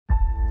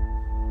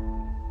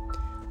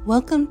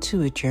Welcome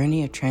to a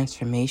journey of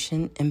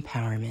transformation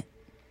empowerment.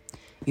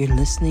 You're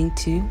listening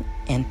to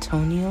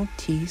Antonio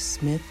T.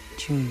 Smith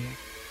Jr.,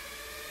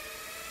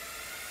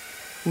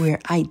 where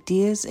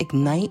ideas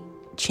ignite,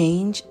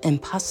 change,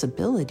 and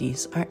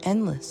possibilities are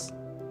endless.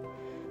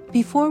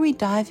 Before we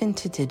dive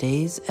into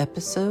today's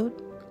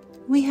episode,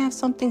 we have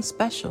something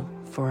special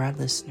for our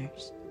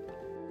listeners.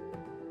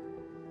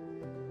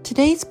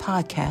 Today's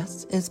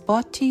podcast is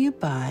brought to you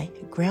by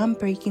a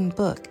groundbreaking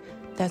book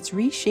that's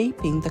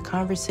reshaping the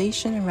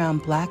conversation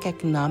around Black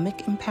economic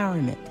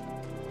empowerment.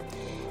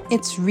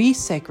 It's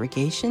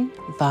Resegregation,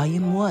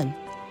 Volume 1,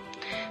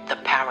 The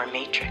Power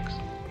Matrix,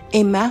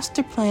 a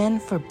master plan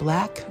for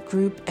Black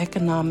group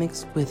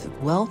economics with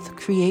wealth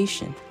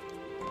creation,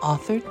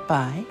 authored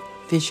by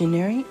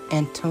visionary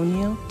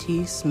Antonio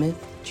T.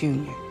 Smith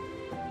Jr.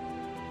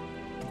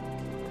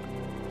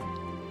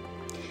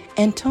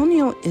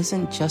 Antonio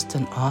isn't just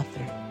an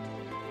author.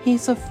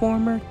 He's a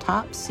former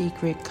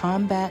top-secret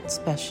combat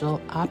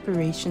special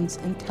operations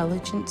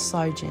intelligence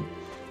sergeant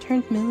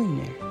turned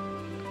millionaire.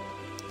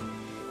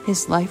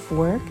 His life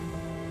work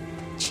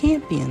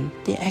championed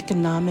the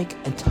economic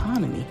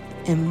autonomy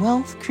and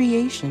wealth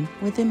creation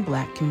within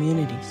Black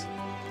communities.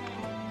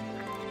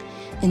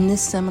 In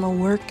this seminal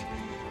work,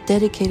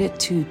 dedicated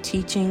to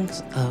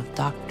teachings of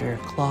Dr.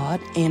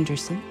 Claude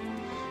Anderson,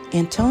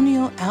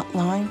 Antonio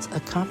outlines a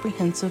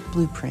comprehensive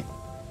blueprint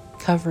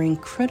covering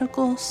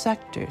critical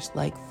sectors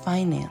like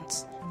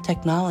finance,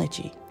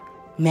 technology,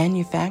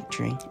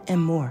 manufacturing,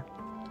 and more.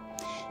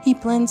 He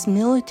blends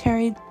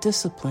military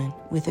discipline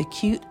with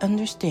acute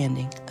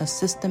understanding of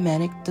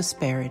systematic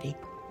disparity.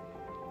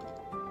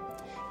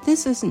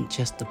 This isn't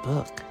just a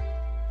book.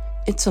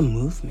 It's a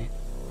movement,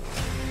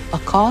 a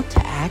call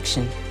to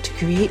action to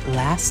create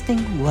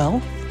lasting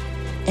wealth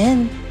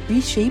and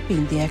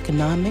reshaping the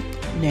economic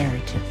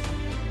narrative.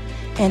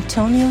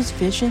 Antonio's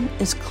vision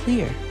is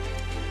clear.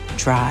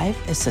 Drive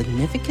a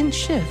significant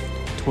shift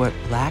toward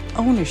Black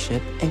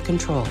ownership and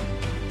control.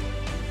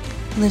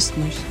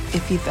 Listeners,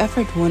 if you've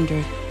ever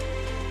wondered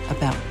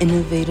about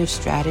innovative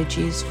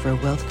strategies for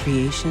wealth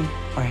creation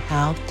or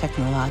how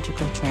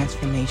technological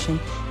transformation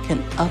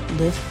can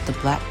uplift the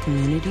Black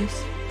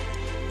communities,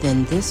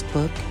 then this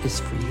book is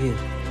for you.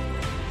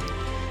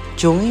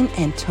 Join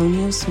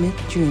Antonio Smith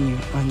Jr.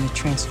 on the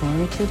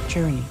transformative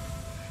journey.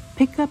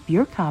 Pick up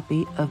your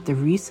copy of the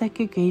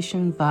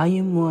Resegregation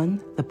Volume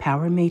 1, The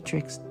Power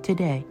Matrix,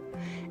 today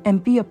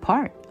and be a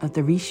part of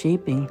the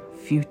reshaping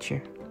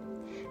future.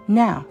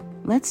 Now,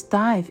 let's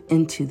dive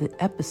into the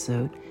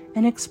episode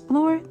and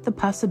explore the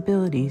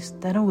possibilities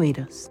that await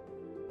us.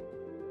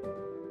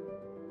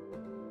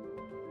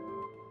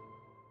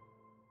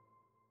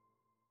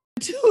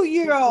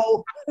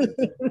 Two-year-old.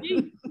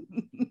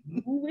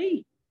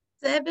 Wait,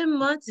 7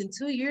 months and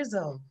 2 years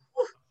old.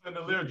 Send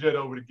the Learjet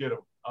over to get him.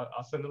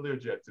 I'll send the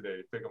Learjet today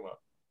to pick him up.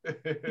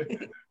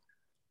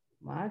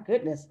 My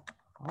goodness.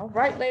 All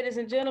right, ladies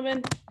and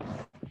gentlemen,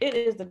 it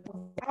is the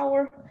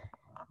hour.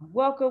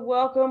 Welcome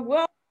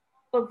all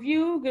of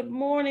you. Good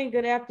morning,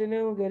 good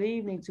afternoon, good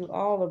evening to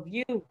all of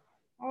you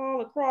all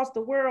across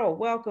the world.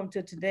 Welcome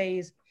to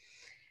today's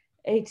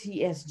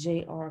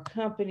ATSJR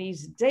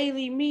Company's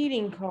daily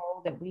meeting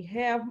call that we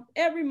have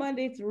every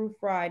Monday through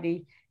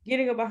Friday,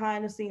 getting a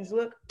behind the scenes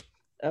look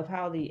of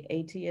how the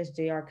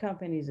ATSJR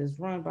Companies is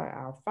run by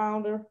our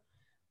founder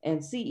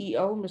and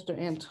CEO, Mr.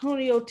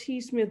 Antonio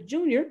T. Smith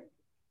Jr.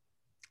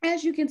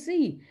 As you can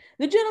see,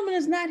 the gentleman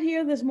is not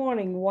here this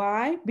morning.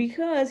 Why?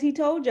 Because he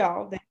told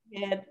y'all that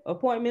he had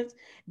appointments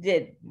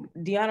that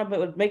Deanna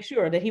would make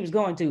sure that he was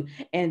going to,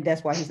 and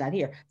that's why he's not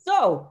here.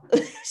 So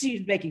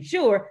she's making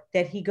sure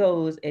that he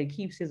goes and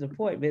keeps his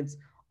appointments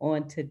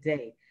on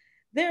today.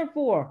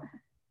 Therefore,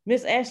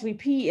 Mrs. Ashley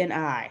P. and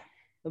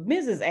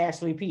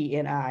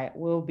I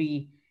will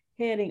be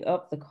heading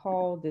up the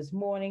call this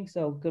morning.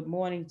 So good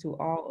morning to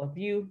all of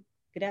you.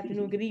 Good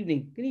afternoon, good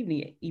evening. Good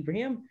evening,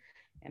 Ibrahim.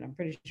 And I'm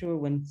pretty sure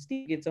when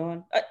Steve gets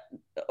on,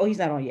 he's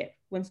not on yet.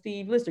 When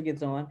Steve Lister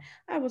gets on,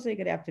 I will say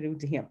good afternoon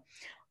to him.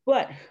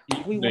 But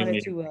we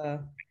wanted to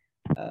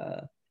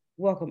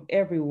welcome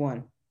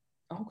everyone.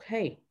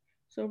 Okay,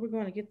 so we're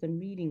going to get the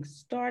meeting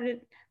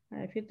started.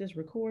 I've hit this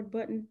record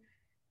button.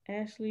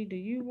 Ashley, do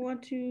you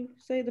want to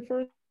say the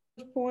first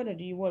point, or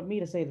do you want me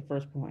to say the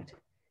first point?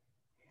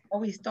 Are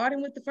we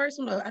starting with the first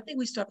one? Or I think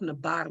we start from the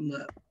bottom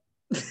up.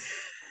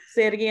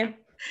 Say it again.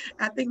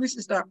 I think we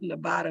should start from the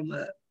bottom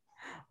up.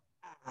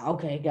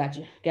 Okay,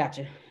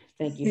 gotcha.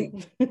 Thank you.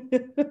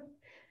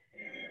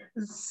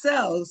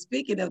 So,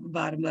 speaking of the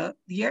bottom up,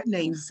 your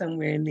name's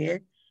somewhere in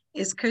there.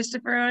 Is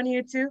Christopher on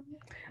here too?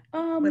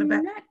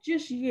 Not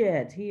just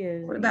yet. He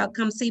is. What about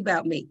Come See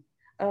About Me?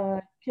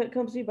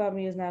 Come See About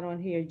Me is not on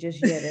here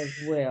just yet as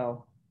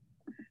well.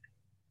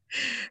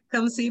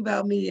 Come See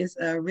About Me is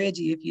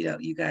Reggie, if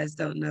you guys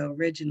don't know,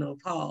 Reginald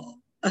Paul.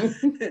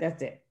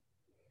 That's it.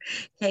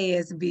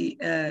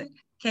 KSBM.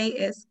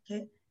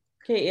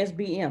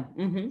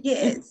 Mm-hmm.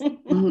 Yes.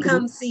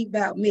 Come See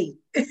About Me.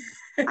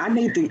 I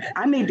need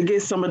to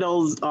get some of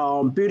those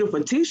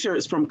beautiful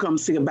T-shirts from Come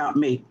See About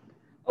Me.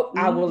 Oh,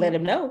 I will let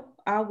him know.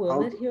 I will Oh,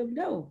 let him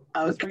know.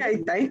 okay,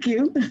 thank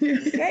you.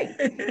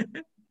 Okay.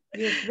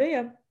 Yes,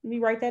 ma'am. Let me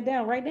write that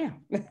down right now.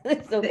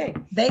 It's okay.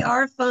 They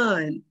are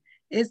fun.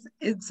 It's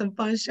some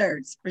fun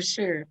shirts for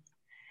sure.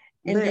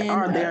 And They then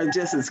are. They are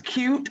just as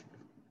cute.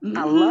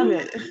 I love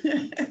mhm.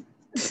 it.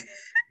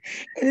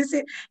 And it's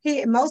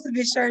he most of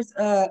his shirts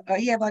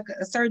he have like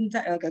a certain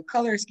like a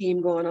color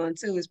scheme going on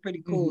too. It's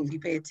pretty cool if you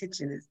pay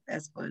attention.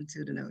 That's fun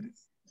too to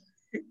notice.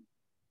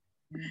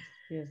 Yes,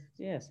 yes,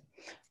 yes.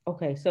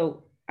 Okay,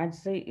 so I'd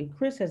say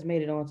Chris has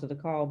made it onto the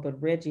call,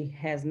 but Reggie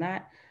has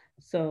not.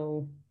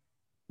 So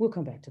we'll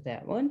come back to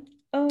that one.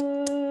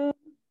 Okay, so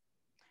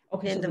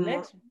And the the mo-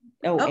 next.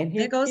 Oh, oh, and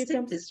there goes here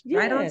comes. Tempest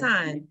right on Yes,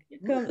 time. here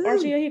comes Woohoo.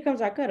 Archie. Here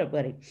comes our cut up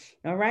buddy.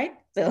 All right,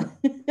 so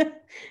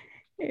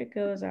here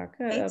goes our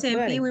cut Hey up Tempe,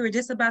 buddy. we were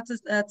just about to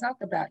talk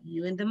about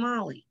you and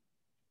Damali.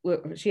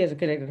 Well, she hasn't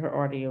connected her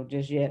audio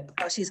just yet.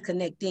 Oh, she's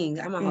connecting.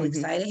 I'm all Mhm.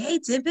 excited. Hey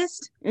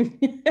Tempest.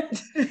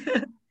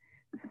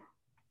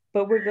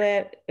 But we're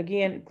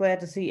glad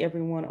to see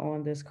everyone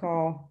on this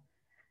call.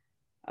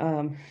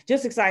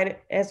 Just excited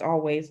as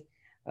always,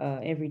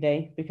 every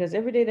day, because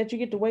every day that you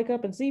get to wake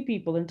up and see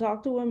people and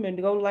talk to them and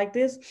go like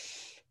this,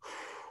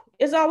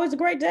 it's always a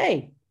great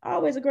day.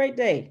 Always a great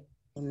day.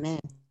 Amen.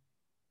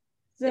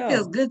 It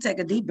feels So, good to take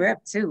a deep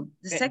breath too.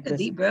 Just take a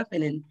deep listen. breath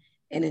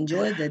and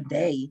enjoy the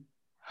day.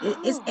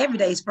 It's every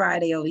day's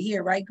Friday over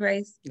here, right,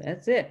 Grace?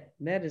 That's it.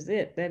 That is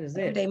it. That is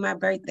Every day it. my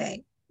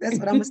birthday. That's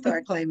what I'm gonna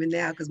start claiming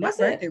now because my That's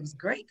birthday it. was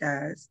great,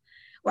 guys.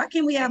 Why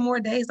can't we have more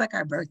days like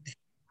our birthday?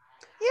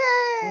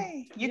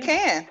 Yay! You Yeah,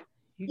 can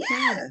you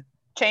can. Yeah,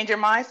 change your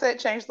mindset,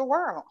 change the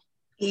world.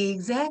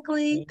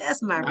 exactly.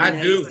 That's my I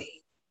Renee. do.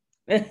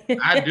 See?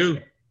 I do.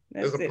 It's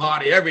That's a it.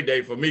 party every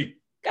day for me.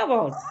 Come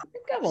on.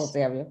 Come on,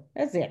 Samuel.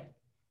 That's it.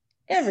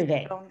 Every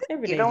day.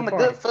 Every Get day is a on the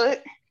party. good foot.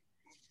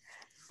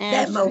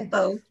 That Ashley,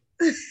 mofo.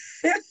 All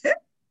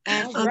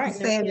Ashley, Uncle right.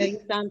 can I tell Sammy. you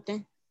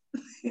something?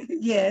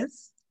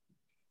 Yes.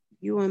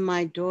 You and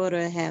my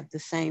daughter have the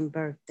same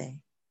birthday.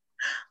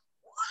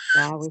 So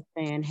I was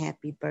saying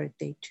happy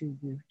birthday to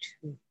you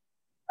too.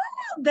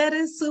 That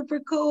is super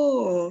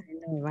cool. I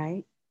know,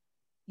 right?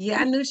 Yeah,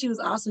 I knew she was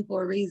awesome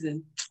for a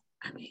reason.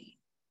 I mean,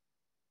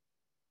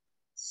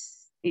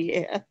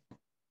 Yeah.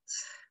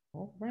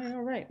 All right.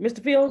 All right.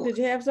 Mr. Field, did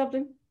you have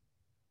something?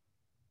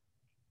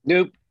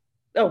 Nope.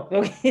 Oh,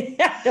 okay.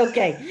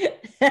 Okay.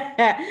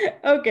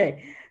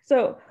 Okay.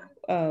 So,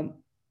 um,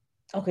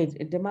 okay,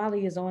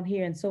 Damali is on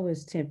here and so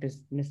is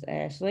Tempest, Miss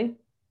Ashley.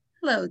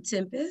 hello,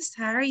 Tempest.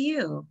 How are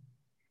you?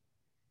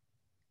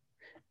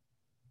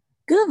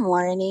 Good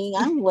morning.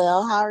 I'm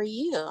well. How are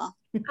you?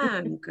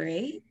 I'm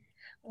great.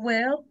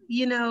 Well,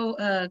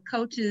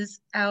 Coach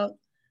is out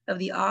of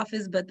the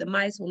office, but the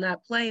mice will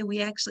not play.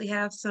 We actually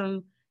have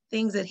some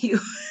things that he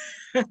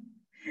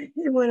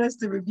he want us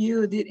to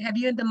review. Have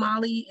you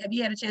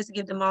had a chance to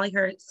give Damali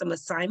her some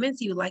assignments?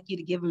 He would like you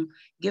to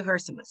give her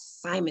some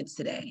assignments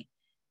today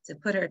to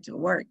put her to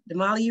work.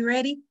 Damali, you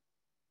ready?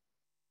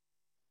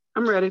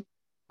 I'm ready.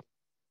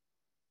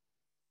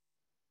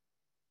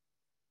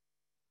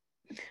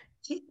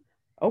 She,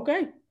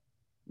 Okay.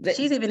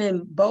 she's even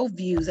in both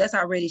views. That's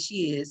how ready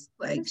she is.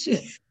 Like That's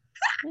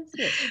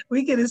it.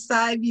 we get a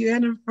side view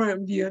and a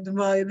front view of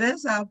Damali.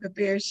 That's how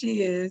prepared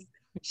she is.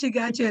 She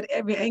got you at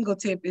every angle,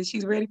 Tempest.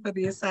 She's ready for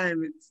the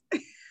assignments.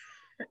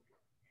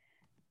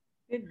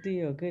 Good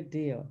deal. Good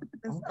deal.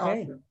 That's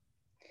Okay. awesome.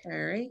 All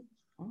right.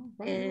 All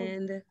right.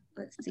 And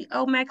let's see.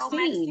 Oh,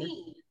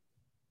 Maxine.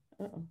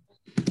 Uh-oh.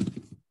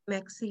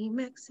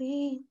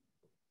 Maxine.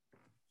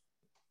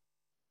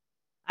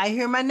 I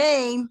hear my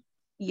name.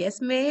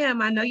 Yes,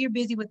 ma'am. I know you're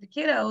busy with the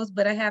kiddos,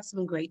 but I have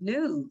some great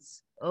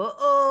news.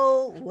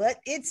 Uh-oh, what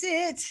is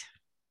it?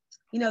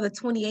 You know the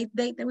 28th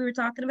date that we were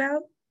talking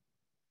about?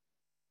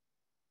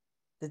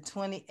 The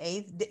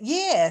 28th?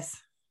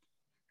 Yes.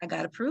 I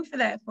got a proof for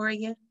that for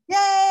you.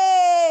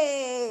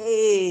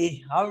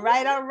 Yay! All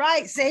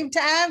right. Same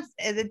time,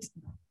 the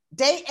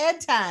date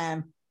and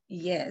time.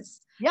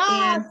 Yes.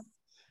 Yes. And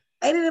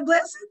ain't it a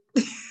blessing?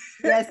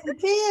 Yes,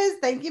 it is.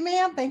 Thank you,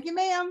 ma'am. Thank you,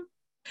 ma'am.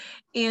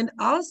 And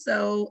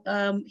also,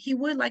 he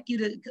would like you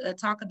to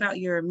talk about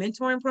your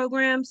mentoring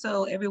program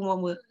so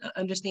everyone would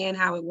understand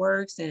how it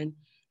works and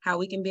how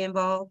we can be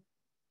involved.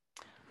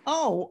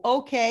 Oh,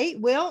 okay.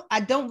 Well, I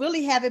don't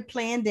really have it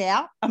planned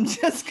out. I'm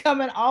just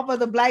coming off of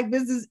the Black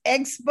Business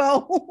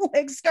Expo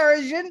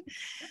excursion.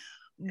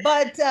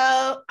 But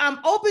I'm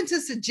open to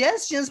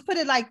suggestions, put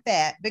it like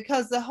that,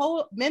 because the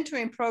whole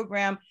mentoring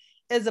program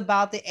is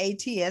about the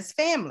ATS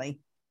family.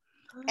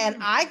 And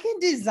I can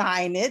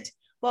design it,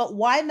 but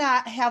why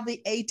not have the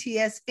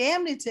ATS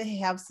family to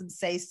have some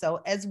say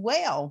so as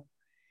well?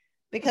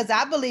 Because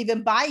I believe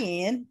in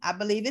buy-in, I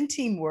believe in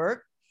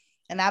teamwork,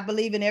 and I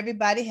believe in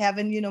everybody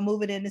having,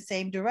 moving in the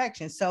same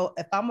direction. So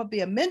if I'm gonna be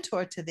a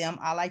mentor to them,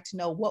 I like to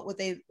know what would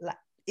they like,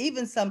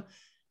 even some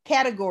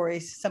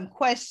categories, some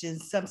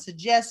questions, some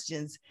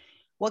suggestions,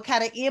 what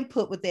kind of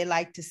input would they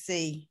like to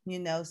see,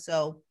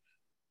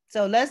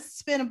 so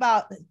let's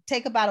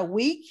take about a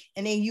week,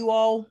 and then you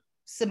all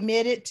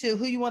submit it to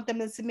who you want them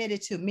to submit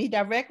it to, me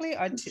directly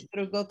or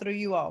to go through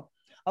you all.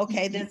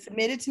 Okay, then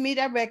submit it to me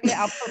directly.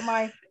 I'll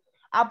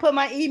put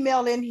my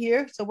email in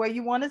here. So where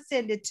you want to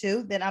send it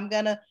to, then I'm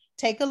gonna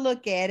take a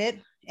look at it,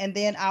 and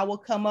then I will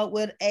come up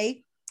with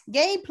a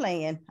game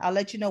plan. I'll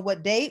let you know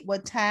what date,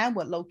 what time,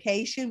 what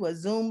location, what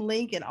Zoom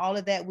link, and all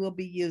of that we'll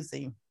be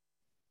using.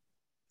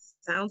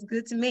 Sounds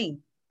good to me.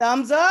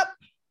 Thumbs up.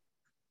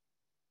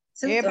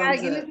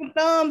 Everybody give me some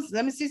thumbs.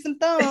 Let me see some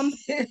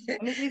thumbs.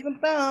 Let me see some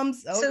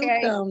thumbs. Okay.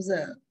 2 thumbs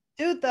up.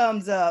 2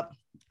 thumbs up.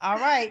 All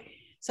right.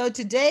 So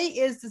today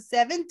is the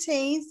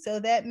 17th. So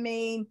that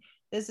means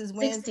this is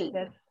Wednesday.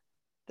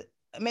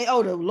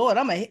 Oh, the Lord,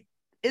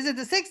 is it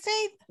the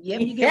 16th?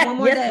 Yep, you get one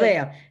more day. Yes,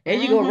 ma'am. There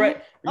you go.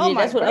 Right. Yeah,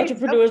 that's what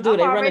entrepreneurs do.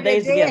 They run the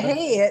days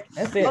together.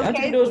 That's it. Okay.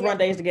 Entrepreneurs run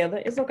days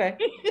together. It's okay.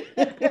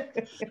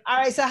 All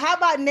right. So how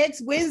about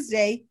next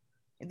Wednesday?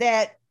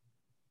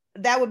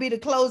 That would be the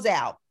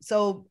closeout.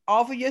 So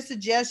offer your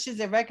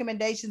suggestions and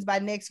recommendations by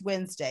next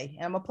Wednesday.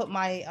 And I'm gonna put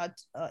my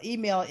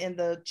email in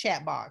the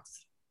chat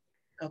box.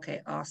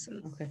 Okay,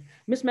 awesome. Okay.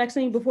 Miss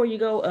Maxine, before you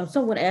go,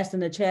 someone asked in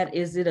the chat,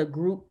 is it a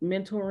group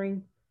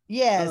mentoring?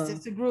 Yes,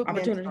 it's a group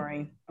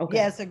mentoring. Okay.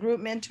 Yes, a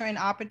group mentoring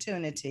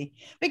opportunity.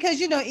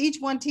 Because,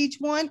 each one teach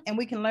one, and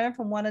we can learn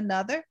from one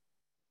another.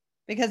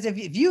 Because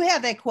if you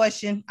have that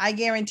question, I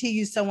guarantee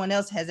you someone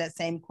else has that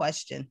same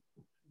question.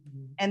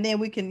 And then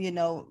we can,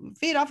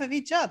 feed off of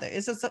each other.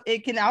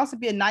 It can also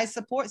be a nice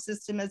support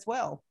system as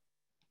well.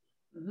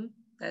 Mm-hmm.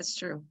 That's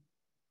true.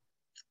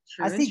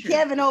 I see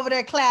Kevin over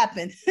there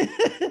clapping.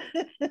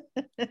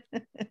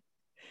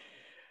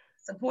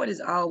 Support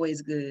is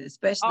always good,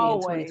 especially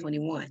in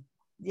 2021.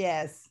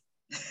 Yes.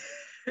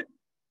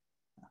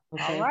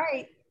 Okay. All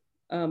right.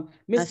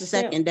 I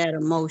second that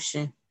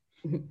emotion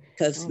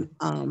because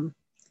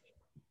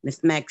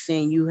Miss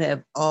Maxine, you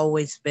have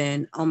always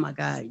been, oh my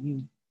God,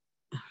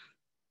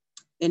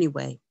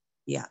 anyway,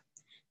 yeah,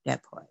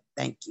 that part.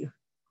 Thank you.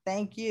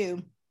 Thank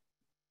you.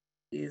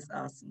 It is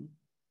awesome.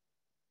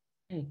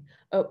 Hey,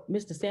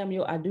 Mr.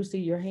 Samuel, I do see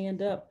your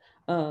hand up.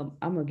 I'm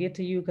gonna get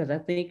to you because I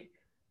think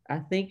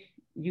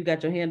you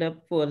got your hand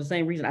up for the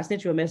same reason. I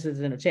sent you a message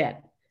in the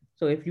chat.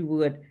 So if you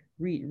would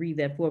read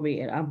that for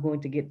me, and I'm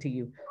going to get to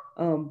you.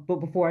 But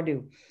before I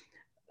do,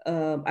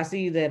 I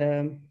see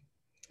that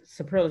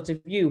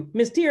superlative you,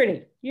 Miss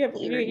Tierney, you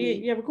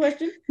have a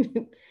question?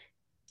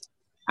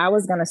 I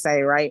was gonna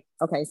say, right?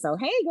 Okay, so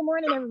hey, good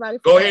morning, everybody.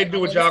 Go ahead and do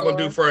what y'all gonna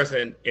do first,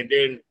 and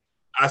then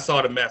I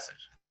saw the message.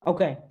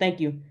 Okay, thank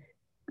you.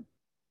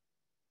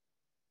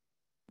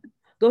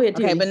 Go ahead,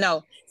 Tierney. Okay, but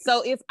no.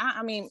 So if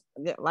I mean,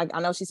 like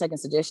I know she's taking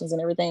suggestions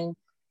and everything.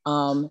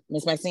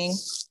 Miss Maxine,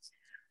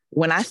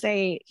 when I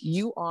say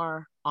you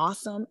are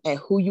awesome at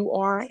who you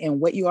are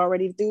and what you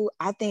already do,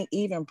 I think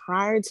even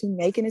prior to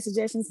making the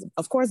suggestions,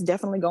 of course,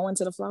 definitely go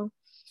into the flow.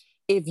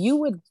 If you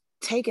would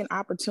take an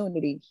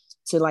opportunity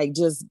to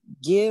just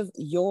give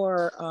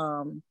your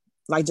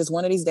just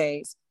one of these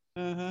days,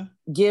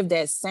 give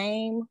that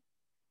same,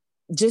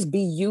 just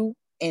be you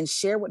and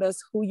share with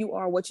us who you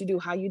are, what you do,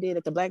 how you did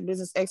at the Black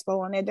Business Expo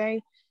on that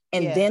day,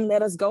 and then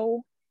let us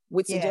go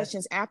with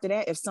suggestions after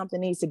that if something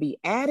needs to be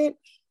added,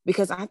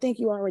 because I think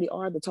you already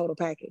are the total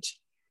package.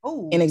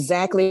 Oh, and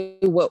exactly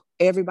what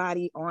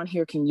everybody on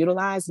here can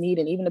utilize, need,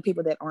 and even the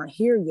people that aren't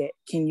here yet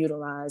can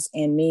utilize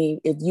and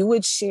need. If you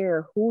would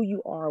share who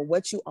you are,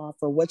 what you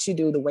offer, what you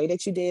do, the way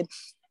that you did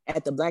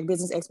at the Black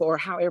Business Expo, or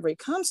however it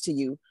comes to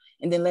you,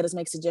 and then let us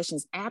make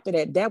suggestions after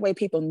that. That way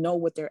people know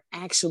what they're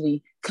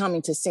actually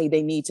coming to say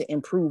they need to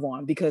improve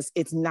on, because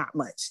it's not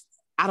much.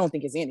 I don't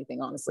think it's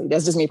anything, honestly.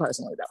 That's just me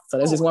personally, though. So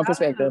that's just one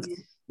perspective.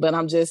 But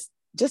I'm just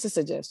a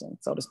suggestion,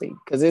 so to speak,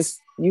 because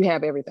you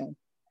have everything.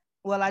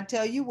 Well, I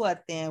tell you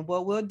what, then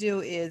what we'll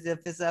do is if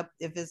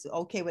it's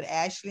okay with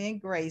Ashley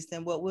and Grace,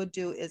 then what we'll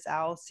do is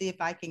I'll see if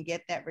I can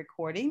get that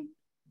recording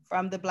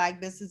from the Black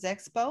Business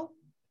Expo.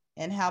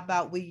 And how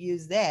about we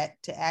use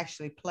that to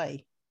actually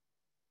play?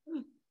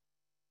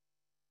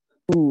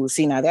 Ooh,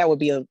 see, now that would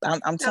be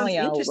I'm telling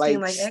y'all,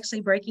 interesting, like actually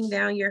breaking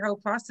down your whole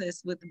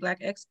process with the Black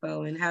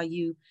Expo and how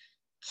you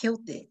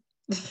killed it.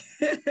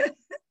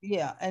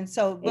 Yeah, and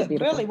so, but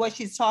really what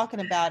she's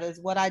talking about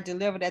is what I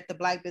delivered at the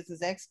Black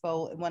Business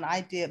Expo when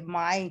I did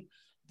my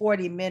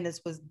 40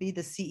 minutes was be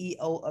the CEO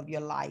of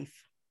your life.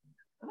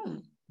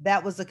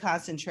 That was the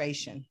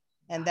concentration.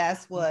 And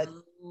that's what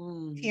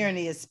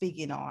Tierney is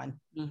speaking on.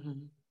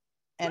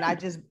 And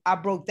I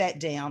broke that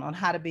down on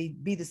how to be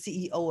the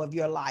CEO of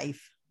your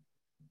life.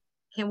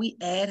 Can we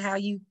add how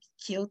you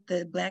killed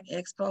the Black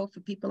Expo for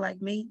people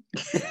like me?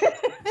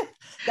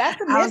 That's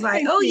the I was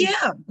like, oh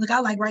yeah. Look, I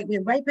went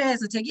right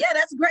past the tech. Yeah,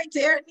 that's great,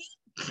 Tierney.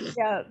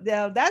 Yeah,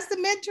 that's the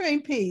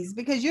mentoring piece,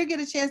 because you get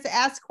a chance to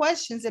ask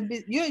questions and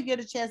you get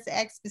a chance to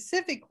ask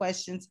specific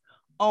questions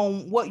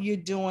on what you're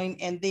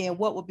doing, and then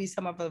what would be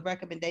some of the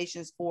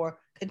recommendations for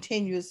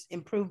continuous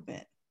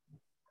improvement.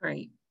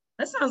 Great.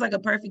 That sounds like a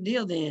perfect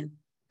deal then.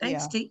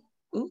 Thanks, T.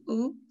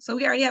 Ooh. So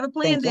we already have a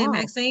plan then,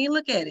 Maxine.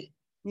 Look at it.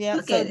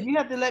 Yeah, so you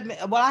have to let me,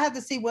 well, I have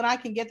to see when I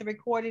can get the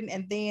recording,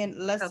 and then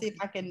let's see if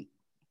I can,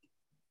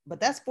 but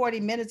that's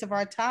 40 minutes of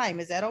our time.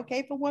 Is that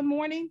okay for one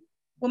morning?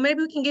 Well,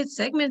 maybe we can get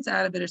segments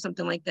out of it or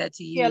something like that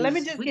to use. Yeah, let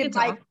me just get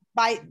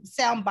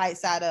sound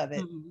bites out of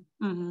it.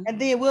 Mm-hmm. Mm-hmm. And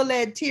then we'll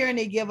let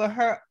Tierney give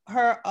her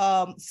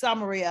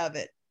summary of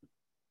it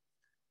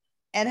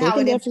and how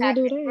it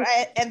impacted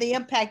and the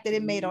impact that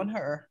it made on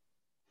her.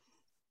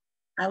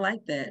 I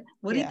like that.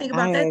 What do you think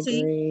I about that,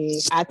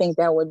 agree. I think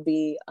that would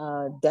be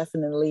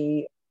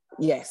definitely,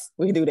 yes,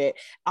 we can do that.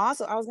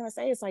 Also, I was going to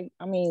say, it's like,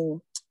 I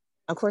mean,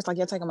 of course, like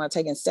you're talking about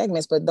taking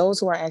segments, but those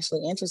who are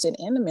actually interested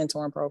in the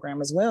mentoring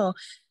program as well,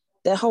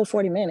 that whole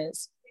 40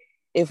 minutes,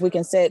 if we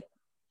can set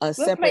a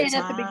separate play it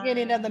time. at the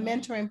beginning of the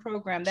mentoring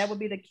program. That would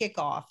be the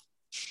kickoff.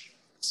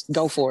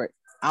 Go for it.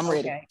 I'm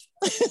ready.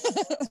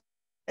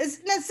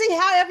 Let's see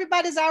how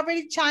everybody's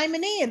already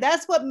chiming in.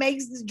 That's what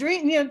makes the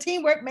dream,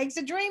 teamwork makes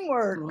the dream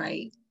work.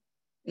 Right.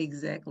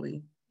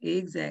 Exactly.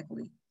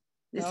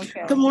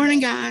 Okay. Good morning,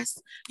 guys.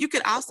 You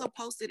could also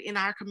post it in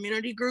our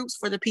community groups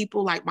for the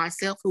people like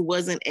myself who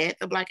wasn't at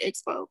the Black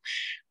Expo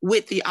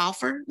with the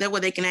offer. That way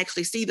they can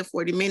actually see the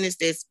 40 minutes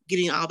that's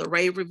getting all the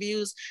rave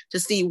reviews to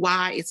see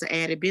why it's an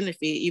added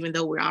benefit, even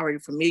though we're already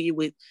familiar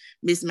with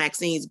Miss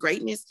Maxine's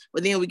greatness.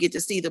 But then we get to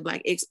see the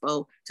Black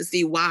Expo to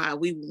see why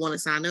we want to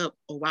sign up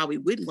or why we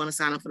wouldn't want to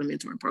sign up for the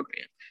mentoring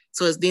program.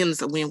 So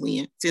it's a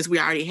win-win since we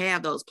already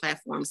have those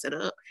platforms set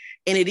up.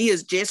 And it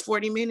is just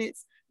 40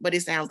 minutes. But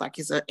it sounds like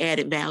it's an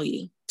added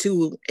value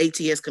to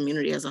ATS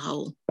community as a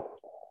whole.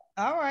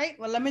 All right.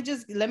 Well, let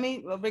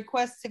me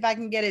request if I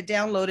can get it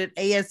downloaded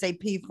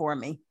ASAP for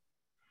me.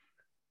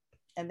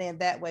 And then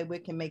that way we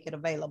can make it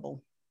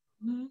available.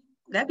 Mm-hmm.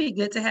 That'd be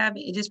good to have,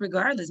 just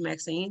regardless,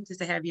 Maxine, just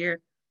to have your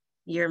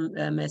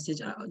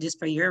message just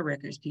for your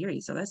records,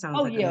 period. So that sounds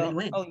like a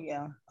win-win. Oh,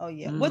 yeah.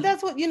 Mm-hmm. Well,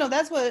 that's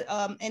what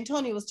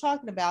Antonio was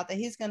talking about, that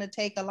he's going to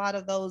take a lot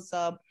of those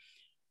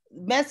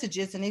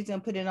messages and he's going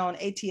to put it on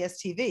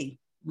ATS TV.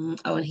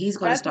 Oh, and he's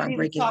going to start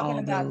breaking all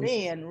about those.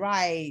 Then.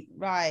 Right.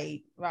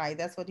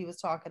 That's what he was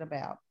talking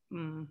about.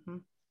 Mm-hmm.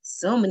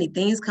 So many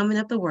things coming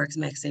up the works,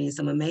 Maxine.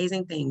 Some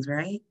amazing things,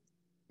 right?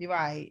 You're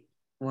right.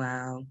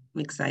 Wow.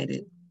 I'm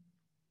excited.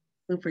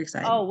 Super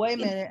excited. Oh,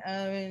 wait a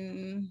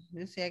minute.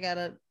 Let's see, I got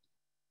to...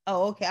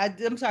 Oh, okay.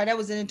 I'm sorry. That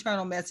was an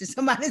internal message.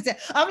 Somebody said,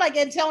 I'm like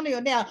Antonio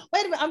now.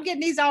 Wait a minute. I'm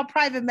getting these all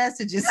private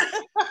messages.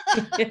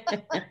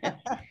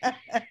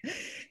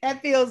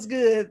 That feels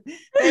good.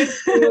 Thank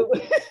you.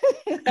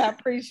 I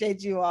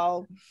appreciate you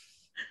all.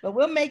 But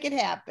we'll make it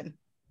happen.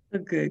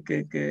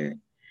 Good.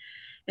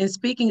 And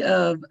speaking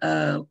of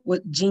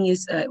what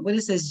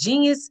it says,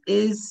 genius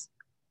is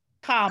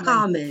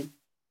common.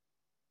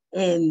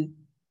 And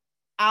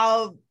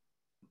I'll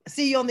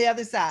see you on the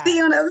other side.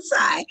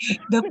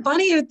 The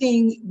funnier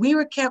thing, we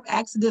were kept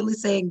accidentally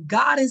saying,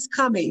 God is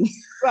coming.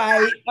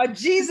 Right. Or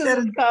Jesus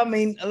is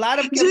coming. A lot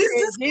of people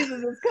say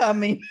Jesus is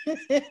coming.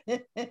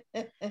 It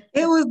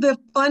was the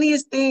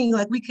funniest thing.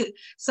 Like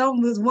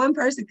one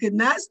person could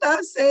not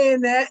stop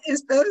saying that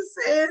instead of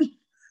saying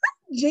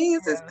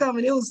Jesus is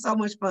coming. It was so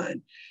much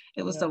fun.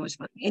 So much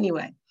fun.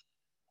 Anyway,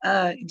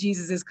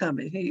 Jesus is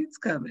coming. He's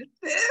coming.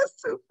 That's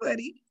so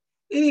funny.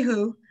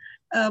 Anywho,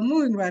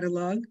 moving right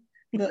along.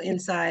 Little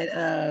inside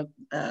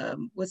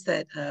what's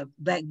that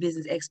Black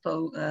Business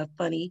Expo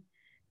funny.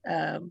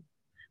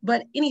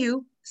 But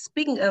anywho,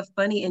 speaking of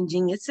funny and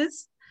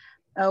geniuses,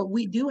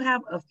 we do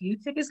have a few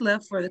tickets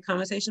left for the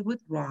conversation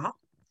with Ra.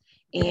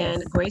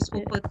 And Grace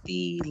will put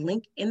the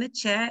link in the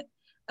chat.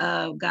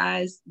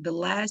 Guys, the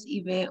last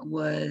event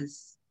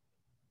was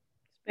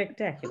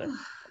spectacular.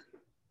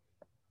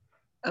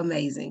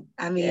 Amazing.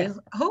 I mean,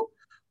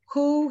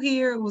 who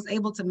here was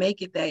able to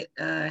make it that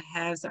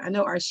has, I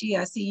know Arshia,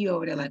 I see you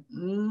over there like,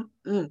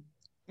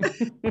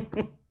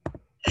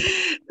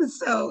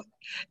 So,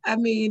 I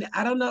mean,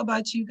 I don't know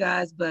about you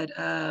guys, but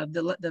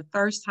the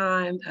first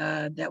time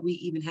that we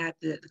even had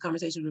the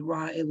conversation with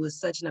Ra, it was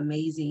such an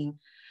amazing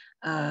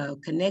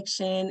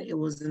connection. It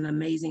was an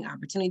amazing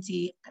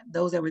opportunity.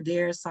 Those that were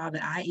there saw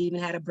that I even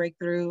had a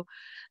breakthrough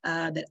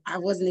that I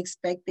wasn't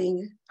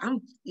expecting.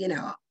 I'm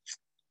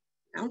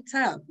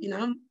tough,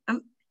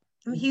 I'm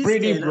Houston.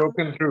 Pretty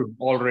broken through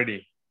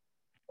already.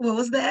 What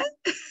was that?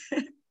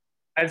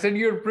 I said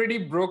you're pretty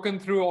broken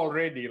through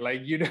already.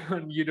 Like you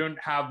don't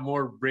have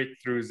more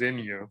breakthroughs in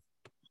you.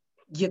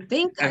 You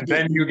think? And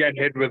then you get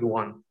hit with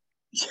one.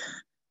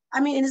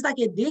 I mean, and it's like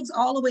it digs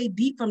all the way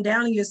deep from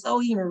down in your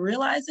soul. You even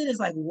realize it.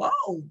 It's like,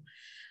 whoa,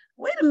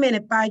 wait a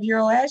minute,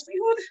 5-year-old Ashley,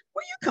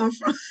 where you come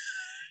from?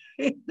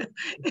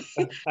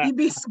 You'd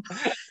be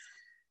surprised.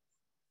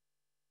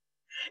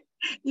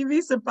 You'd be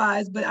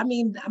surprised, but I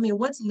mean,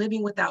 what's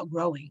living without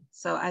growing?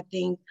 So I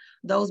think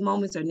those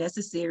moments are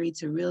necessary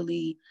to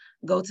really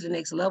go to the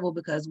next level,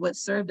 because what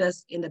served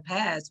us in the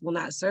past will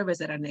not serve us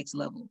at our next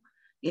level.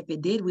 If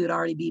it did, we would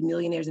already be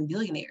millionaires and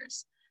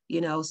billionaires,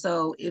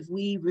 So if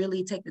we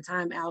really take the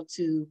time out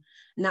to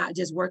not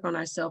just work on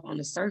ourselves on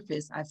the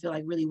surface, I feel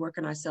like really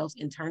working ourselves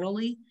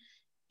internally,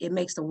 it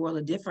makes the world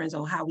a difference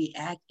on how we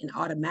act and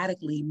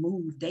automatically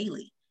move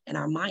daily in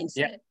our mindset.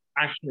 Yeah,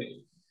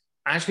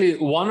 Actually,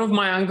 one of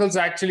my uncles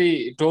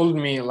actually told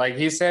me, like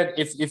he said,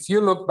 if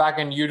you look back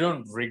and you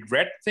don't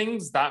regret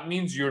things, that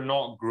means you're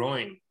not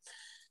growing.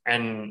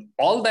 And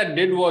all that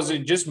did was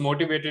it just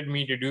motivated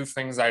me to do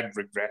things I'd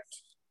regret.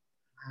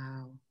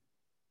 Wow.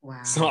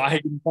 Wow. So I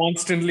can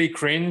constantly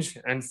cringe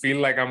and feel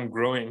like I'm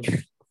growing.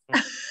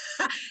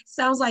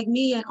 Sounds like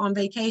me on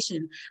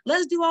vacation.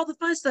 Let's do all the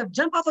fun stuff.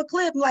 Jump off a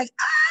cliff. I'm like,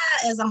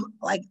 as I'm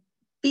like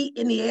feet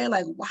in the air,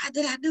 like, why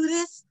did I do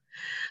this?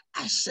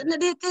 I shouldn't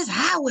have did this.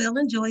 I will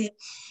enjoy it.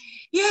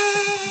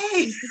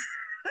 Yay!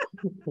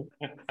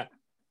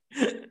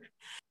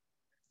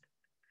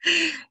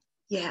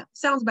 Yeah,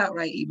 sounds about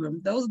right,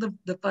 Ibram. Those are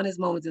the funnest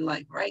moments in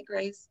life, right,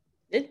 Grace?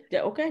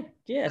 Okay,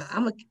 yes.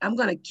 I'm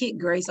gonna kick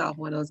Grace off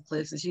one of those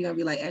cliffs, and she's gonna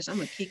be like, Ash, I'm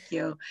gonna kick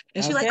you.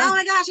 And she's Okay. like, oh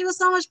my gosh, it was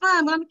so much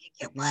fun, but I'm gonna kick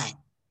your butt.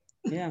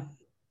 Yeah.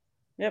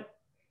 Yep.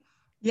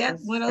 Yeah,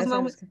 one of those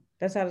moments.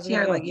 That's how it's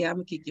gonna go. like, yeah, I'm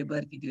gonna kick your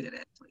butt if you do that.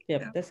 Actually.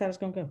 Yep, that's how it's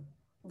gonna go.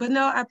 But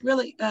no, I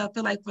really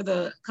feel like for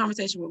the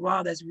conversation with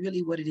Raw, that's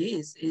really what it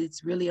is.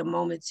 It's really a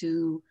moment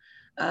to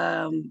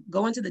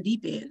go into the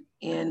deep end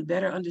and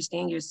better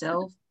understand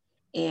yourself,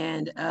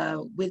 and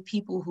with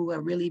people who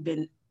have really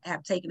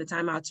have taken the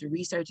time out to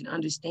research and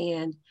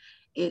understand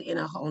it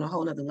on a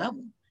whole nother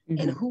level.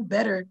 Mm-hmm. And who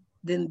better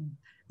than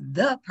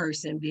the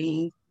person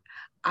being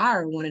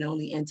our one and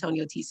only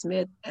Antonio T.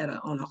 Smith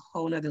on a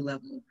whole nother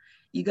level.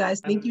 You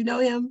guys think you know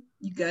him?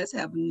 You guys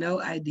have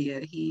no idea.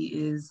 He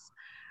is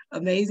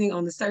amazing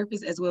on the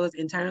surface as well as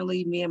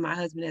internally. Me and my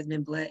husband have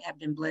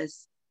been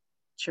blessed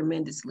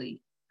tremendously.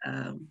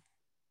 And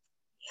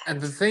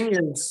the thing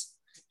is,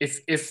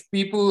 if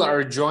people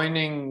are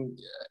joining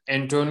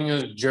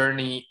Antonio's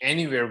journey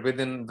anywhere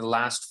within the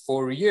last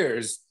 4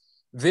 years,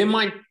 they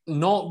might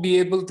not be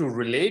able to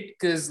relate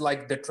because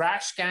like the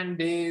trash can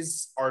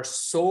days are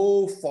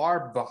so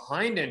far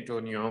behind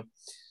Antonio,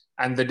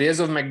 and the days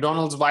of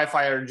McDonald's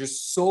Wi-Fi are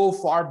just so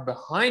far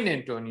behind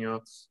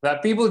Antonio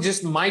that people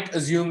just might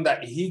assume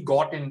that he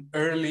got in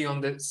early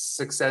on the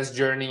success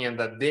journey and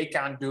that they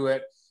can't do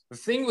it. The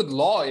thing with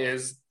Law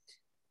is,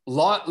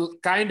 Law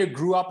kind of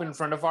grew up in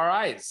front of our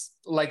eyes.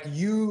 Like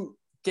you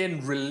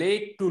can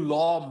relate to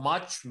Law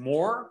much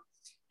more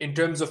in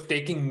terms of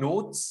taking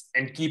notes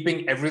and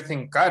keeping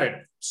everything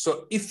current.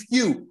 So if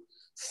you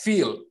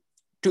feel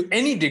to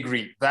any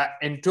degree that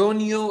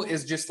Antonio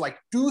is just like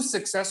too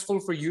successful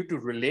for you to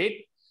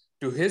relate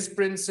to his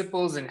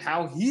principles and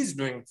how he's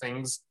doing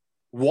things,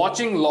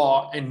 watching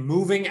Law and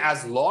moving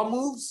as Law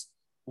moves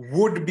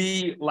would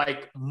be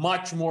like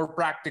much more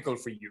practical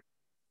for you.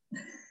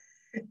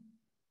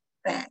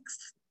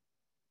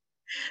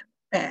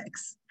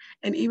 Facts.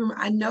 And even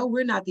I know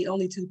we're not the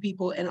only 2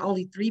 people and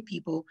only 3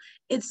 people.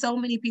 It's so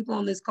many people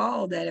on this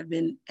call that have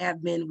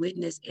been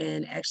witnessed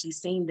and actually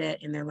seen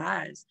that in their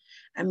lives.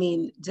 I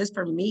mean, just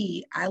for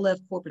me, I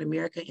left corporate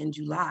America in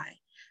July.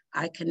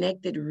 I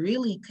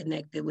really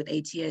connected with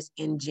ATS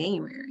in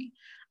January.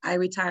 I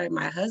retired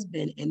my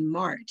husband in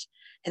March,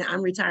 and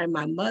I'm retiring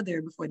my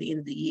mother before the end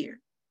of the year.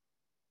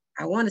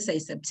 I want to say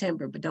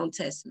September, but don't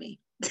test me.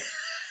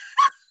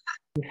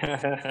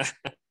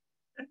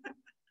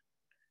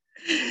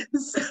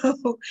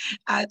 So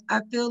I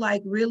feel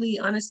like really,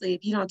 honestly,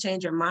 if you don't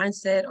change your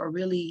mindset or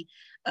really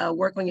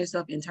work on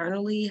yourself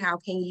internally, how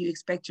can you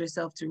expect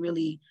yourself to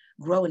really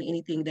grow in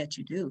anything that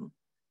you do?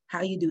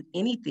 How you do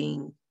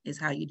anything is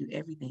how you do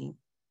everything.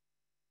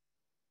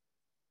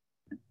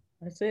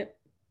 That's it.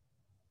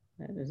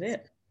 That is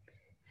it.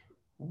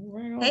 All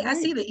right. Hey, I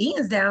see the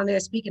Ians down there.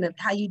 Speaking of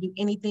how you do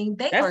anything,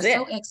 they are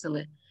so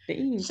excellent.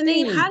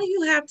 Janine, how do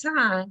you have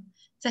time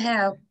to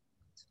have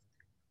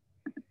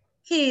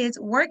kids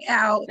work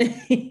out,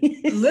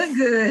 look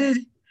good?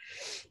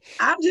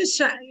 I'm just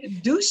trying to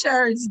do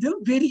shirts,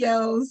 do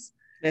videos.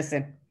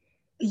 Listen,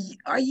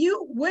 are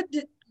you what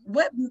did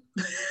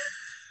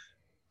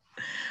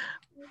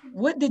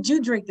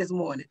you drink this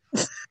morning?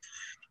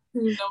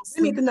 We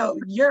need to know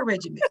your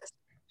regimen.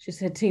 She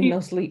said team no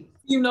sleep.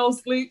 Team no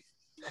sleep.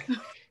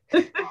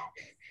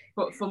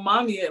 for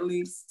mommy at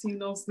least. Team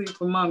no sleep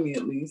for mommy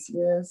at least.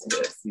 Yes.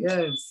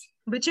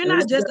 But you're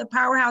not just a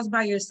powerhouse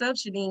by yourself,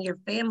 Janine. Your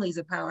family's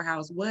a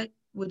powerhouse. What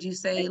would you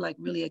say like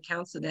really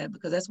accounts to that?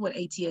 Because that's what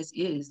ATS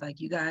is. Like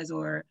you guys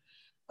are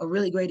a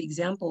really great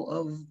example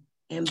of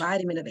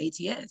embodiment of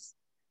ATS.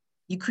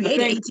 You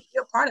created ATS,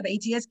 you're part of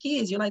ATS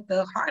Kids. You're like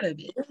the heart of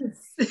it.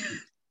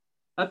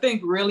 I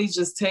think really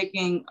just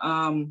taking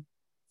time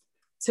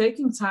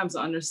to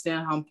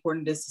understand how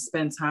important it is to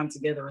spend time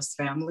together as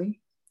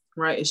family,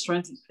 right? It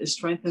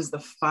strengthens the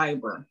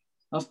fiber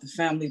of the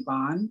family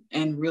bond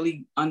and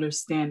really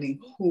understanding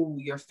who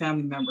your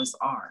family members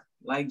are.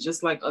 Like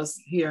just like us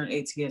here in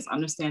ATS,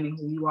 understanding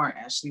who you are,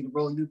 Ashley, the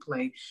role you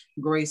play,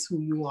 Grace,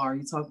 who you are.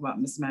 You talk about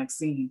Miss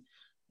Maxine.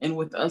 And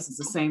with us, it's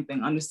the same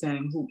thing,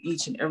 understanding who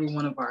each and every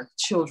one of our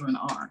children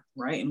are,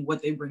 right? And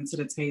what they bring to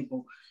the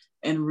table.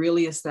 And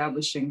really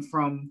establishing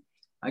from,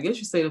 I guess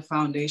you say the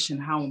foundation,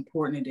 how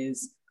important it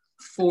is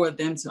for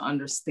them to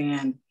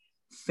understand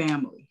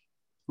family,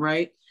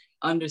 right?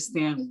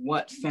 Understand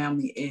what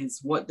family is,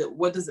 what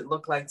does it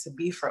look like to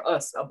be for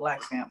us, a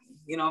Black family?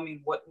 You know what I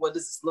mean? What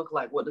does this look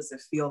like? What does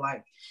it feel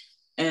like?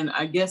 And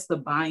I guess the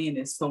buy-in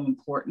is so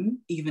important,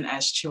 even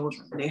as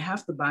children. They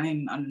have to buy in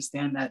and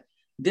understand that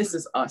this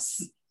is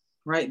us,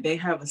 right? They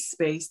have a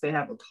space, they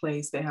have a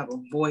place, they have a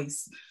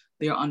voice,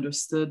 they're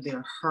understood,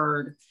 they're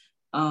heard.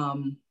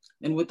 And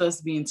with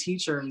us being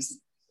teachers,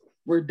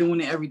 we're doing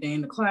it every day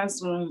in the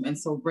classroom. And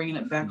so bringing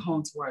it back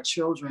home to our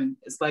children,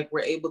 it's like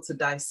we're able to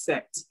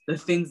dissect the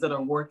things that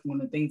are working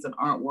and the things that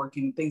aren't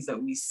working, things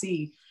that we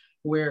see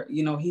where,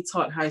 you know, he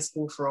taught high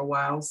school for a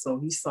while, so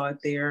he saw it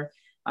there.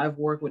 I've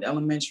worked with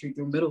elementary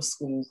through middle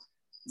school,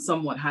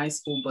 somewhat high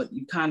school, but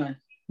you kind of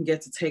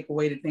get to take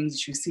away the things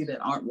that you see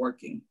that aren't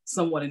working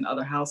somewhat in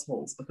other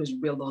households because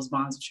you build those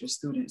bonds with your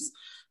students.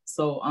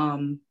 So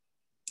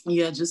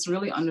yeah, just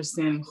really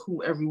understanding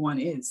who everyone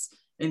is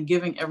and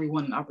giving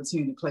everyone an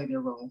opportunity to play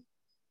their role.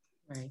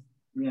 Right.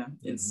 Yeah,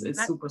 it's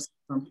super,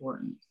 super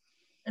important.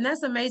 And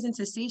that's amazing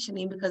to see,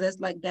 Shanine, because that's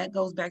like, that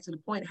goes back to the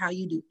point, how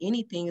you do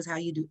anything is how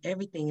you do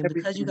everything. And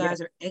because you guys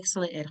are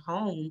excellent at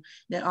home,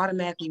 that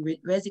automatically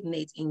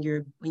resonates in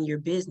your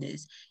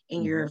business,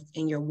 in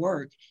your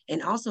work,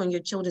 and also in your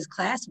children's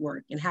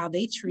classwork and how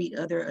they treat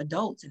other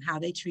adults and how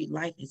they treat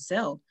life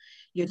itself.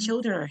 Your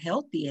children are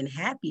healthy and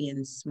happy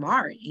and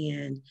smart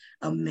and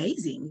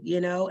amazing, you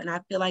know, and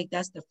I feel like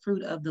that's the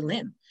fruit of the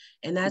limb.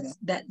 And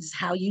that's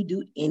how you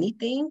do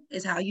anything,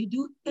 is how you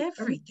do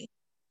everything.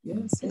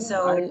 Yes, and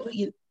so,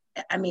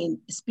 I mean,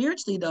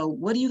 spiritually though,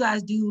 what do you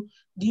guys do?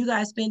 Do you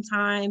guys spend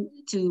time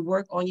to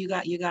work on you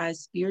guys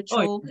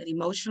spiritual and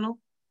emotional?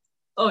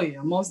 Oh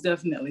yeah, most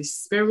definitely.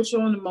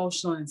 Spiritual and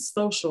emotional and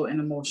social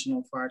and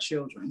emotional for our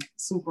children.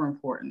 Super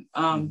important.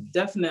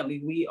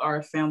 Definitely, we are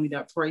a family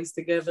that prays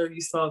together.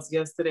 You saw us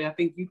yesterday. I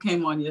think you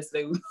came on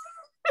yesterday.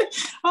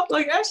 I'm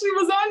like, Ashley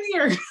was on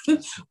here.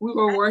 We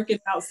were working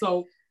out.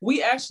 So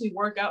we actually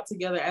work out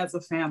together as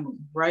a family,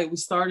 right? We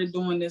started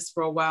doing this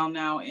for a while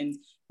now, and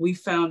we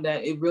found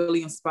that it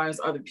really inspires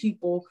other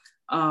people.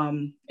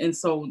 And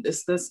so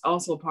this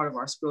also part of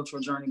our spiritual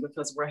journey,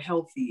 because we're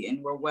healthy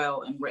and we're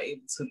well, and we're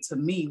able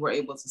we're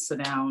able to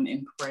sit down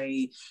and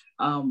pray,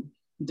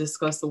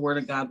 discuss the word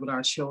of God with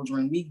our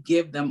children. We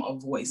give them a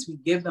voice. We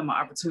give them an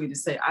opportunity to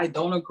say, I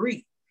don't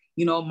agree.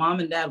 You know, mom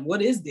and dad,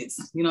 what is this?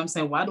 You know what I'm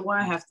saying? Why do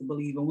I have to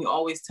believe? And we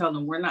always tell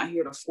them, we're not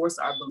here to force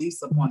our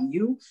beliefs upon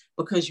you,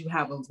 because you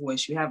have a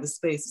voice, you have a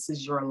space, this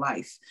is your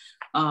life.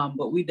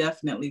 But we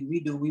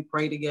do. We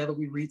pray together,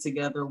 we read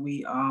together,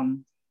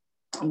 the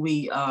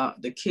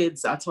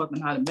kids, I taught them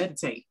how to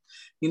meditate.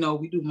 You know,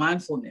 we do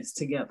mindfulness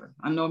together.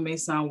 I know it may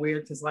sound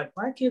weird because, like,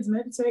 why kids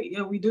meditate?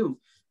 Yeah, we do.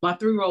 My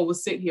 3-year-old will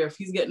sit here. If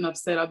he's getting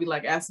upset, I'll be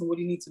like, ask him, what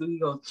do you need to do? He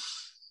goes,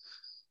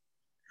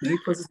 and he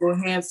puts his little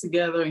hands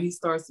together and he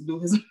starts to do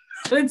his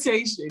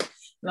meditation.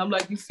 And I'm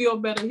like, you feel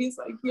better? He's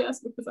like, yes,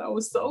 because I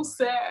was so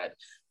sad.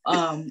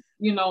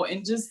 You know,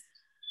 and just,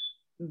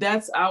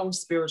 that's our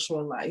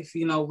spiritual life.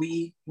 You know,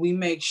 we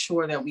make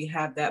sure that we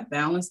have that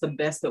balance the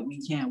best that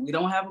we can. We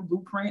don't have a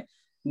blueprint.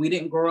 We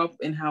didn't grow up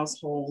in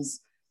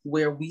households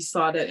where we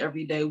saw that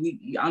every day.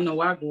 I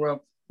know I grew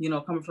up, you know,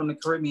 coming from the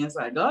Caribbean, it's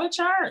like, go to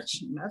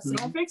church. That's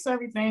gonna fix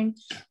everything.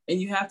 And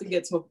you have to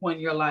get to a point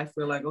in your life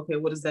where, like, okay,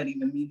 what does that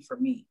even mean for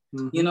me?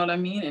 You know what I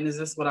mean? And is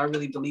this what I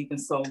really believe in?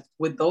 So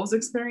with those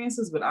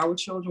experiences with our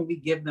children, we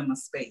give them a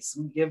space.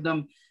 We give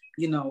them,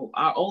 you know,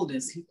 our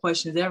oldest, he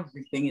questions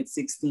everything at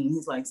 16.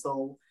 He's like,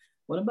 so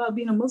what about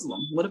being a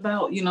Muslim? What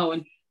about, you know,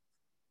 and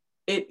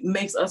it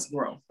makes us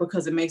grow,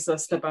 because it makes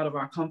us step out of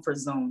our comfort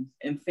zone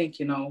and think,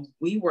 you know,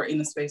 we were in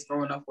a space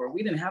growing up where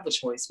we didn't have a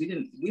choice. We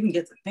didn't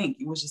get to think.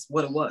 It was just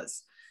what it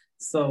was.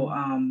 So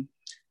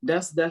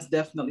that's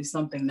definitely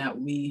something that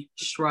we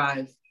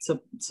strive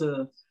to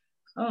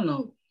I don't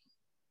know,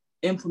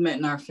 implement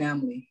in our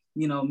family,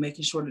 you know,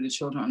 making sure that the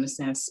children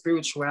understand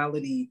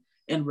spirituality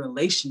and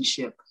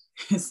relationship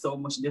is so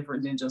much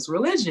different than just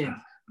religion,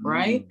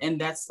 right? And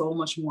that's so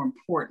much more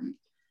important.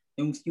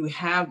 And if you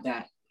have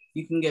that,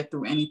 you can get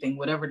through anything,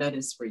 whatever that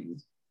is for you.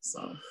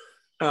 So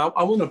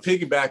I want to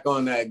piggyback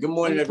on that. Good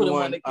morning,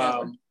 everyone.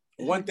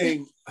 One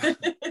thing,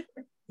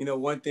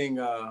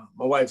 my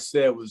wife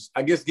said was,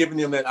 I guess, giving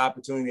them that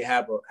opportunity to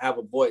have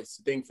a voice,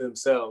 to think for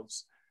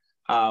themselves.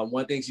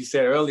 One thing she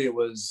said earlier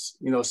was,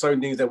 you know,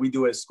 certain things that we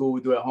do at school, we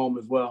do at home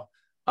as well.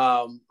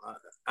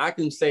 I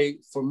can say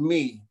for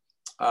me,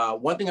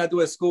 one thing I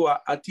do at school,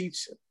 I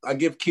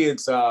give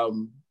kids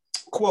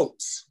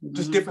quotes,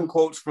 just different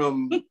quotes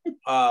from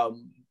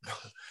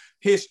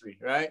history,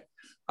 right?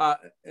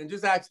 And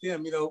just ask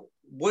them, you know,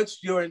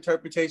 what's your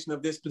interpretation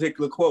of this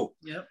particular quote?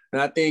 Yep.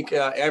 And I think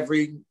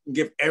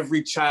give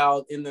every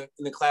child in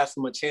the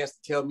classroom a chance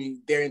to tell me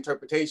their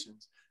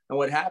interpretations. And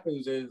what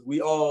happens is we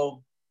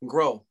all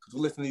grow because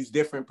we listen to these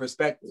different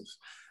perspectives.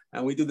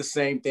 And we do the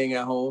same thing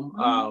at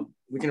home.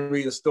 We can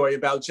read a story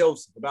about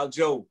Joseph, about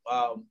Job.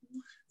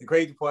 The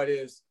crazy part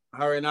is,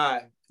 her and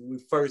I, when we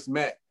first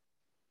met,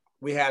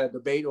 we had a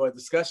debate or a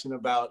discussion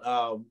about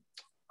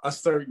a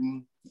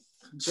certain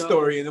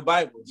story in the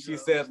Bible. She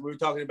says we were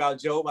talking about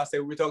Job. I said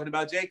we were talking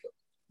about Jacob.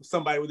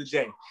 Somebody with a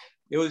J.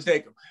 It was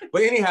Jacob.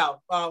 But anyhow,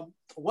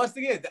 once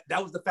again,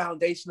 that was the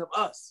foundation of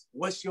us.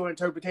 What's your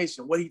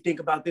interpretation? What do you think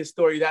about this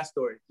story, that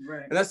story?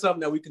 Right. And that's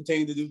something that we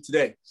continue to do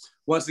today.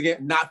 Once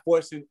again, not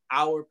forcing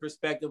our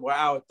perspective or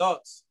our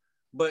thoughts,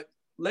 but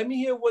let me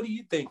hear, what are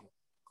you thinking?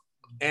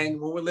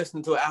 And when we're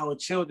listening to our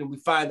children, we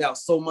find out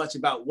so much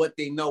about what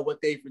they know,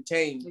 what they've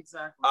retained,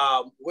 exactly,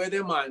 where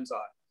their minds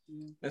are.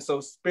 And so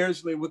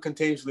spiritually, we're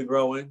continuously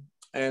growing,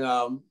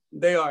 and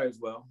they are as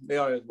well. They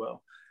are as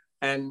well.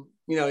 And,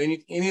 you know,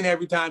 any and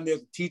every time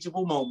there's a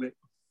teachable moment,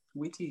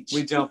 we teach.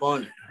 We jump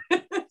on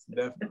it.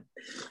 Definitely.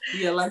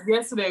 Yeah, like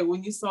yesterday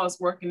when you saw us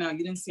working out,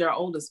 you didn't see our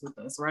oldest with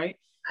us, right?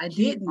 I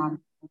didn't.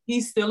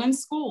 He's still in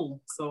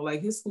school. So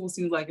like his school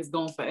seems like it's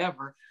going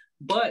forever.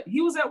 But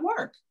he was at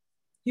work.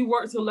 He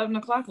worked till 11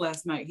 o'clock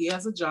last night. He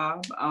has a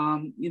job.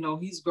 You know,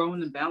 he's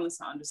growing in balance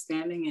and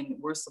understanding, and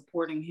we're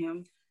supporting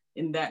him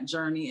in that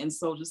journey. And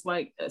so just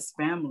like as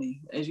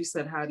family, as you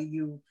said, how do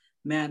you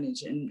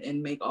manage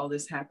and make all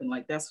this happen?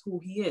 Like that's who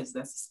he is.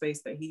 That's the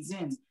space that he's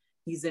in.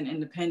 He's in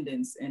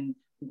independence and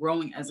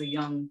growing as a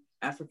young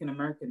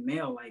African-American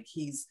male. Like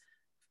he's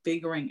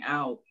figuring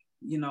out,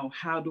 you know,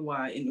 how do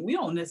I, and we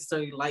don't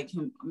necessarily like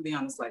him, I'm being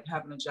honest, like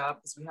having a job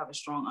because we have a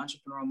strong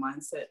entrepreneurial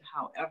mindset.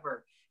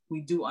 However,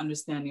 we do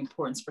understand the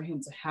importance for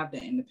him to have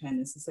that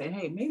independence and say,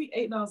 hey, maybe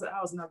 $8 an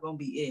hour is not going to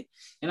be it.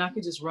 And I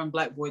could just run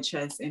Black Boy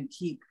Chess and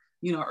keep,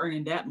 you know,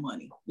 earning that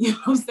money. You know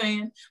what I'm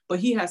saying? But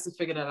he has to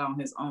figure that out on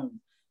his own.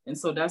 And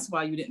so that's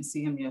why you didn't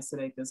see him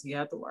yesterday, because he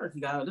had to work.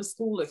 He got out of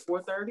school at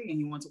 4:30 and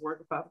he went to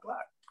work at 5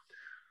 o'clock,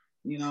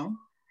 you know?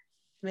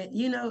 Man,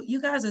 you know,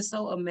 you guys are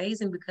so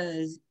amazing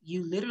because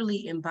you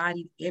literally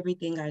embodied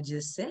everything I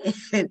just said.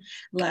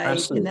 Like,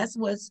 Absolutely. and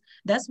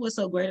that's what's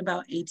so great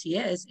about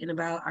ATS and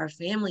about our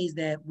families,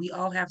 that we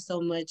all have so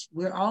much,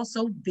 we're all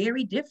so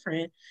very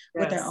different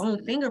with our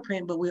own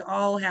fingerprint, but we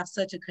all have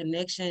such a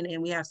connection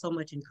and we have so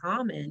much in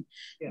common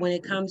when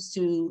it comes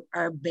to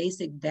our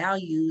basic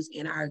values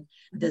and our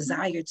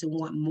desire to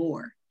want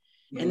more.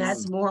 And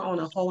that's more on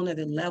a whole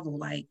nother level,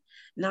 like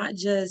not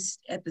just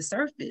at the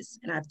surface.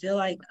 And I feel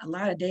like a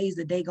lot of days,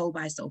 the day go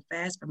by so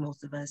fast for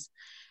most of us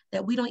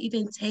that we don't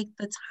even take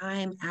the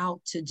time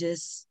out to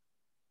just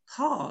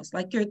pause.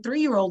 Like your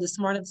 3-year-old is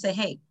smart enough to say,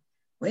 hey,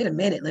 wait a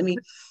minute, let me,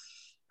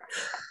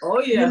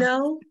 you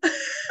know,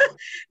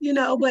 you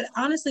know, but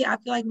honestly, I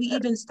feel like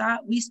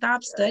we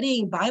stopped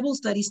studying Bible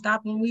study,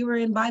 stopped when we were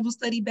in Bible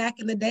study back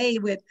in the day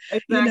with,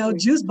 you know,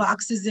 juice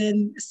boxes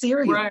and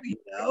cereal, you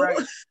know? Right.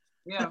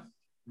 Yeah.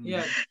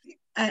 Yeah.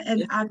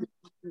 And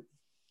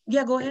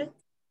yeah, go ahead.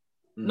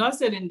 No, I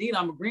said, indeed,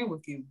 I'm agreeing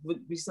with you. What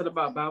you said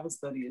about Bible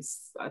study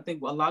is, I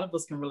think a lot of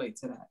us can relate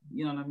to that.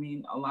 You know what I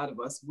mean? A lot of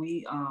us,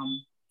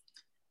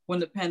 when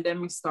the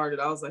pandemic started,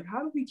 I was like,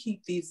 how do we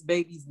keep these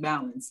babies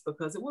balanced?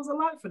 Because it was a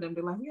lot for them.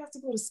 They're like, we have to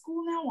go to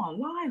school now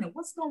online and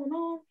what's going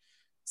on?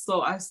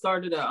 So I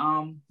started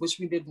which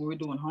we did when we were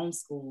doing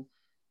homeschool.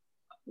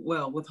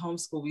 Well, with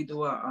homeschool, we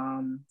do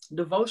a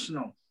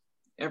devotional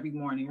every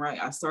morning, right?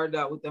 I started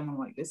out with them. I'm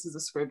like, this is a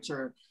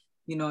scripture,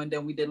 you know, and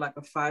then we did like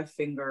a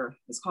 5-finger,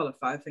 it's called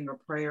a 5-finger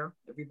prayer.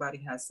 Everybody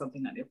has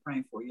something that they're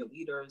praying for, your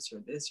leaders,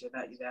 your this, your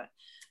that, your that.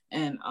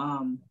 And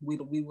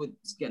we would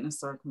get in a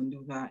circle and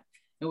do that.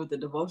 And with the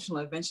devotional,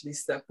 I eventually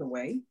stepped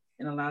away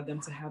and allowed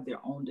them to have their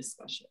own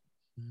discussion,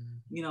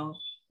 you know,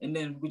 and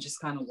then we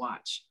just kind of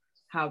watch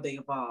how they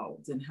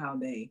evolved and how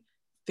they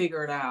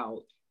figured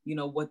out, you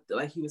know, what,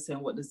 like he was saying,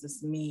 what does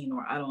this mean?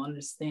 Or I don't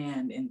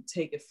understand, and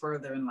take it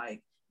further and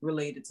like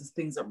related to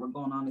things that were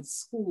going on in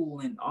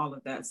school and all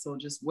of that. So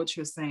just what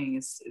you're saying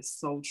is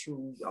so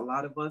true. A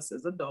lot of us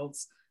as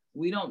adults,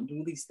 we don't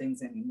do these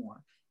things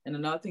anymore. And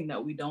another thing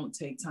that we don't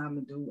take time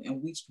to do,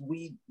 and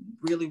we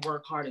really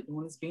work hard at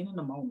doing, is being in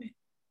the moment.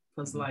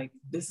 Because like,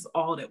 this is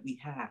all that we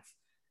have,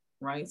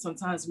 right?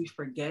 Sometimes we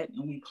forget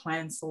and we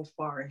plan so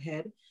far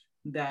ahead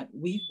that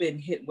we've been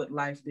hit with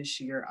life this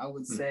year. I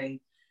would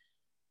say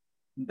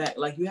that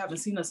like, you haven't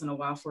seen us in a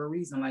while for a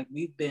reason. Like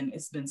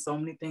it's been so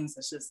many things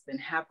that's just been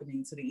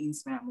happening to the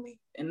Eames family,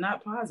 and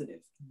not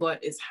positive,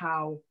 but it's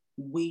how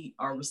we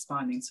are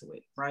responding to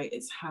it, right?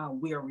 It's how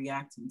we are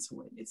reacting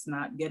to it. It's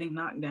not getting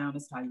knocked down,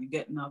 it's how you're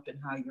getting up and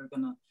how you're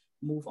gonna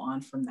move on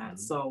from that.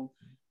 So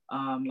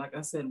like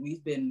I said,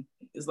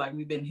 it's like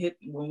we've been hit.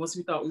 When once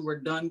we thought we were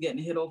done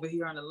getting hit over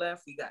here on the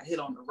left, we got hit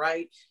on the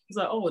right. It's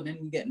like, oh, and then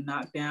we get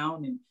knocked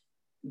down, and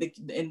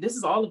this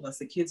is all of us.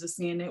 The kids are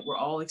seeing it. We're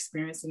all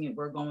experiencing it.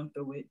 We're going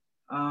through it.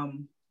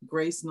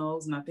 Grace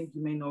knows, and I think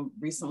you may know,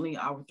 recently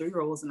our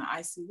 3-year-old was in the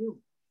ICU.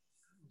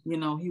 You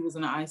know, he was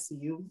in the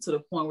ICU to the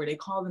point where they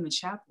called in the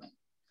chaplain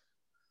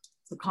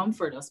to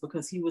comfort us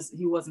because he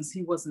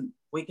wasn't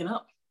waking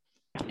up.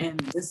 And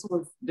this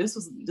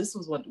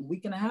was what, a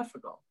week and a half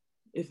ago,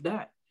 if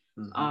that.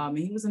 And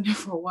he was in there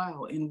for a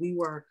while, and we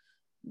were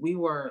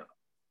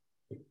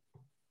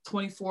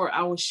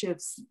 24-hour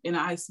shifts in the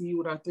ICU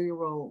with our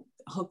 3-year-old,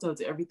 hooked up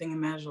to everything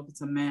imaginable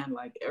to man,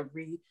 like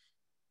every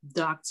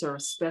doctor,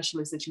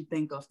 specialist that you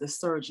think of, the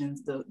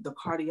surgeons, the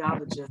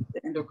cardiologist,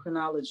 the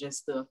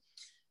endocrinologist, the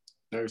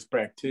nurse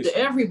practitioner,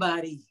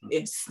 everybody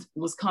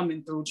was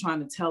coming through trying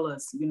to tell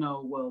us, you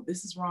know, well,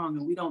 this is wrong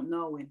and we don't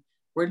know and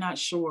we're not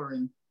sure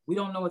and we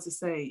don't know what to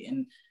say.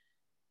 And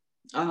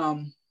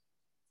the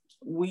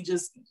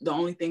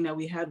only thing that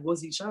we had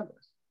was each other.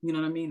 You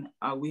know what I mean?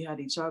 We had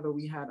each other,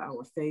 we had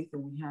our faith,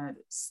 and we had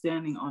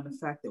standing on the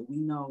fact that we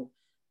know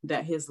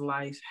that his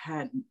life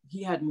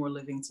he had more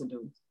living to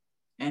do.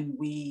 And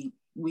we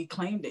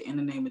claimed it in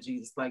the name of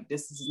Jesus. Like,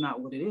 this is not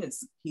what it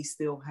is. He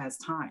still has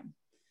time.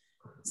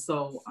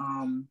 So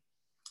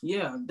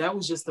yeah, that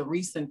was just the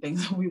recent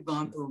things that we've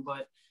gone through.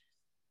 But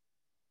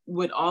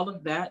with all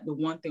of that, the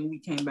one thing we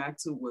came back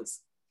to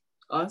was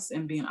us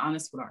and being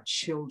honest with our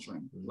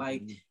children.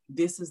 Like,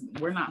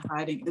 we're not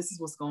hiding. This is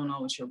what's going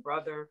on with your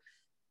brother.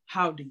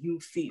 How do you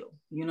feel?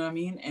 You know what I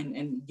mean?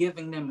 And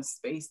giving them a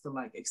space to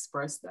like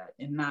express that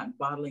and not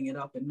bottling it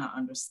up and not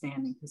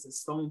understanding, because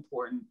it's so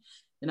important.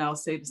 And I'll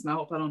say this, and I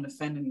hope I don't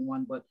offend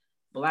anyone, but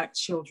Black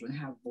children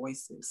have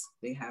voices.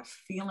 They have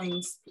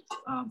feelings.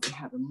 They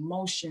have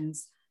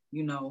emotions.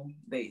 You know,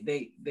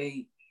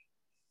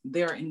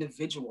 they're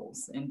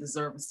individuals and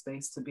deserve a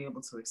space to be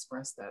able to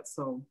express that.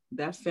 So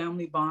that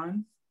family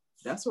bond,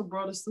 that's what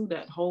brought us through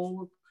that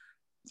whole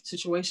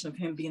situation of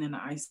him being in the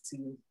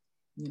ICU.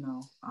 You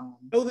know,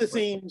 the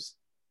themes.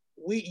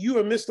 You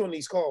are missed on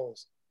these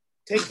calls.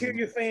 Take care of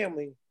your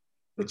family,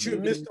 but you're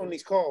missed on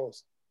these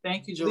calls.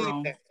 Thank you,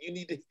 Jerome. You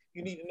need to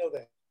know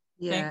that.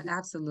 Yeah,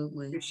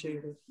 absolutely.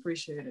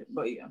 Appreciate it.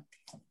 But yeah.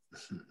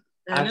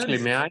 Actually,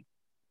 may I?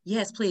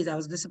 Yes, please. I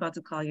was just about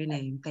to call your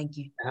name. Thank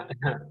you.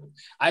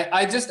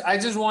 I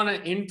just want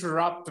to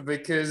interrupt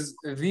because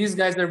these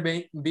guys are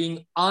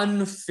being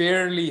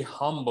unfairly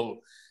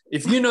humble.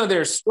 If you know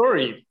their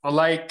story,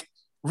 like,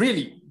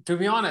 really, to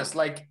be honest,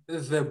 like,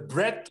 the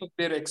breadth of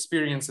their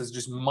experience is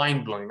just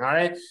mind-blowing, all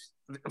right?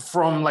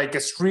 From like a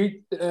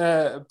street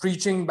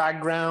preaching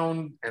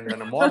background, and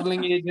then a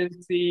modeling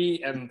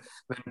agency, and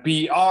then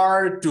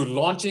PR, to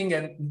launching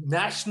an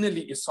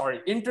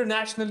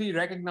internationally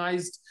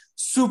recognized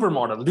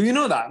supermodel. Do you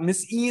know that?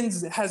 Miss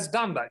Eanes has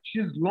done that.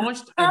 She's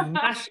launched a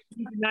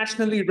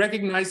internationally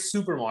recognized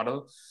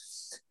supermodel.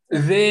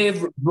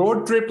 They've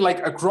road tripped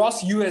like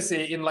across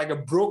USA in like a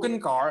broken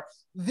car.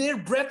 Their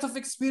breadth of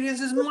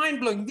experience is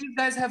mind-blowing. These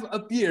guys have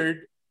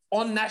appeared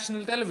on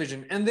national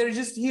television, and they're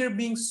just here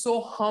being so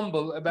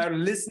humble about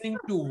listening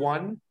to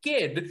one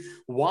kid.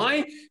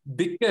 Why?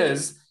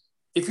 Because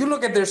if you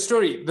look at their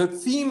story, the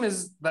theme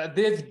is that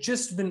they've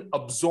just been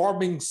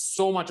absorbing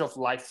so much of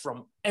life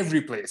from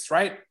every place,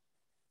 right?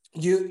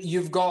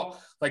 You've got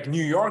like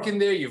New York in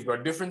there, you've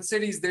got different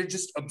cities. They're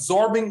just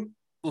absorbing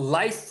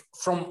life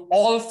from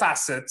all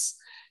facets,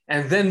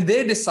 and then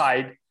they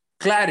decide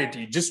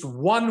clarity, just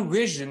one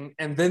vision,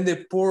 and then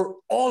they pour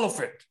all of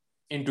it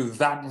into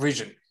that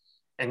vision.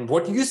 And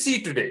what you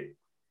see today,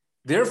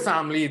 their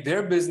family,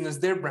 their business,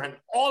 their brand,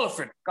 all of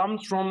it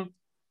comes from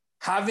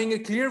having a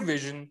clear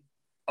vision,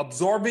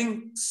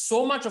 absorbing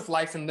so much of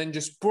life, and then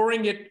just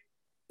pouring it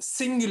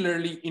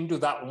singularly into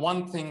that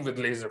one thing with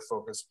laser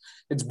focus.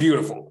 It's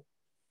beautiful.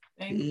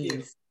 Thank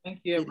you. Thank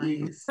you,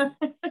 everyone.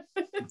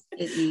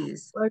 It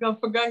is. Like, I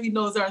forgot he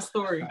knows our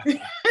story.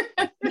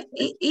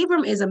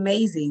 Ibram is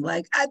amazing.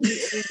 Like,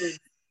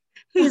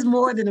 he's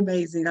more than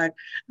amazing. I'm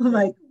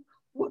like,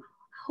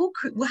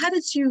 how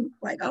did you,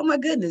 like, oh my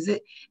goodness,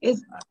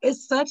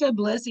 it's such a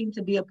blessing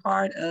to be a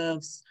part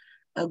of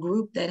a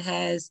group that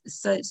has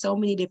so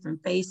many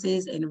different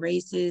faces and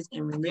races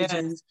and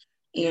religions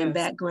and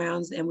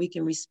backgrounds, and we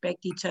can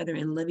respect each other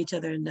and love each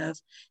other enough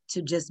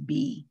to just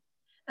be.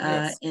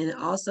 And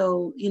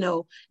also, you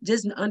know,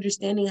 just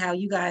understanding how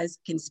you guys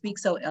can speak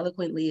so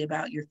eloquently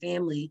about your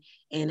family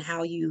and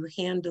how you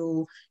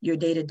handle your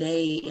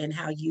day-to-day and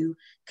how you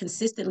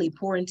consistently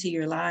pour into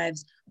your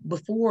lives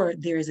before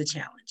there is a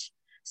challenge.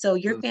 So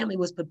your family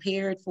was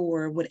prepared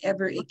for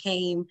whatever it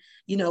came,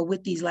 you know,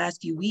 with these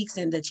last few weeks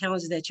and the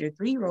challenges that your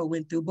 3-year-old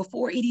went through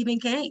before it even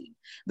came,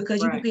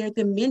 because you prepared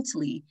them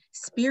mentally,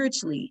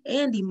 spiritually,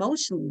 and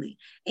emotionally.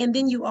 And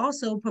then you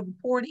also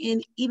poured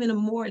in even a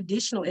more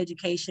additional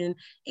education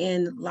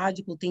and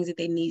logical things that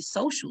they need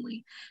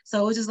socially.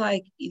 So it's just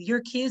like your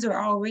kids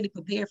are already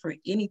prepared for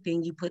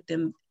anything you put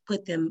them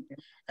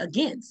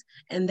against.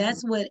 And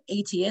that's what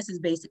ATS is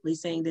basically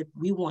saying that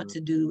we want to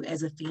do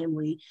as a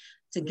family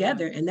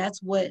together. And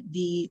that's what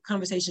the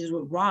conversations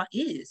with Raw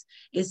is.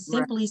 It's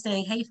simply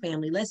saying, hey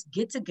family, let's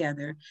get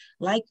together.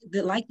 Like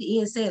the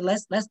Ian said,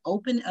 let's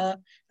open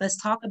up. Let's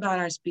talk about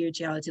our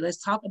spirituality.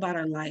 Let's talk about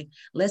our life.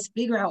 Let's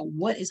figure out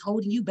what is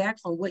holding you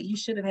back from what you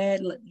should have had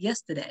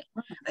yesterday,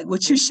 like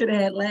what you should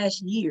have had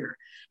last year,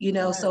 you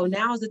know. So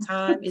now is the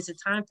time. It's a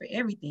time for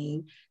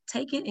everything.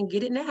 Take it and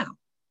get it now.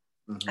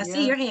 I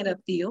see your hand up,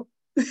 Theo.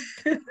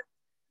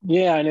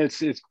 Yeah, and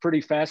it's pretty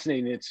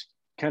fascinating. It's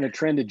kind of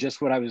trended just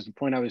the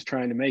point I was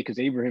trying to make, because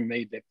Abraham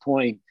made that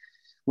point.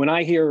 When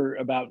I hear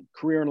about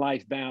career and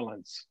life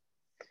balance,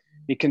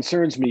 it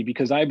concerns me,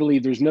 because I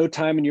believe there's no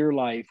time in your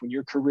life when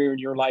your career and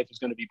your life is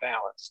going to be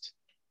balanced.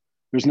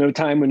 There's no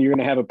time when you're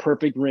going to have a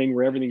perfect ring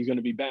where everything's going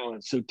to be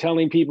balanced. So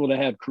telling people to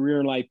have career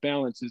and life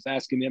balance is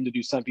asking them to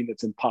do something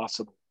that's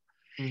impossible.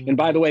 And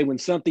by the way, when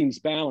something's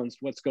balanced,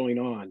 what's going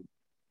on?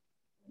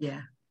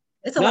 Yeah.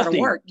 It's a lot of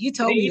work. You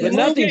told me. But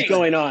nothing's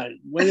going on.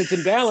 When it's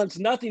in balance,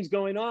 nothing's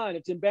going on.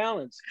 It's in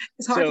balance.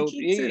 It's hard to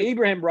keep too.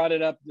 Abraham brought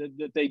it up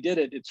that they did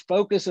it. It's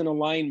focus and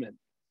alignment.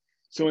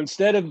 So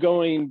instead of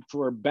going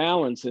for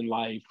balance in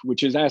life,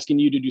 which is asking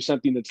you to do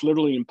something that's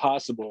literally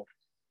impossible,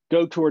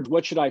 go towards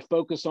what should I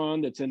focus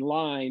on that's in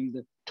line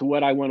to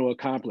what I want to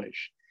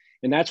accomplish.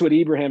 And that's what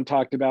Ibrahim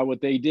talked about,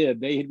 what they did.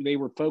 They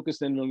were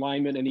focused in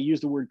alignment, and he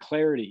used the word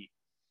clarity.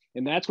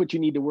 And that's what you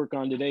need to work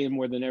on today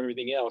more than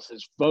everything else,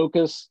 is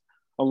focus,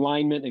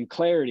 alignment, and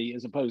clarity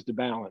as opposed to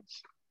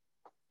balance.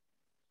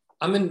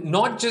 I mean,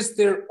 not just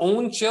their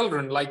own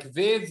children, like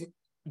they've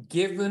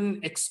given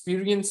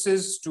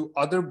experiences to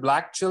other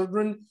Black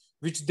children,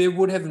 which they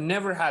would have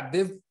never had.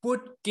 They've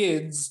put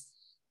kids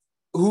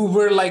who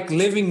were like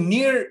living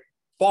near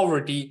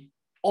poverty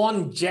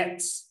on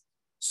jets.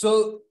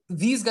 So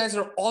these guys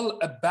are all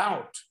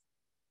about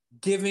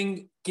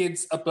giving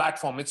kids a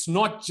platform. It's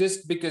not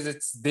just because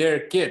it's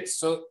their kids.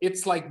 So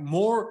it's like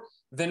more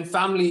than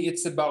family,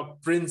 it's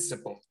about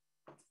principle.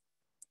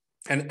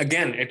 And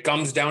again, it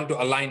comes down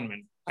to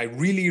alignment. I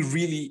really,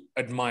 really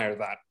admire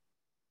that.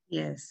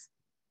 Yes,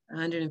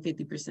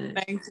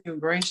 150%. Thank you,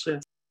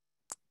 gracious.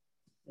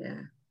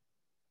 Yeah.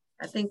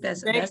 I think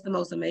that's the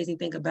most amazing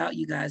thing about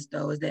you guys,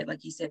 though, is that,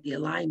 like you said, the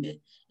alignment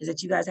is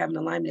that you guys have an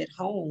alignment at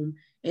home,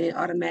 and it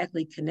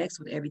automatically connects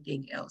with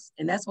everything else.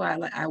 And that's why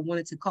I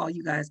wanted to call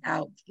you guys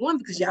out. One,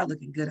 because y'all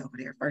looking good over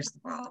there, first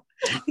of all.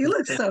 You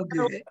look so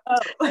good.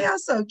 Y'all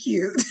so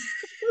cute.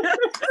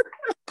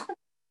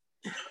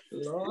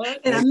 Lord.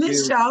 And I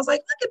missed y'all. I was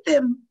like, look at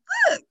them.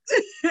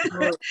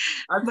 Look.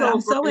 But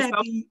I'm so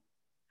happy.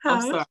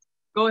 I'm sorry.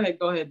 Go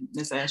ahead,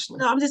 Miss Ashley.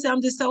 No, I'm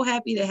just so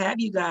happy to have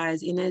you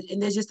guys. And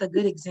there's just a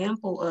good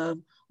example of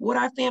what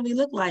our family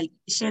looked like.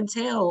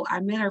 Chantel,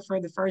 I met her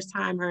for the first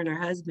time, her and her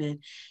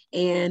husband.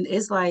 And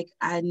it's like,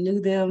 I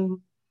knew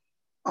them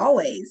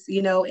always,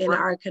 you know, and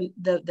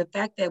the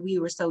fact that we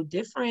were so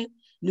different,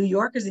 New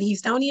Yorkers and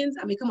Houstonians.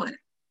 I mean, come on.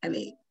 I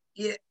mean,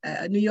 yeah,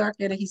 a New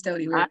Yorker and a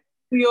Houstonian.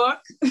 New York.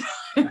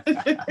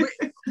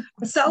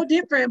 So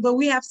different, but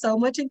we have so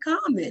much in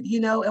common, you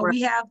know, and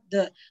we have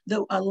the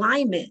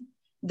alignment,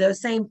 the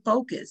same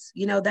focus,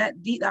 you know, that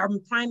our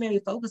primary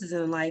focuses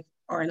in life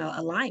are in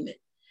alignment.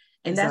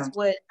 And that's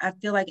what I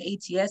feel like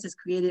ATS has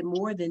created,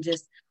 more than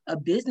just a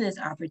business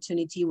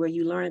opportunity where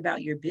you learn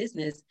about your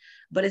business,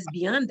 but it's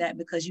beyond that,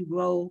 because you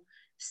grow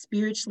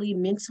spiritually,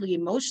 mentally,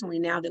 emotionally,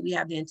 now that we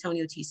have the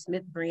Antonio T.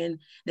 Smith brand,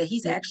 that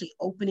he's actually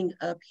opening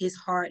up his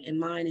heart and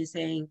mind and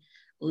saying,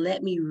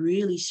 let me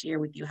really share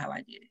with you how I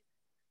did it.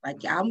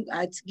 Like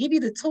I give you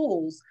the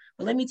tools,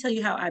 but let me tell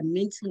you how I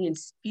mentally and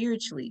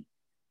spiritually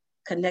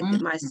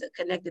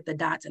connected the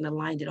dots and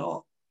aligned it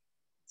all.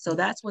 So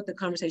that's what the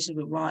conversation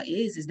with Raw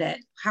is that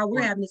how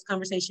we're having this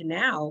conversation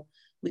now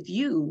with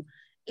you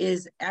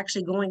is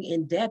actually going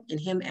in depth, and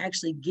him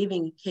actually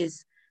giving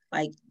his,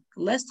 like,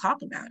 let's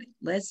talk about it.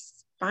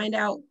 Let's find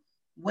out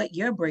what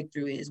your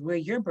breakthrough is, where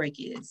your break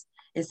is.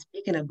 And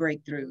speaking of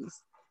breakthroughs,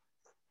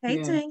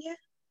 hey, Tanya.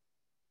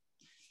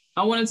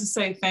 I wanted to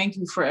say thank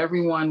you for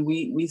everyone.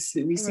 We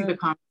see the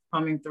comments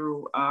coming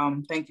through.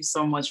 Thank you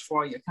so much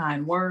for your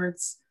kind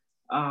words.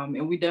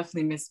 And we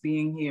definitely miss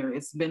being here.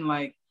 It's been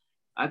like,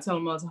 I tell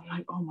them all the time,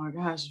 like, oh my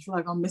gosh, I feel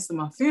like I'm missing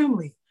my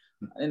family.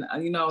 And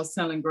you know, I was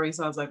telling Grace,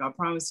 I was like, I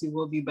promise you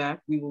we'll be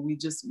back.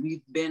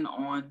 We've been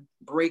on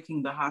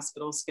breaking the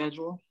hospital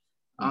schedule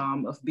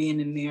of being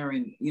in there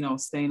and, you know,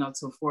 staying up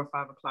till 4 or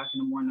 5 o'clock in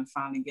the morning and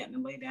finally getting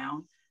to lay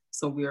down.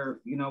 So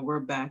we're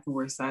back, and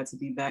we're excited to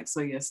be back.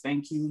 So yes,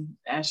 thank you,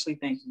 Ashley.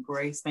 Thank you,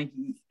 Grace. Thank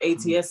you,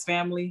 ATS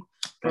family,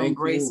 for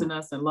embracing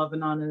us and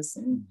loving on us.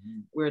 And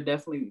we're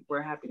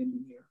happy to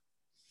be here.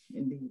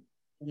 Indeed.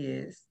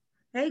 Yes.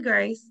 Hey,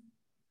 Grace.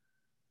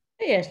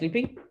 Hey, Ashley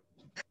P.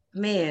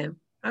 Man,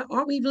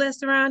 aren't we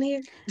blessed around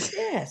here?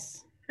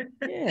 Yes.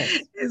 Yes.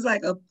 It's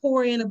like a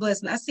pour in a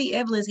blessing. I see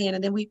Evelyn's hand,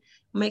 and then we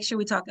make sure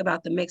we talk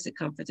about the Mexican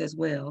conference as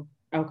well.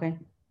 Okay.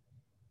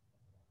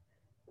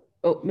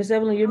 Oh, Miss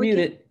Evelyn, you're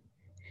muted.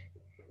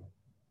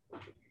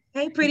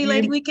 Hey, pretty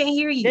lady, we can't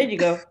hear you. There you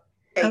go.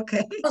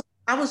 Okay.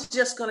 I was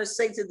just going to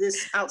say to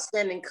this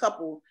outstanding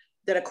couple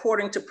that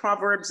according to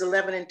Proverbs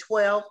 11 and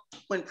 12,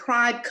 when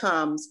pride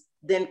comes,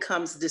 then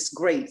comes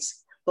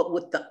disgrace. But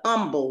with the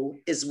humble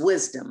is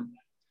wisdom.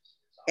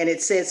 And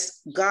it says,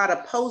 God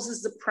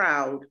opposes the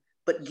proud,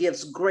 but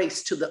gives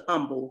grace to the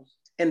humble.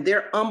 And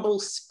their humble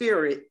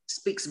spirit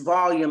speaks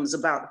volumes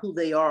about who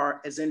they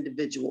are as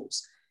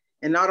individuals.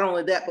 And not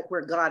only that, but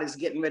where God is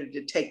getting ready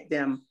to take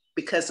them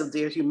because of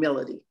their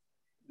humility.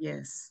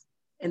 Yes.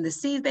 And the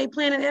seeds they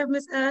planted,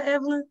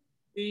 Evelyn,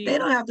 they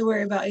don't have to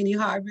worry about any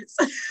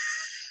harvest.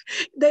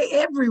 They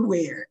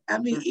everywhere. I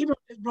mean, even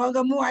brought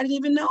up more I didn't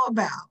even know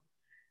about.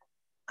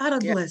 What a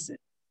blessing.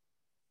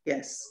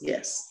 Yes,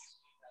 yes.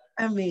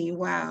 I mean,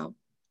 wow.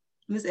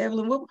 Miss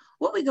Evelyn,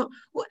 what we going,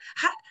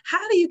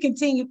 how do you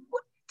continue?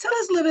 Tell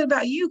us a little bit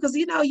about you, because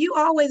you know, you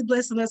always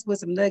blessing us with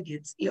some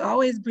nuggets. You're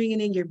always bringing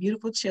in your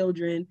beautiful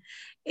children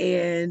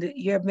and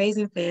your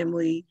amazing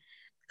family.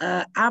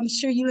 I'm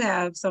sure you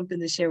have something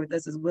to share with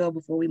us as well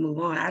before we move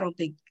on. I don't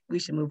think we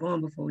should move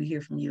on before we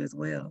hear from you as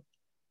well.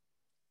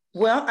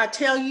 Well, I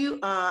tell you,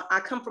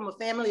 I come from a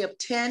family of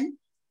 10,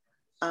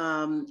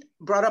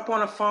 brought up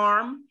on a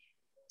farm.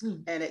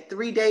 And at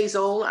 3 days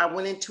old, I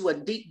went into a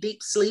deep,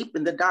 deep sleep,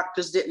 and the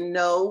doctors didn't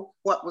know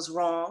what was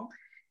wrong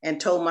and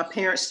told my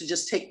parents to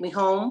just take me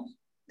home.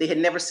 They had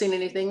never seen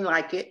anything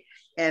like it.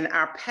 And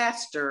our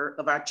pastor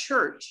of our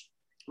church,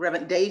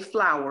 Reverend Dave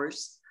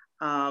Flowers,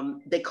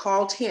 they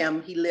called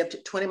him. He lived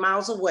 20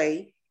 miles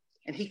away,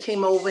 and he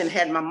came over and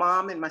had my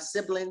mom and my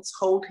siblings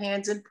hold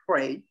hands and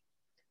pray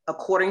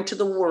according to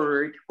the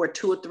word, where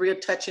 2 or 3 are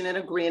touching and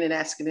agreeing and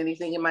asking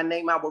anything in my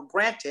name, I will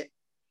grant it.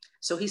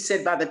 So he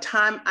said, by the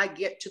time I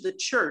get to the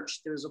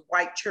church, there's a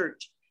white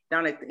church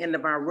down at the end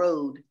of our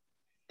road,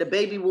 the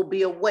baby will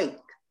be awake.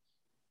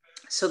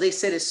 So they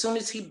said, as soon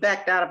as he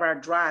backed out of our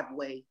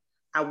driveway,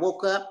 I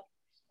woke up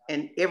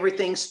and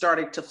everything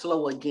started to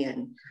flow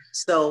again.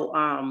 So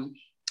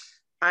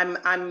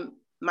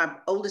my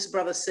oldest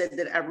brother said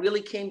that I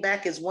really came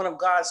back as one of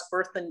God's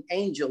earthen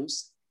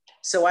angels.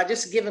 So I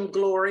just give him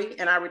glory,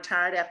 and I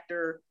retired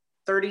after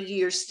 30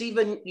 years.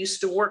 Stephen used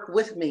to work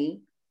with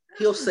me.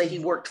 He'll say he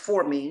worked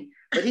for me,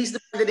 but he's the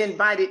one that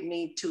invited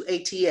me to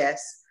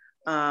ATS.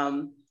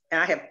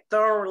 And I have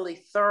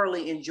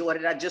thoroughly enjoyed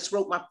it. I just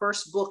wrote my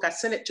first book. I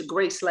sent it to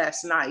Grace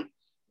last night,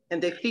 and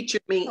they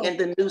featured me in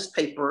the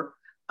newspaper.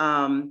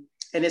 And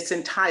it's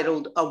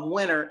entitled A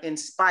Winner in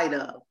Spite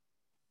Of,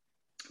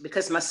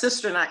 because my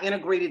sister and I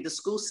integrated the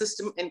school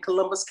system in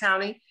Columbus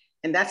County,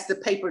 and that's the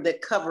paper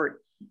that covered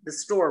the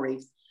story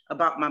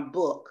about my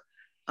book.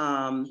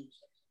 And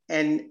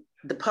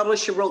the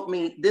publisher wrote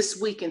me this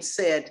week and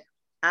said,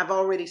 I've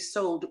already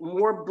sold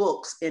more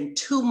books in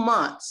 2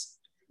 months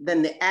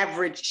than the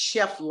average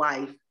shelf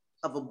life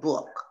of a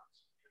book.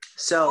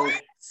 So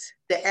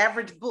the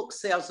average book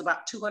sells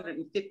about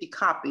 250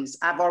 copies.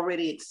 I've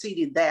already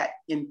exceeded that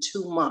in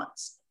 2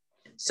 months.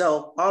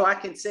 So all I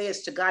can say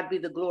is to God be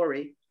the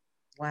glory.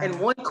 Wow. And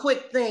one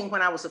quick thing,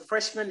 when I was a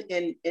freshman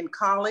in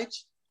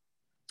college,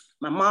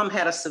 my mom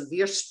had a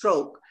severe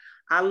stroke.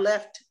 I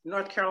left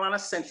North Carolina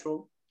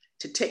Central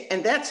to take,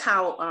 and that's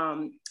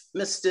how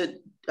Mr.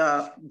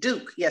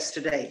 Duke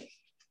yesterday,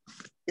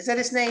 is that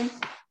his name?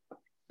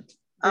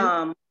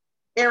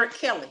 Eric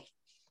Kelly.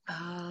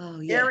 Oh,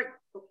 yeah. Eric,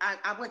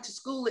 I went to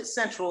school at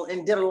Central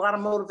and did a lot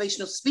of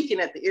motivational speaking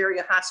at the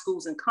area high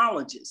schools and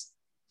colleges.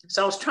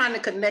 So I was trying to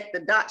connect the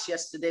dots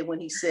yesterday when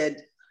he said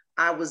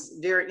I was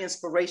very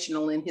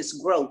inspirational in his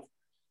growth.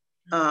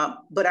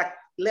 But I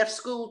left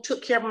school,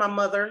 took care of my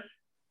mother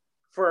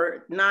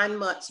for 9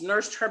 months,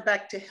 nursed her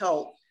back to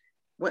health,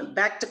 went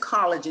back to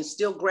college, and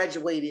still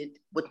graduated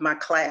with my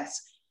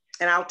class.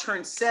 And I'll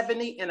turn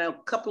 70 in a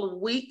couple of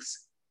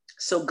weeks.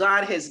 So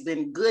God has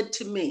been good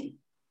to me.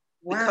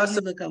 Wow, you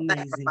look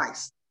amazing.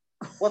 Sacrifice.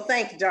 Well,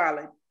 thank you,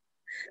 darling.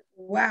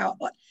 Wow.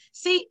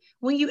 See,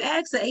 when you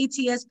ask an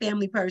ATS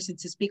family person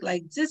to speak,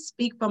 like just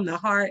speak from the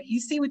heart,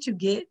 you see what you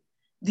get?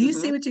 Do you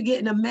see what you get?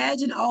 And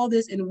imagine all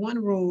this in one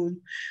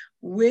room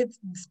with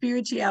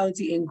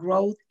spirituality and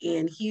growth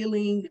and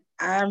healing.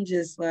 I'm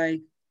just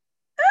like,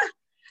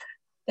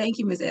 thank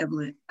you, Miss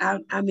Evelyn.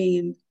 I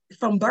mean,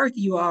 from birth,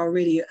 you are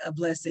already a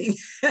blessing.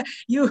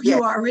 you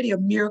are already a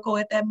miracle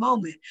at that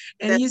moment.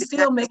 And you're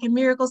still making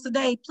miracles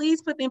today.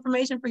 Please put the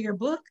information for your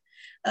book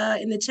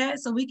in the chat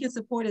so we can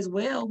support as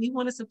well. We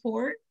want to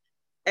support.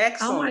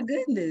 Excellent. Oh my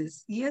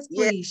goodness. Yes,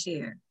 please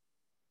share.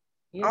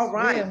 Yes, all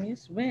right. Ma'am.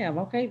 Yes, ma'am.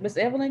 Okay, Miss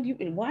Evelyn, you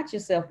can watch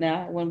yourself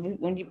now.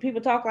 When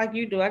people talk like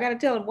you do, I got to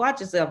tell them,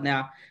 watch yourself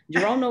now.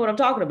 Jerome know what I'm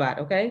talking about,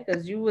 okay?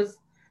 Because you was,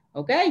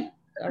 okay.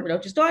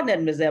 Don't you start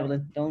that, Miss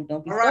Evelyn. Don't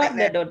be starting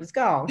that, don't it's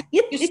called.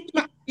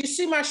 You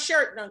see my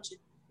shirt, don't you?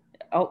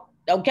 Oh,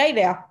 okay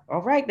now.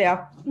 All right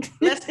now.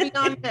 Let's be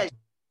on measure.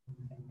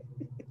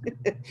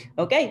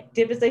 Okay,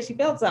 Tiffany says she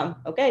felt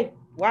something. Okay,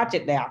 watch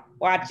it now.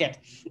 Watch it.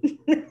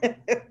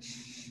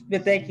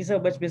 But thank you so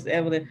much, Miss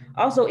Evelyn.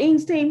 Also,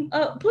 Eames team,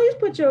 please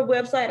put your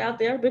website out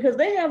there because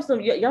they have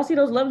some, y'all see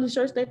those lovely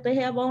shirts that they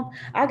have on?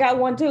 I got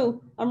one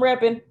too. I'm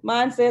repping.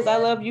 Mine says, I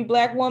love you,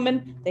 Black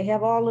woman. They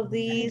have all of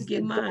these.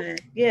 Get mine.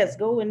 Yes,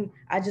 go and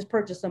I just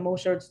purchased some more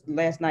shirts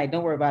last night.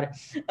 Don't worry about it.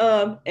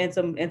 And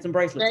some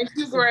bracelets. Thank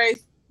you,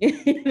 Grace.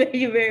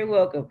 You're very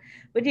welcome.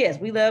 But yes,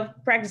 we love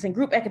practicing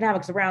group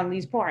economics around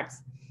these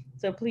parts.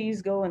 So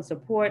please go and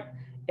support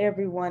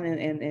everyone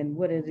and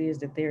what it is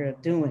that they're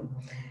doing.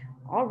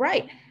 All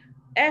right.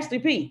 Ashley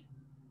P.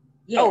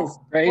 Yes.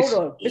 Oh, Grace?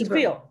 hold on. Mr.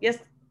 Field. Yes.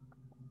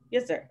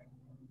 Yes, sir.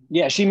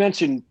 Yeah, she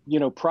mentioned,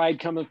 pride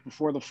cometh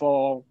before the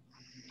fall.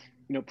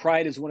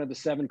 Pride is one of the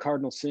 7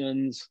 cardinal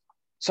sins.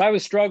 So I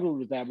was struggling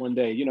with that one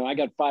day. I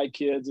got 5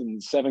 kids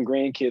and 7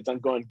 grandkids. I'm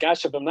going,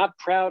 gosh, if I'm not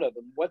proud of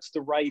them, what's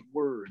the right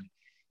word?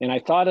 And I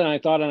thought,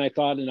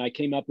 and I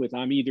came up with,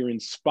 I'm either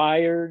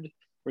inspired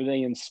or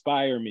they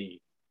inspire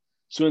me.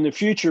 So in the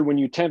future, when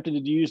you're tempted to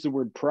use the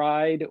word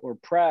pride or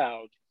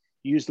proud,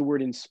 use the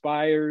word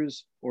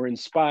inspires or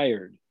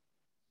inspired.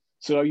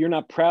 So you're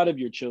not proud of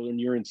your children,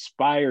 you're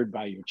inspired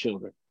by your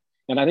children.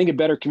 And I think it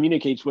better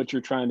communicates what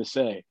you're trying to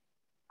say.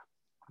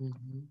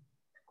 Mm-hmm.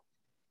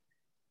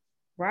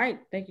 Right.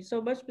 Thank you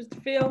so much,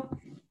 Mr. Phil.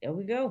 There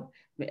we go.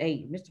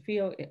 Hey, Mr.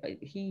 Phil,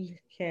 he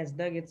has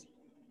nuggets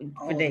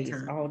for days,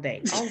 all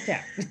day, all the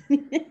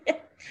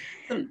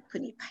time.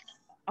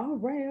 All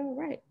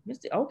right.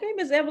 Okay,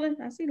 Miss Evelyn,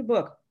 I see the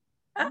book.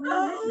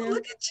 Oh,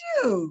 look at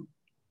you.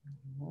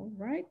 All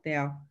right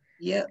now.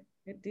 Yep.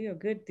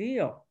 Good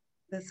deal.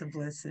 That's a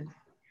blessing.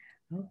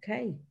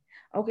 Okay.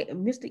 Okay,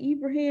 Mr.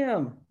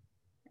 Ibrahim,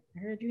 I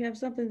heard you have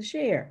something to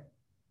share.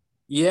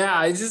 Yeah,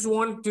 I just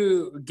want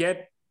to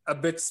get a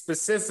bit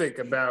specific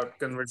about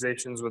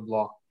conversations with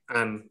law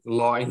and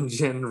law in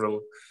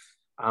general.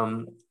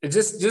 I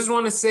just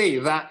want to say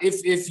that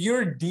if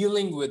you're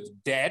dealing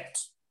with debt,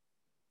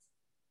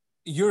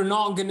 you're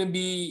not going to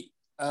be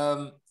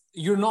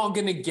you're not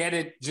going to get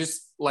it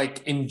just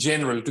like in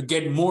general. To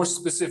get more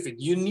specific,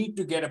 you need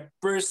to get a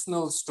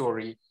personal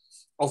story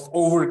of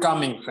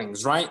overcoming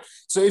things, right?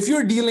 So if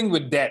you're dealing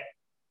with debt,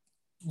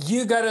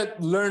 you got to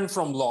learn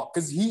from law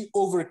because he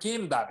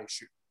overcame that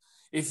issue.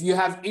 If you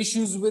have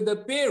issues with a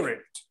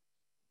parent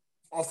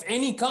of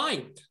any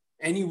kind,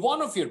 any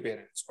one of your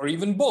parents or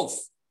even both,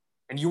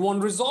 and you want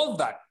to resolve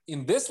that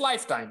in this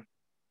lifetime,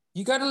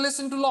 you got to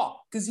listen to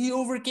law because he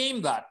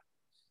overcame that.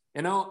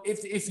 You know,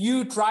 if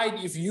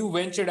you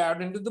ventured out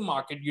into the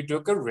market, you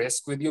took a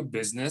risk with your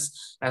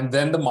business, and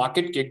then the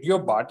market kicked your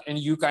butt and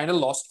you kind of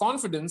lost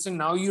confidence, and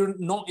now you're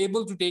not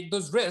able to take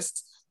those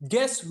risks.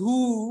 Guess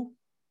who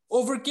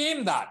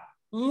overcame that?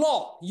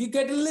 Law. You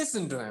get to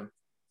listen to him.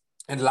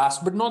 And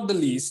last but not the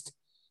least,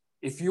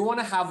 if you want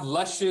to have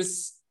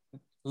luscious,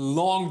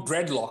 long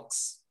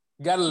dreadlocks,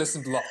 you got to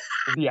listen to law.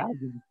 Yeah.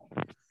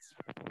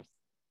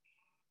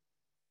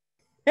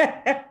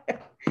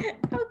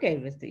 Okay,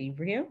 Mr.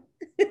 Ibrahim.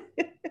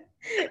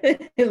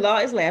 Law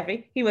is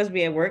laughing. He must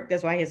be at work.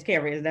 That's why his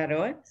camera is not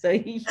on. So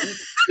he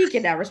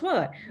cannot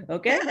respond.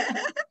 Okay.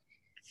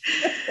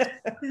 I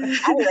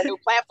hear a new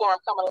platform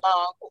coming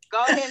along.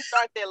 Go ahead and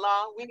start that,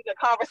 Law. We need the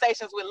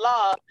conversations with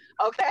Law,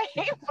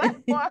 okay?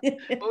 Platform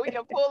where we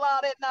can pull all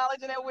that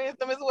knowledge and that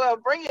wisdom as well.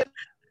 Bring it.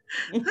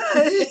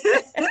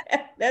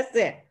 That's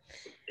it.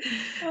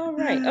 All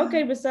right.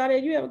 Okay, Masada,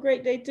 you have a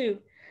great day too.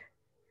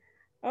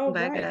 All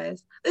Bye, right.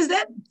 guys. Is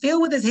that Phil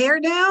with his hair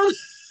down?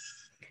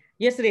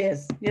 Yes, it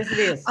is. Yes, it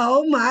is.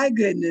 Oh my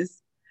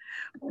goodness.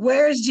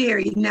 Where's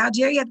Jerry? Now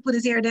Jerry had to put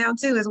his hair down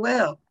too as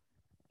well.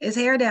 It's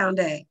hair down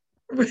day.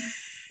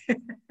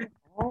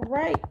 All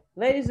right,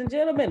 ladies and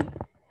gentlemen,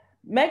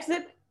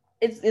 Mexico,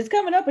 it's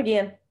coming up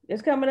again.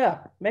 It's coming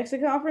up.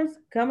 Mexico conference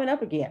coming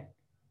up again.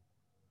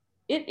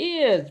 It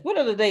is. What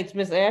are the dates,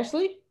 Miss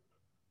Ashley?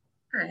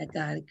 I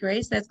got it,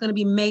 Grace. That's going to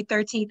be May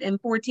 13th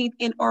and 14th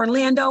in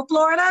Orlando,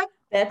 Florida.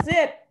 That's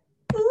it.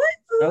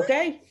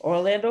 Okay,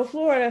 Orlando,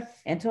 Florida.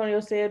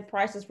 Antonio said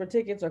prices for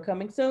tickets are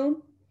coming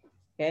soon.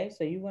 Okay,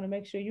 so you want to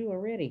make sure you are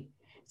ready.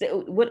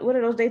 So what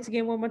are those dates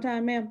again one more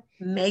time, ma'am?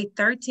 May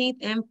 13th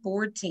and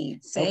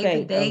 14th.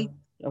 Save the date.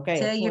 Okay.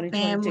 Tell your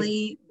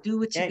family, do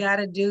what you got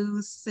to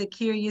do.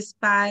 Secure your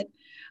spot.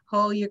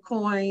 Hold your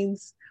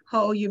coins.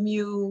 Hold your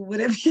mule.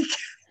 Whatever you got.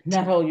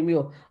 Not hold your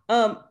mule.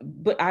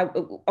 But I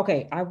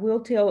will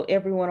tell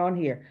everyone on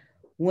here,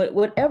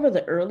 whatever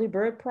the early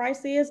bird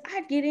price is,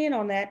 I get in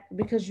on that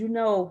because you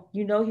know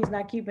he's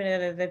not keeping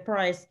it at that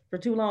price for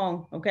too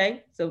long.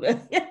 Okay, so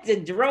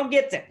Jerome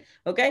gets it.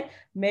 Okay,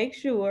 make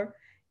sure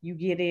you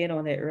get in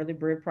on that early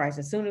bird price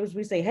as soon as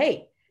we say,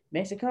 hey,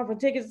 Mexican conference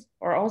tickets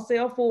are on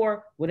sale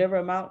for whatever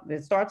amount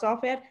that starts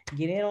off at.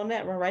 Get in on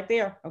that one right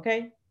there.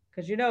 Okay,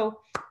 because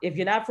if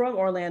you're not from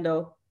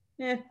Orlando,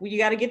 you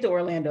got to get to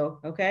Orlando.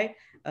 Okay.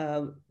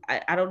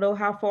 I don't know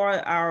how far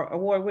our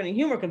award-winning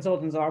humor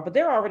consultants are, but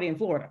they're already in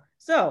Florida.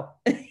 So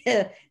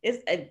I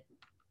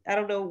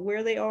don't know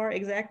where they are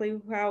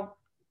exactly, how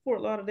Fort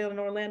Lauderdale and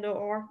Orlando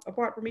are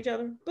apart from each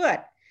other,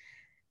 but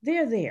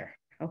they're there.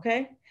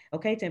 Okay.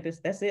 Okay,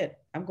 Tempest, that's it.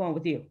 I'm going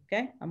with you.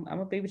 Okay. I'm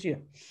gonna be with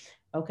you.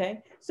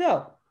 Okay.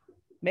 So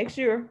make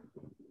sure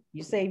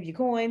you save your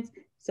coins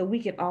so we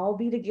can all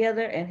be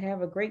together and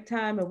have a great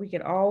time, and we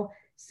can all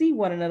see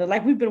one another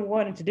like we've been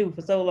wanting to do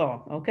for so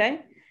long. Okay.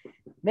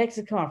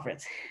 Mexican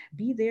conference.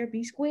 Be there,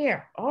 be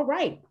square. All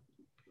right.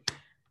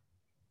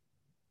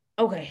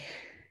 Okay.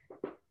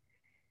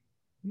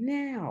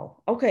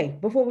 Now, okay,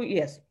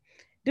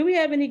 do we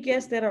have any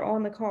guests that are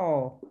on the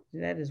call?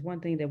 That is one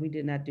thing that we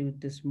did not do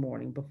this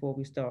morning before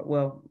we start.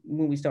 Well,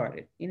 when we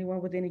started.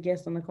 Anyone with any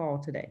guests on the call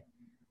today?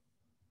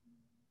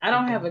 I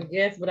don't have a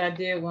guest, but I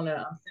did want to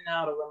send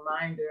out a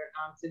reminder.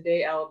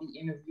 Today I will be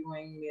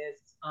interviewing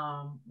Miss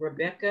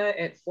Rebecca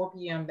at 4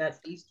 p.m. That's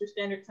Eastern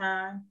Standard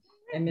Time,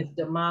 and Miss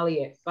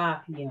Damali at 5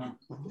 p.m.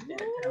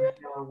 Standard Time. If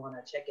y'all want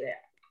to check it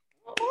out.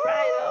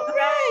 All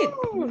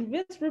right.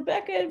 Miss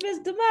Rebecca and Miss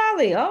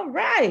Damali. All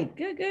right.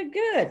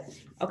 Good.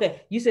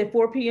 Okay. You said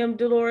 4 p.m.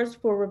 Dolores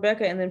for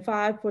Rebecca and then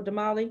 5 for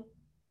Damali?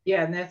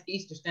 Yeah, and that's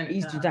Eastern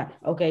Standard Time.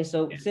 Okay,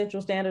 so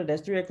Central Standard,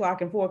 that's 3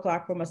 o'clock and 4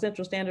 o'clock for my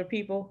Central Standard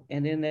people.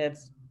 And then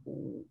that's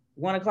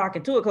 1 o'clock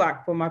and 2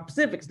 o'clock for my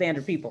Pacific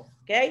Standard people.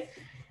 Okay.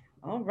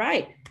 All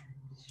right.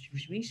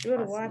 Be sure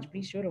to watch.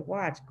 Be sure to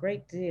watch.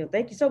 Great deal.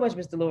 Thank you so much,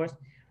 Miss Dolores.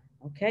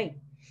 Okay.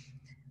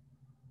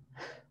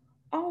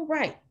 All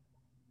right.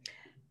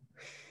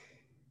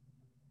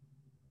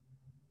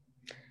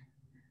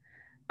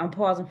 I'm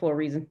pausing for a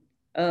reason.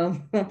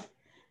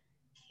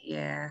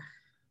 Yeah.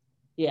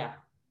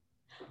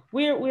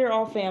 We're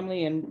all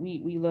family, and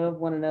we love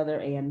one another,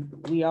 and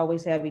we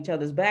always have each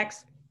other's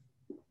backs.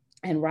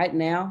 And right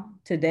now,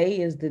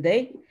 today is the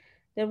day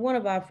that one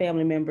of our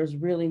family members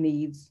really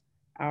needs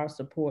our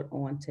support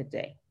on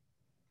today.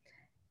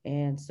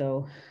 And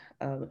so,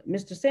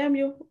 Mr.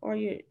 Samuel, are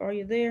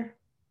you there?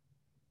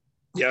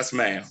 Yes,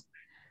 ma'am.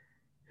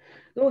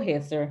 Go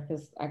ahead, sir,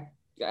 because I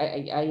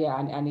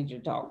need you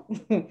to talk.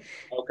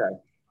 Okay.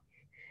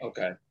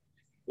 Okay.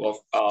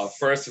 Well,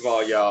 first of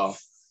all, y'all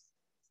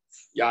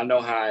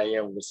know how I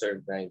am with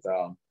certain things.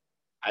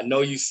 I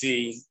know you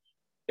see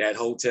that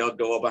hotel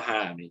door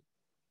behind me,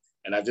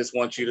 and I just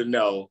want you to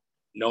know,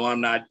 no,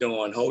 I'm not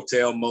doing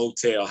hotel,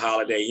 motel,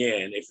 Holiday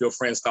Inn. If your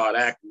friends start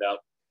acting up,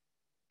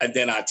 and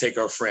then I take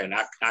her friend.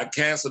 I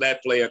canceled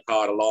that player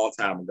card a long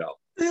time ago.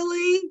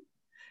 Really?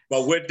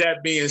 But with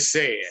that being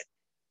said,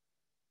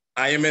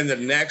 I am in the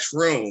next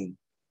room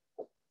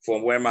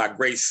from where my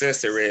great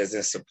sister is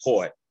in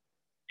support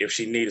if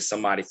she needed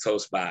somebody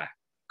close by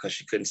because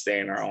she couldn't stay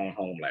in her own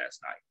home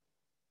last night.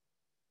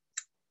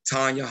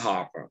 Tanya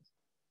Harper.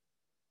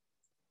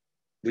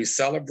 We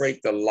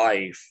celebrate the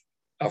life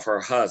of her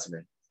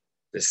husband,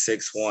 the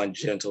 6'1"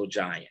 gentle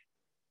giant,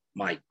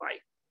 Mike.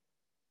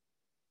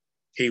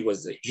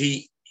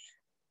 He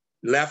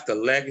left a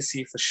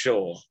legacy for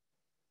sure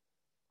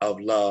of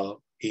love.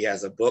 He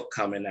has a book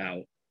coming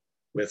out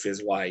with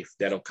his wife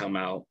that'll come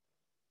out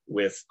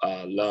with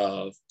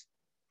love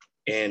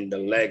and the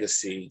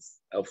legacy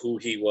of who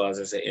he was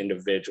as an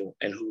individual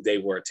and who they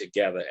were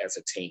together as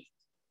a team.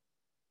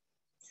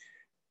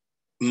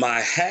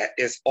 My hat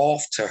is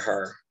off to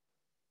her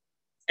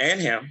and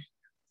him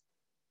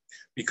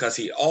because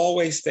he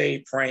always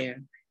stayed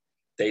praying.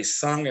 They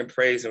sung and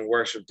praised and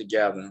worshiped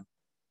together.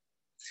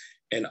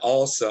 And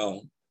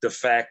also the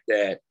fact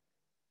that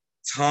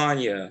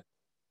Tanya,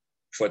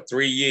 for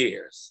 3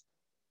 years,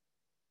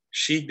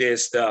 she did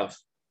stuff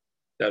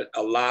that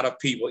a lot of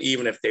people,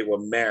 even if they were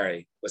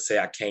married, would say,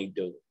 I can't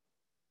do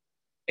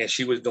it. And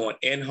she was doing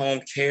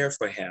in-home care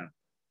for him,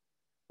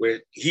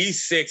 where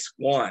he's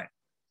 6'1",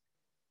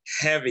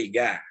 heavy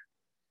guy,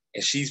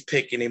 and she's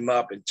picking him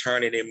up and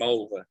turning him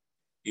over,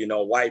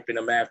 wiping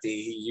him after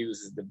he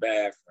uses the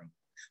bathroom.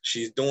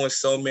 She's doing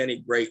so many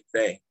great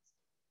things.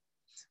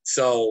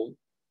 So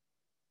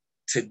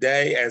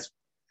today, as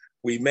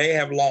we may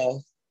have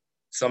lost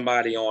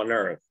somebody on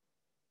earth,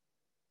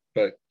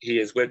 but he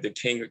is with the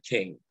King of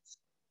Kings.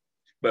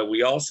 But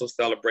we also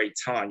celebrate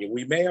Tanya.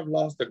 We may have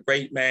lost a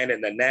great man in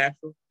the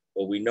natural,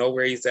 but we know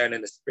where he's at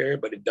in the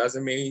spirit, but it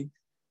doesn't mean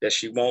that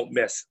she won't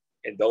miss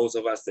him. And those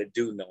of us that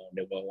do know him,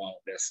 that won't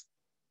miss him.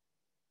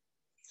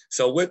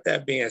 So with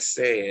that being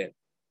said,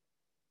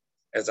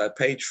 as I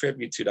pay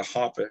tribute to the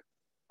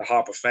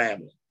Harper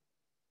family,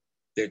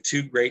 they're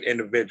two great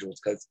individuals,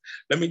 because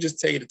let me just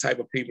tell you the type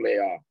of people they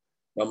are.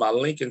 When my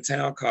Lincoln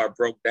Town car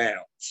broke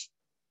down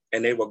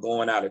and they were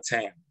going out of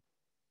town,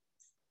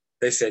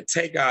 they said,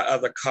 take our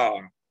other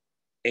car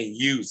and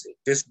use it.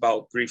 This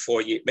about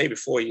 3-4 years, maybe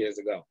 4 years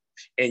ago,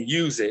 and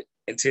use it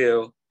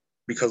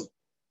because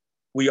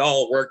we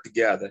all work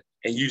together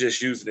and you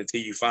just use it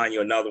until you find you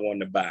another one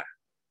to buy.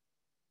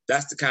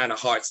 That's the kind of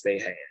hearts they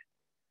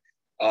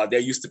had. They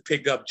used to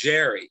pick up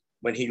Jerry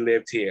when he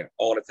lived here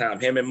all the time.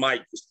 Him and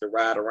Mike used to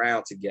ride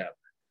around together.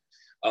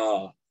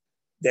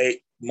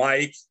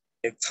 Mike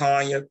and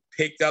Tanya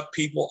picked up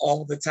people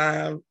all the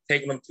time,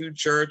 taking them to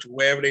church,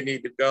 wherever they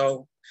need to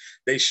go.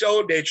 They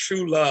showed their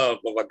true love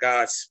of a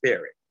God's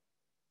spirit,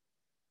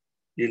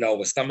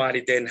 when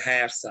somebody didn't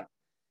have something.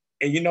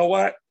 And you know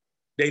what?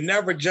 They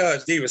never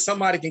judged either.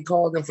 Somebody can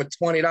call them for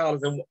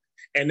 $20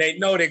 and they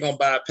know they're going to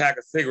buy a pack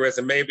of cigarettes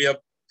and maybe a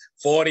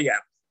 40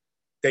 ounce.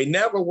 They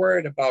never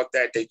worried about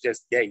that. They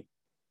just gave.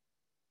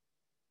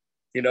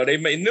 They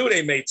knew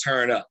they may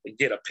turn up and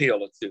get a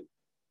pill or two,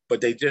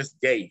 but they just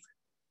gave.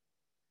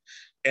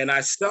 And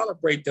I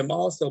celebrate them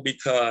also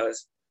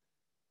because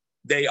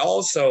they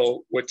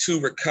also were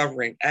two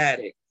recovering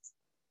addicts.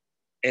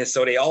 And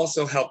so they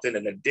also helped in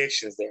an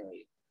addictions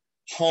area,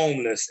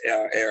 homeless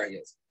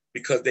areas,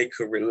 because they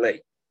could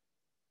relate.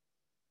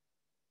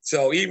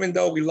 So even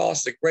though we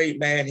lost a great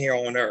man here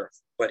on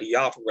earth, but he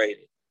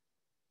operated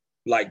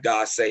like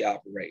God say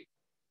operate,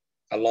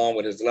 along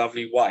with his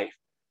lovely wife,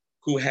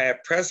 who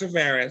had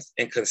perseverance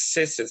and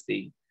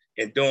consistency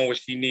in doing what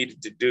she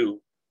needed to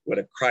do with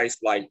a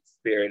Christ-like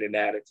spirit and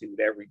attitude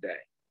every day.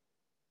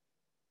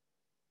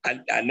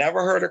 I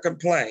never heard her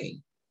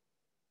complain,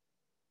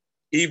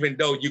 even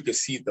though you could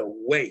see the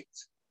weight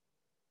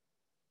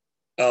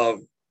of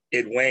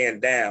it weighing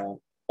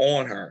down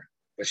on her,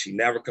 but she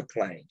never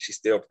complained. She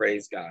still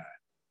praised God.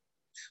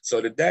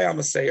 So today I'm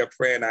gonna say a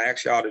prayer, and I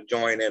ask y'all to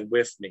join in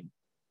with me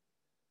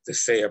to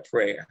say a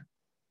prayer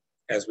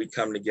as we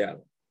come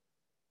together.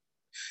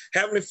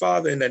 Heavenly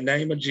Father, in the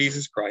name of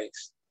Jesus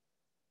Christ,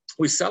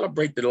 we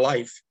celebrate the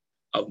life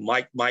of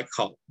Mike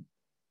Carlton,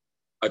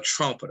 a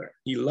trumpeter.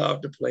 He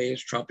loved to play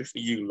his trumpet for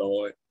you,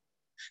 Lord.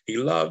 He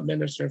loved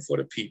ministering for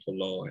the people,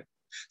 Lord.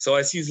 So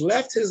as he's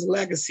left his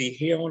legacy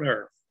here on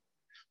earth,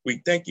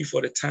 we thank you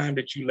for the time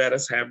that you let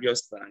us have your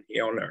son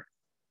here on earth.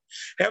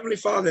 Heavenly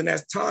Father, and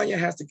as Tanya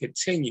has to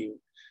continue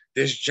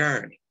this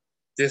journey,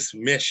 this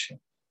mission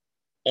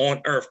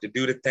on earth to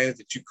do the things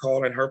that you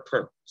call in her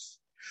purpose,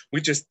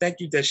 we just thank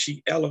you that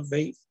she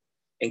elevates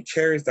and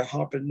carries the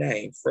Harper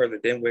name further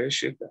than where it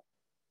should go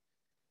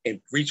and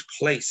reach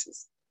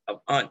places of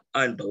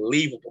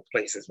unbelievable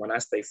places. When I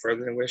say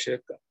further than where it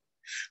should go,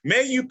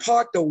 may you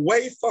part the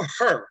way for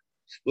her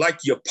like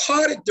you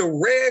parted the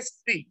Red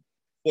Sea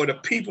for the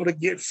people to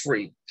get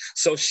free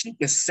so she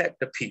can set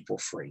the people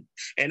free.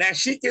 And as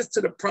she gets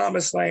to the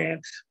promised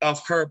land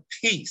of her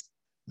peace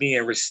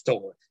being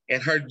restored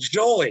and her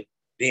joy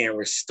being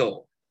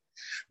restored,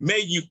 may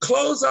you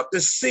close up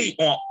the sea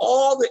on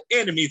all the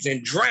enemies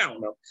and drown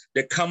them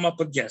that come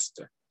up against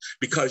her.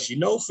 Because you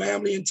know,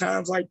 family, in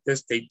times like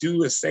this, they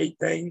do or say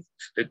things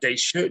that they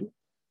shouldn't,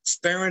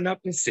 stirring up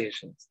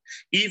decisions,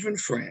 even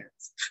friends.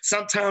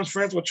 Sometimes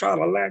friends will try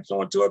to latch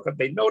onto it because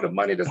they know the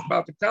money that's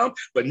about to come,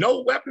 but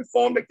no weapon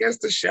formed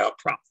against us shall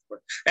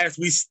prosper. As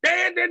we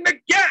stand in the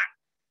gap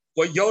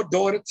for your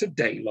daughter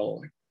today,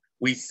 Lord,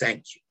 we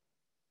thank you.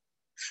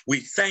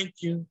 We thank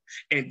you,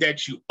 and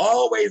that you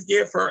always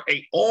give her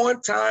an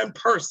on-time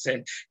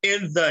person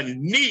in the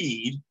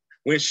need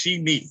when she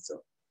needs them.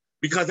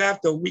 Because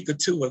after a week or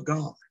two are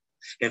gone,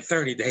 and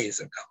 30 days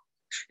are gone,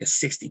 and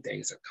 60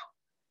 days are gone,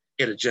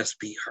 it'll just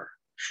be her.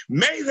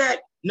 May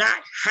that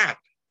not happen.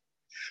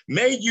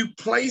 May you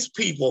place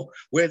people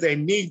where they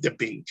need to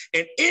be.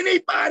 And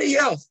anybody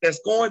else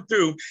that's going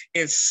through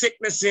in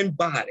sickness in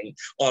body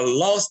or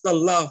lost a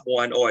loved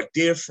one or a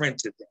dear friend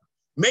to them,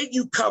 may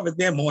you cover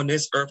them on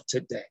this earth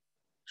today.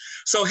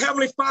 So,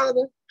 Heavenly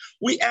Father,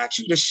 we ask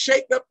you to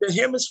shake up the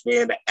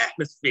hemisphere and the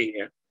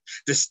atmosphere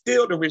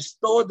to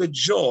restore the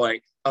joy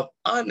of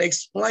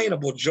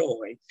unexplainable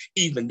joy,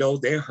 even though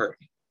they're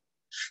hurting.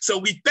 So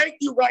we thank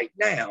you right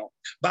now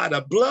by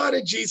the blood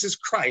of Jesus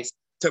Christ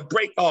to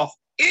break off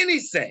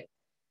anything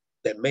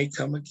that may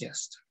come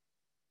against her.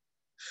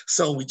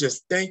 So we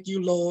just thank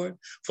you, Lord,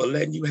 for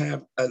letting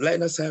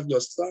us have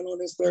your son on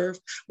this earth.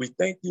 We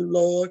thank you,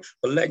 Lord,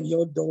 for letting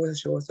your daughter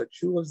show us a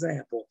true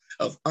example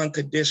of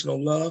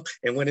unconditional love.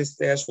 And when it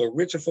says for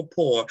rich or for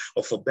poor,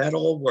 or for better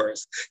or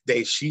worse,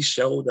 she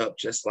showed up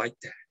just like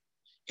that.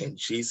 In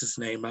Jesus'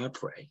 name I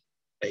pray.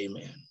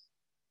 Amen.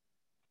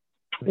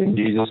 In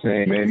Jesus'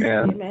 name,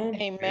 amen. Amen.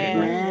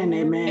 Amen.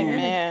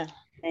 Amen.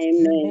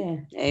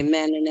 Amen.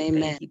 Amen and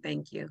amen.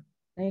 Thank you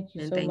And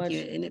so thank much.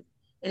 you.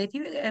 And if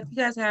you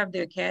guys have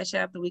their Cash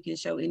App that we can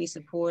show any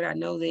support, I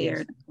know they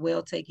are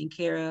well taken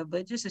care of,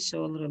 but just to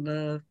show a little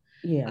love,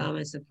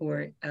 and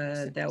support,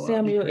 that will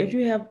Samuel, be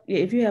great.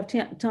 if you have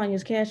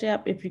Tanya's Cash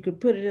App, if you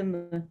could put it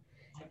in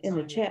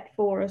the chat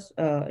for us,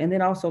 and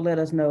then also let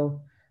us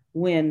know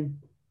when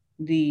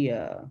the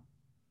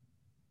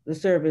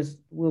service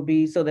will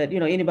be, so that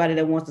anybody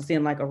that wants to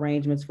send like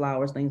arrangements,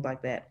 flowers, things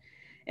like that,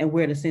 and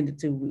where to send it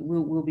to,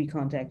 we'll be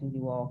contacting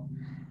you all.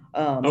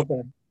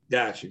 Okay,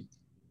 got you.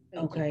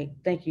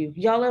 Thank you.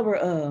 Y'all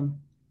ever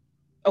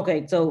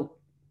okay, so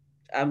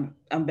I'm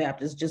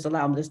Baptist, just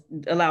allow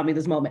me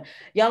this moment.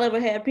 Y'all ever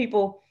had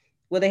people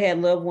where they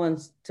had loved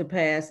ones to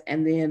pass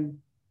and then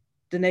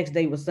the next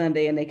day was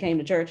Sunday and they came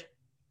to church?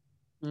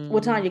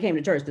 Well, Tanya came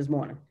to church this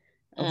morning.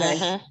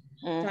 Okay.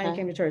 Tanya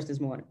came to church this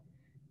morning.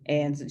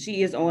 And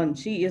she is on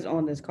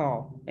this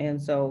call.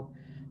 And so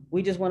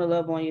we just want to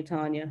love on you,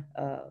 Tanya.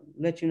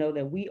 Let you know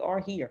that we are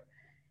here.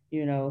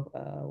 We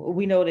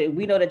know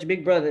that your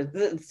big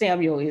brother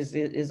Samuel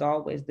is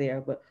always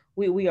there, but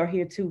we are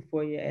here too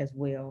for you as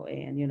well.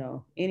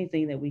 And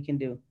anything that we can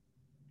do.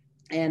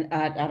 And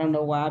I don't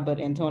know why, but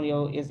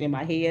Antonio is in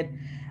my head.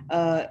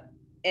 And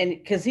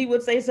because he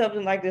would say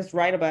something like this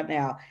right about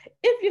now: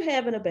 if you're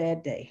having a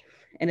bad day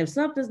and if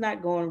something's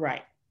not going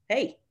right,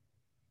 hey,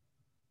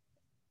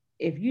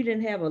 if you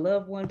didn't have a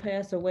loved one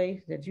pass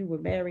away that you were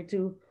married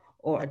to,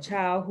 or a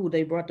child who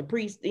they brought the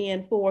priest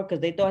in for because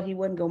they thought he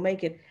wasn't going to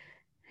make it,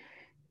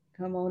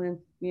 come on and,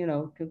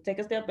 take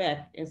a step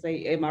back and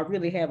say, am I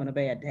really having a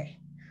bad day?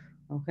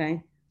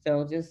 Okay.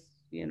 So just,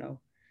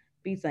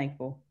 be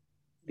thankful,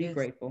 be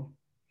grateful.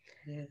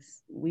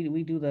 Yes.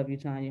 We do love you,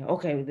 Tanya.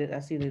 Okay. I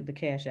see the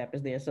Cash App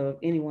is there. So if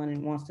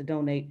anyone wants to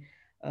donate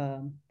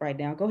right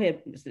now, go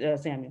ahead,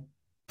 Samuel.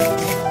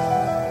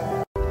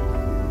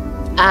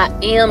 I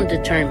am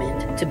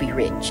determined to be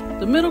rich.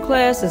 The middle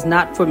class is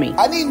not for me.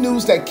 I need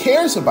news that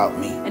cares about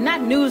me. And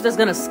not news that's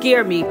gonna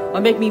scare me or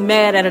make me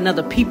mad at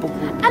another people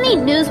group. I need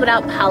news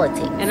without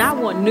politics. And I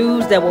want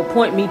news that will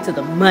point me to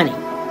the money.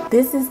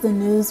 This is the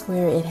news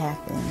where it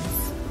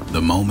happens.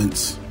 The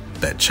moments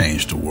that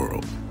change the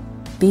world.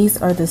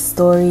 These are the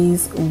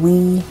stories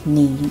we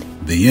need.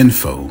 The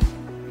info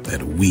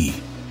that we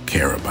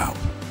care about.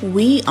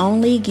 We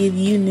only give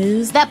you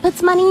news that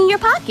puts money in your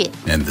pocket.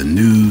 And the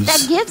news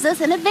that gives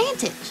us an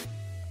advantage.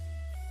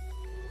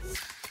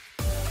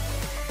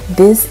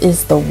 This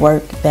is the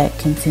work that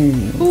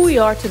continues. Who we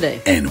are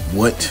today. And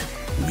what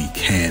we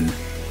can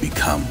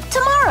become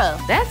tomorrow.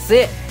 That's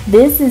it.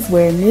 This is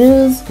where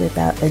news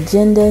without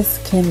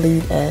agendas can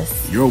lead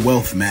us. Your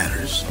wealth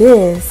matters.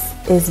 This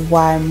is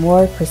why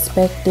more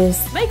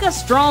perspectives make us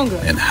stronger.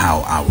 And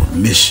how our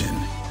mission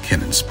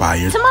can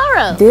inspire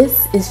tomorrow.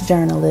 This is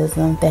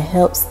journalism that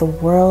helps the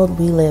world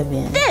we live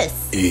in.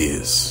 This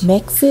is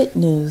Makes It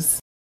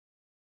News.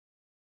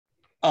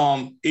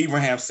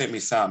 Abraham sent me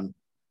something.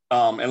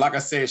 And like I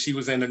said, she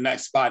was in the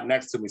next spot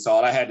next to me. So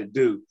all I had to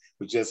do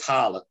was just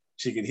holler.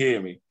 She could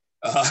hear me.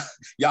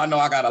 Y'all know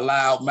I got a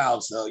loud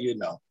mouth, so you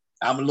know,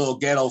 I'm a little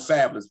ghetto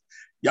fabulous.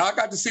 Y'all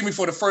got to see me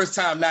for the first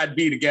time not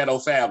be the ghetto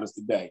fabulous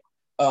today.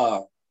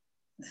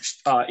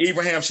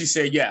 Ibrahim, she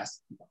said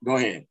yes. Go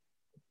ahead.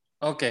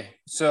 Okay,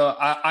 so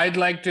I'd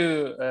like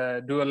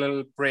to do a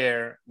little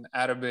prayer in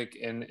Arabic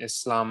in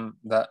Islam,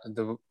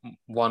 the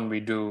one we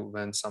do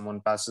when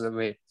someone passes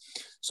away.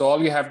 So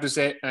all you have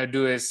to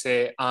do is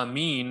say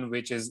Ameen,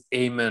 which is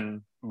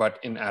Amen, but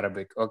in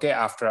Arabic. Okay,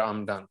 after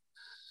I'm done.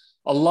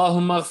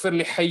 اللهم اغفر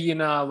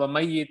لحينا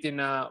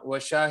وميتنا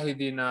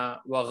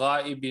وشاهدنا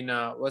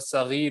وغائبنا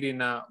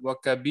وصغيرنا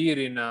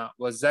وكبيرنا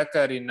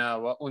وذكرنا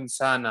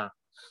وأنثانا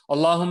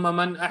اللهم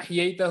من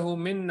أحييته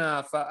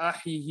منا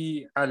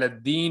فأحيه على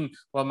الدين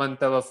ومن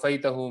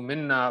توفيته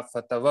منا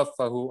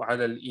فتوفه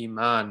على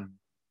الإيمان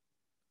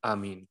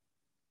آمين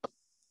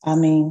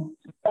آمين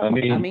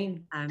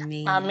Amen.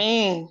 Amen.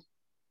 Amen.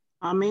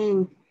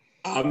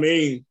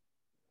 Amen.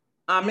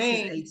 Amen.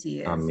 This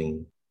is ATS.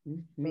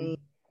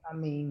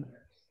 Amen.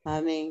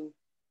 Amen.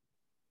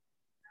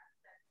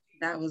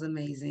 That was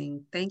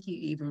amazing. Thank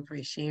you, Ibram,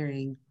 for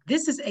sharing.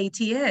 This is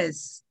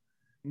ATS.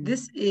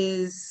 This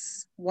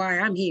is why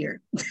I'm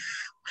here.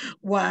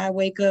 Why I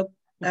wake up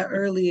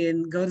early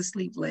and go to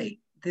sleep late.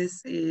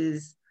 This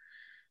is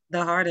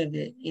the heart of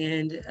it.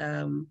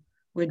 And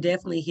we're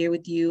definitely here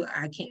with you.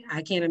 I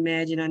can't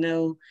imagine. I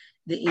know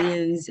the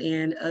Ians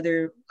and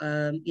other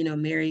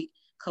married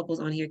couples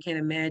on here can't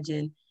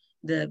imagine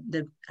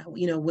the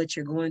what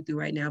you're going through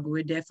right now, but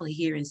we're definitely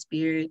here in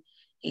spirit,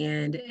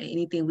 and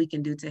anything we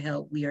can do to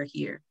help, we are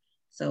here.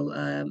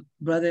 So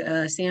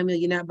brother Samuel,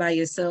 you're not by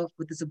yourself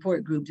with the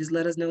support group. Just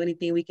let us know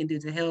anything we can do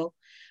to help.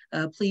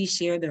 Please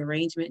share the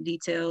arrangement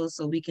details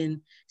so we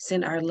can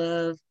send our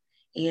love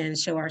and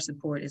show our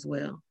support as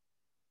well.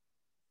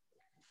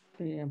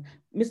 Yeah.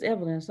 Miss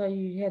Evelyn, I saw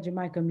you had your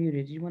mic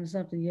unmuted. You wanted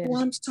something you had?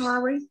 Oh, I'm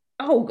sorry.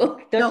 Oh,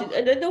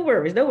 no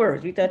worries.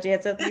 We thought you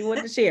had something you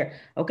wanted to share.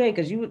 Okay,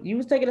 because you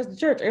was taking us to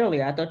church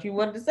earlier. I thought you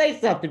wanted to say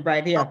something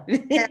right here.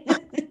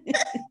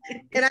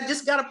 And I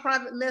just got a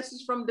private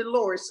message from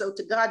Dolores, so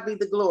to God be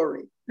the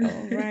glory.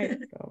 All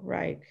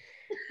right.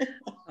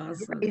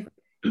 Awesome.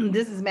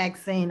 This is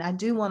Maxine. I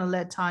do want to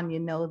let Tanya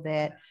know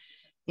that,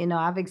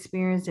 I've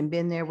experienced and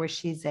been there where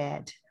she's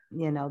at.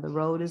 The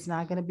road is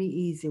not going to be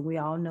easy. We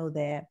all know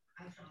that.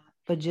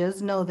 But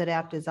just know that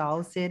after it's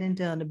all said and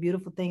done, the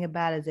beautiful thing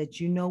about it is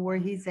that you know where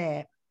he's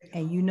at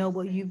and you know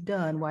what you've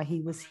done while he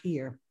was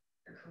here.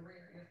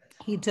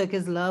 He took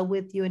his love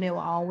with you, and it will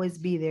always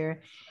be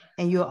there.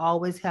 And you'll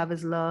always have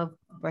his love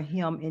for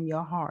him in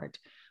your heart.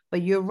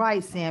 But you're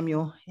right,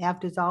 Samuel.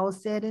 After it's all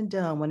said and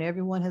done, when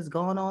everyone has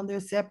gone on their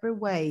separate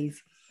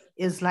ways,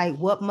 it's like,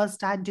 what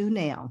must I do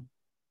now?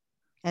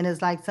 And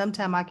it's like,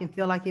 sometimes I can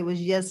feel like it was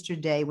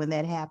yesterday when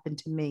that happened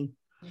to me.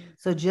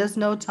 So just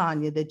know,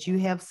 Tanya, that you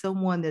have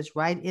someone that's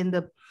right in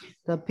the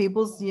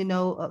people's,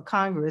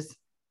 Congress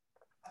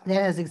that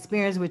has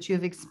experienced what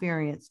you've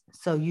experienced.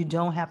 So you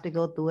don't have to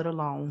go through it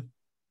alone.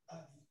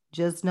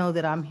 Just know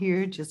that I'm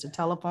here, just a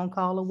telephone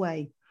call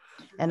away.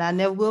 And I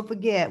never will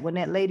forget when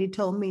that lady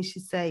told me, she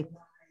said,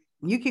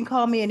 you can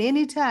call me at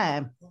any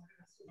time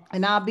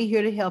and I'll be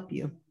here to help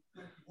you.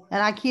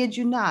 And I kid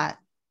you not,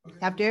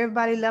 after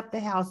everybody left the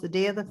house the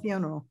day of the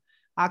funeral,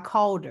 I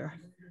called her.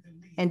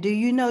 And do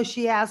you know,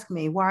 she asked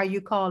me, why are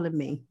you calling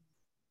me?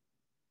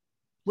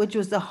 Which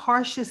was the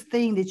harshest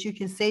thing that you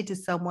can say to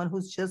someone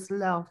who's just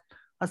left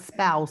a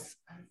spouse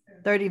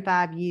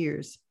 35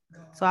 years.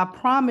 So I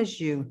promise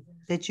you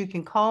that you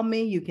can call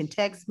me, you can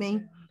text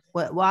me.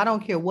 Well, I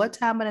don't care what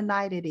time of the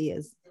night it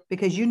is,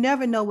 because you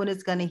never know when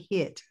it's going to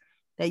hit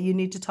that you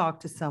need to talk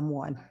to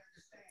someone.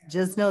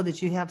 Just know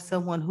that you have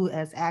someone who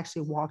has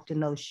actually walked in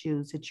those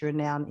shoes that you're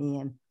now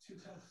in.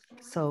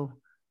 So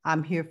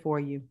I'm here for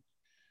you.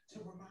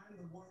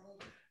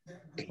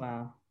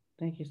 Wow.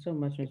 Thank you so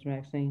much, Ms.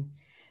 Maxine.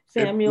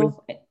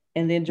 Samuel,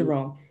 and then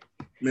Jerome.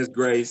 Miss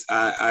Grace,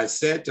 I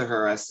said to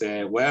her, I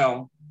said,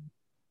 well,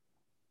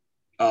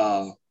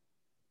 I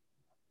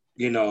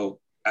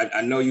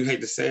know you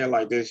hate to say it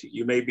like this.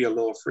 You may be a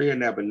little free in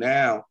that, but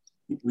now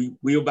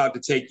we're about to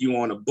take you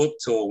on a book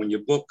tour when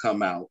your book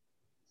come out.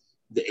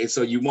 And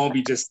so you won't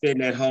be just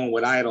sitting at home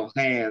with idle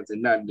hands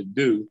and nothing to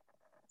do.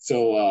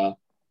 So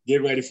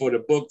get ready for the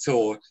book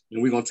tour,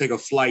 and we're going to take a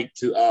flight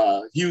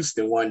to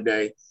Houston one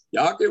day.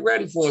 Y'all get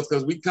ready for us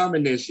because we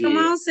coming this year. Come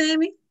on,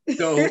 Sammy.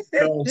 So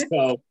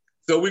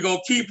we're going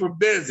to keep her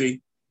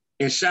busy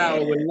and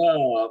shower with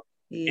love.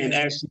 Yeah. And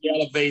as she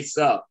elevates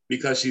up,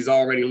 because she's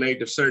already laid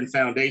the certain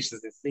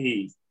foundations and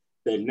seeds,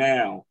 that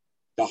now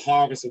the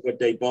harvest of what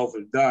they both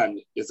have done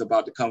is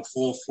about to come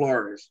full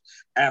flourish.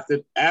 After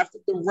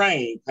the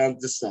rain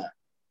comes the sun.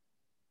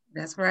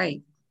 That's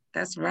right.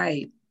 That's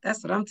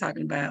what I'm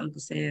talking about,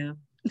 Uncle Sam.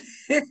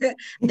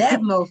 That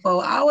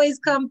mofo always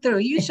come through.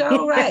 You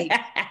sure right.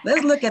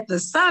 Let's look at the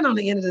sun on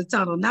the end of the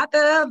tunnel, not the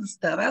other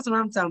stuff. That's what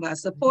I'm talking about.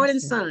 Supporting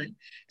sun,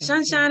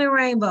 sunshine and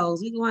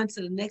rainbows. We're going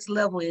to the next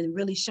level and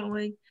really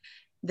showing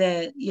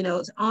that,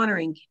 it's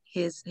honoring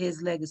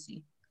his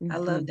legacy. I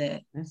love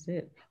that. That's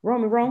it.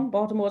 Rome,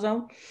 Baltimore's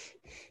own.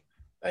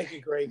 Thank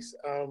you, Grace.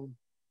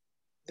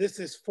 This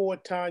is for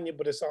Tanya,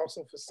 but it's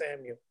also for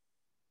Samuel.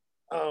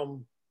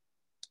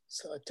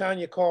 So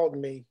Tanya called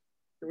me,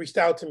 reached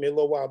out to me a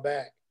little while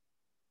back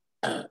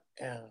on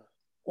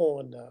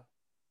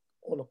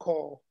a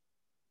call,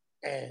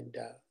 and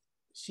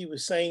she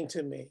was saying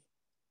to me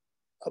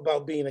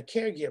about being a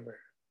caregiver.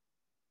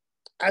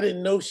 I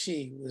didn't know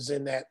she was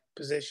in that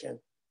position.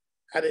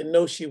 I didn't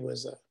know she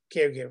was a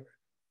caregiver,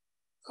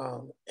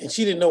 and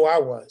she didn't know I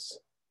was.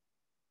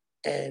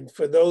 And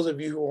for those of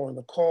you who are on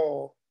the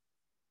call,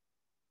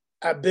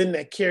 I've been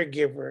that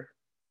caregiver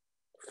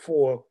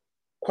for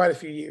quite a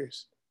few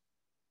years,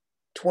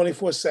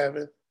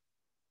 24/7,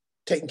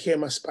 taking care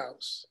of my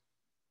spouse.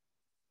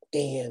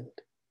 And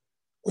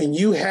when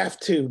you have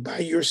to, by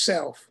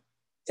yourself,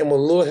 and with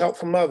a little help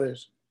from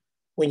others,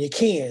 when you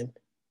can,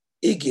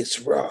 it gets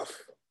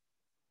rough.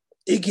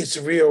 It gets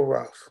real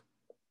rough.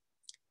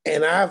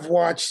 And I've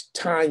watched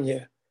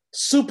Tanya,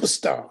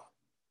 superstar,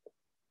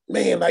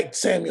 man, like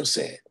Samuel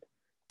said,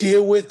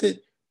 deal with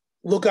it,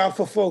 look out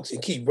for folks,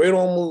 and keep right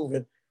on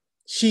moving.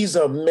 She's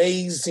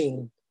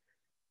amazing.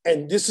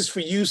 And this is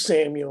for you,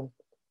 Samuel,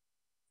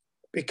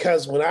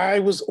 because when I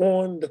was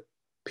on the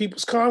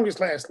People's Congress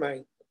last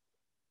night,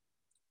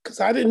 because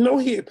I didn't know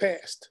he had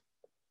passed.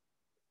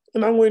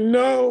 And I went,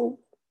 no,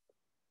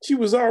 she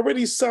was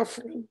already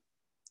suffering.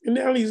 And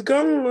now he's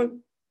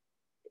gone.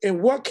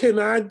 And what can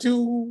I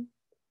do?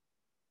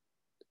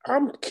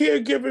 I'm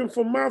caregiving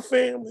for my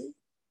family.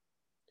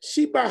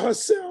 She by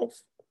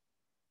herself.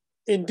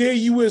 And there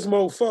you is,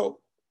 mofo,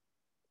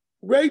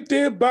 right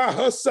there by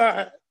her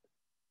side.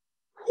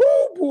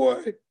 Whoo,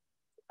 boy.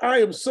 I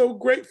am so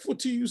grateful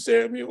to you,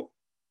 Samuel.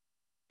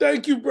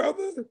 Thank you,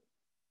 brother.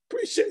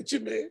 Appreciate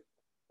you, man.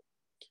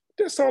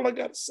 That's all I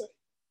got to say.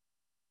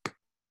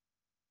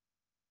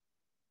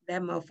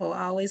 That mofo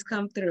always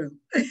come through.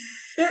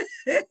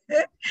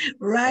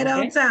 Right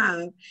on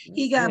time.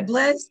 He got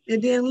blessed,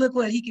 and then look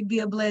what, he could be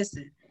a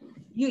blessing.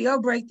 Your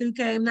breakthrough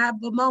came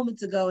not but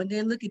moments ago, and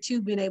then look at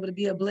you being able to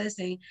be a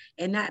blessing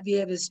and not be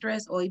able to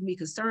stress or even be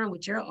concerned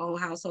with your own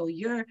household.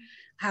 Your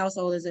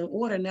household is in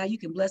order. Now you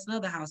can bless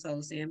another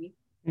household, Sammy.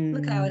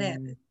 Look how it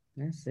happened.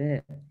 That's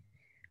it.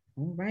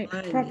 All right.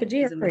 Prophet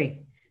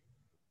Jerry.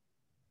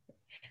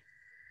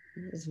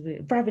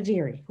 Prophet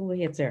Jerry, go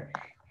ahead, sir.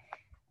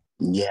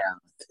 Yeah,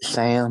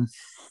 Sam,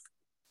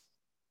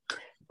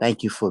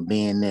 thank you for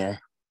being there,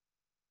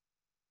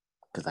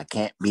 because I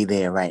can't be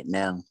there right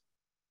now.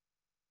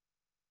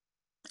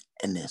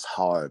 And it's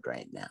hard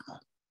right now.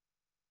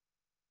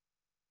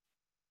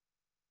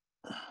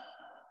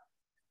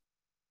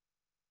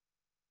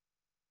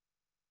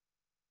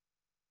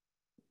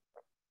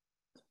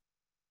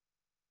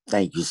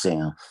 Thank you,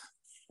 Sam.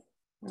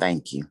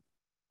 Thank you.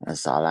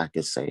 That's all I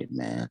can say,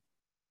 man.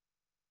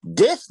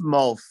 This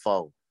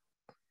mofo.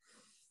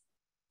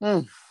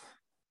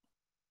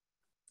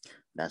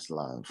 That's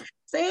love.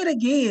 Say it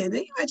again.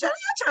 You're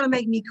trying to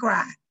make me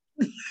cry.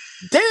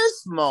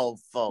 This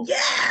mofo.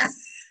 Yes.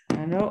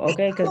 I know.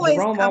 Okay, because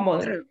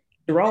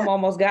Jerome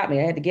almost got me.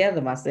 I had to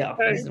gather myself.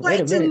 Said,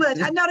 way too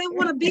much. I know they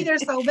want to be there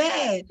so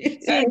bad.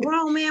 See, a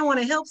grown man want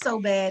to help so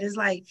bad. It's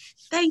like,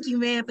 thank you,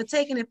 man, for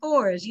taking it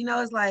for us. You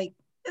know, it's like,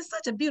 it's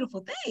such a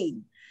beautiful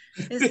thing.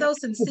 It's so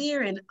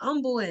sincere and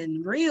humble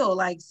and real.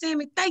 Like,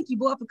 Sammy, thank you,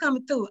 boy, for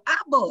coming through.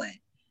 Boy,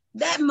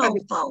 that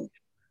mofo.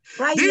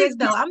 Right next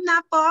door. I'm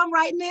not far. I'm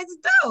right next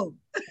door.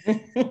 No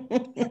worries,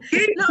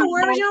 you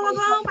don't want to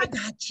go home? I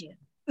got you.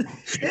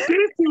 These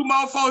two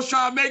mofos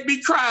trying to make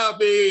me cry,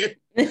 man.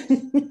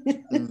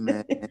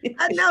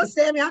 I know,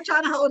 Sammy. I'm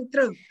trying to hold it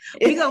through.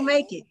 We gonna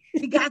make it.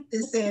 We got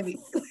this, Sammy.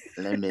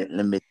 Let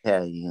me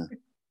tell you,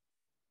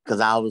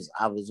 because I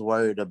was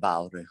worried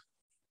about her,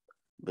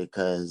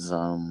 because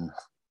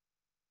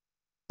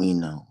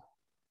you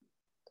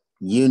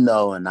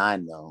know, and I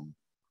know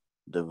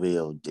the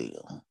real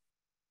deal.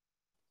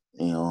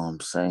 You know what I'm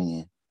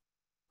saying?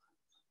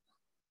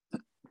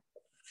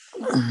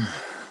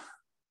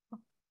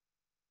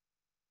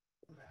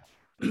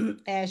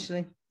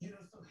 Ashley,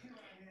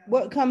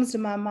 what comes to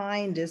my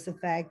mind is the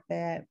fact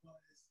that,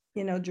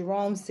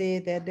 Jerome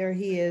said that there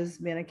he is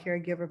being a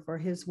caregiver for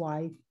his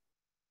wife.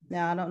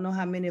 Now, I don't know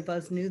how many of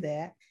us knew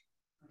that.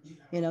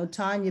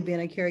 Tanya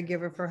being a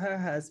caregiver for her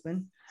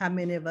husband. How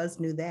many of us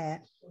knew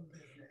that?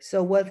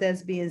 So what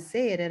that's being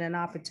said, and an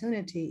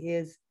opportunity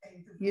is,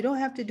 you don't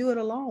have to do it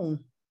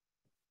alone.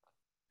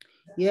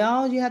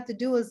 All you have to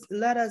do is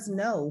let us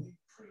know.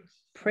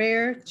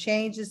 Prayer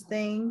changes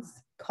things.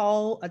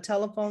 Call, a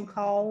telephone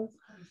call,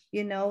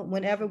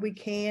 whenever we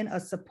can, a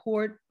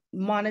support,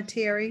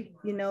 monetary,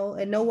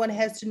 and no one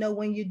has to know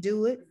when you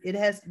do it.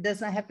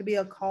 Does not have to be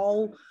a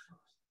call,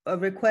 a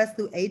request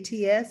through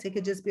ATS. It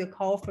could just be a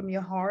call from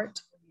your heart,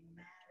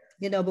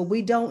 but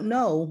we don't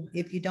know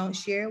if you don't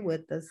share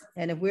with us.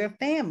 And if we're a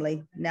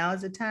family, now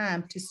is the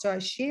time to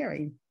start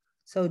sharing.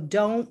 So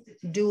don't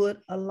do it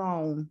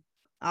alone.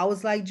 I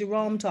was like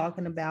Jerome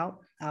talking about,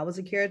 I was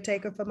a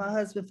caretaker for my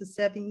husband for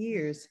 7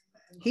 years.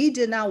 He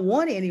did not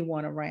want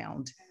anyone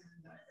around.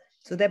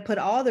 So that put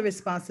all the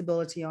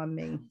responsibility on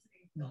me.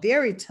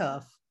 Very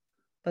tough.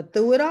 But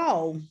through it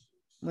all,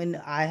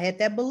 when I had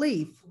that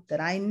belief that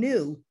I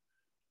knew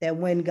that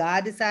when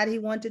God decided he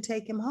wanted to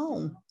take him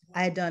home,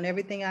 I had done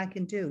everything I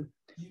can do.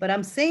 But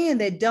I'm saying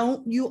that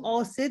don't you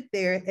all sit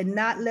there and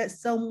not let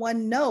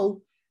someone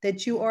know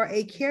that you are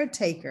a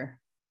caretaker.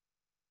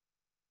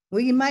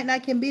 We might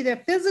not can be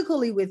there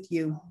physically with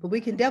you, but we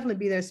can definitely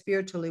be there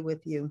spiritually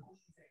with you.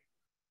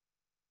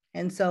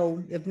 And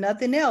so if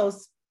nothing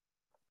else,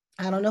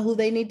 I don't know who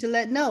they need to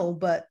let know,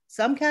 but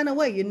some kind of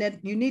way you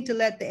need to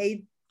let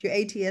your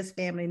ATS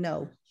family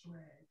know.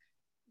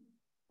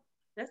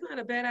 That's not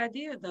a bad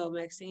idea though,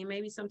 Maxine.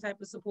 Maybe some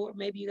type of support.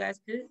 Maybe you guys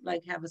could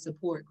like have a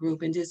support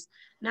group and just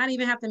not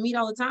even have to meet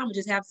all the time, but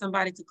just have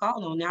somebody to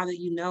call on now that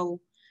you know,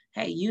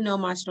 hey, you know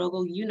my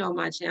struggle, you know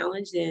my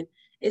challenge. And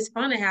it's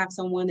fun to have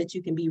someone that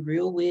you can be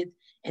real with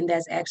and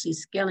that's actually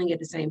scaling at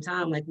the same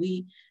time. Like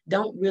we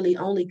don't really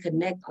only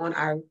connect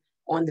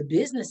on the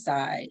business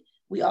side.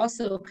 We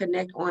also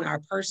connect on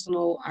our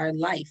personal, our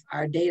life,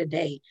 our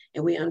day-to-day,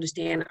 and we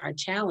understand our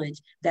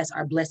challenge. That's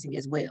our blessing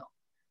as well.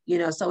 You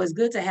know, so it's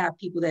good to have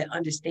people that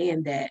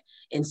understand that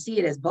and see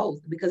it as both,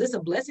 because it's a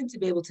blessing to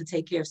be able to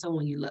take care of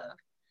someone you love.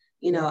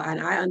 You know,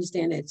 and I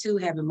understand that too,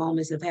 having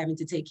moments of having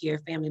to take care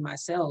of family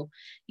myself,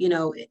 you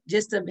know,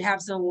 just to have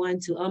someone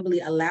to humbly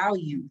allow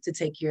you to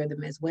take care of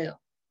them as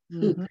well.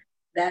 Mm-hmm.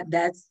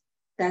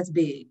 That's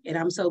big. And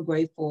I'm so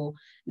grateful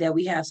that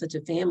we have such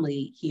a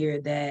family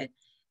here that,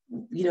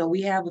 you know,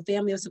 we have a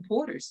family of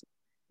supporters.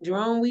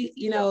 Jerome,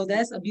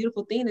 that's a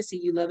beautiful thing to see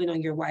you loving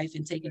on your wife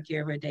and taking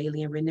care of her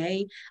daily. And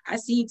Renee, I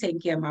see you taking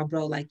care of my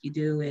bro like you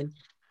do and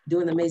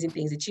doing amazing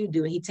things that you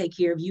do. And he take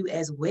care of you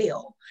as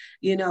well,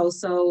 you know,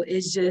 so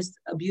it's just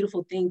a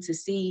beautiful thing to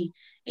see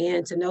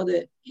and to know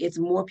that it's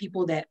more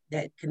people that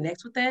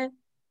connects with that.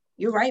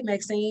 You're right,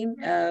 Maxine.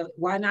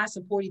 Why not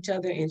support each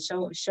other and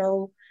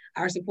show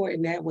our support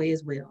in that way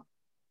as well?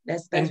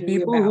 That's what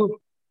we're about.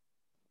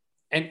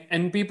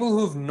 And people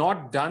who've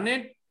not done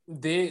it,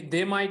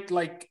 they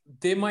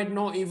might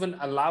not even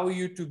allow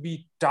you to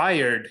be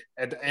tired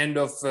at the end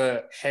of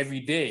a heavy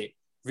day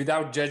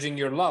without judging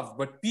your love.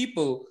 But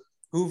people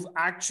who've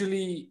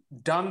actually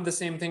done the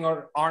same thing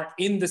or are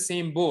in the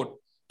same boat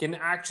can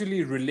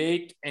actually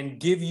relate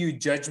and give you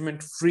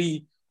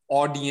judgment-free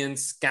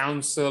audience,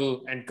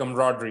 counsel, and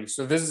camaraderie.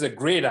 So this is a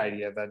great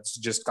idea that's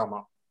just come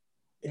up.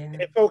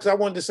 And folks, I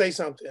wanted to say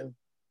something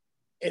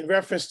in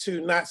reference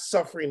to not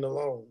suffering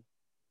alone.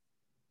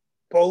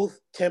 Both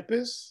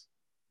Tempest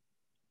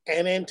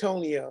and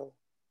Antonio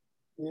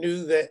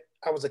knew that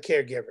I was a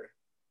caregiver.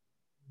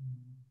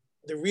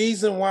 The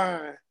reason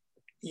why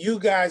you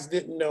guys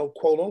didn't know,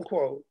 quote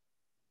unquote,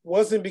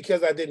 wasn't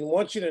because I didn't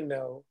want you to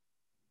know,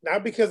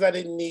 not because I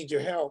didn't need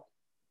your help,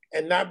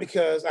 and not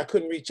because I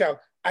couldn't reach out.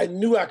 I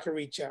knew I could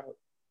reach out.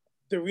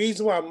 The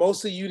reason why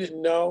most of you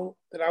didn't know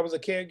that I was a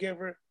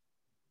caregiver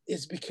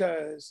is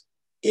because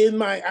in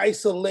my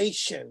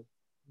isolation,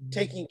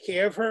 taking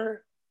care of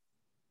her,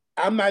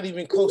 I'm not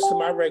even close to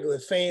my regular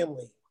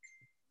family.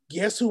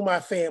 Guess who my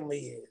family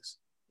is?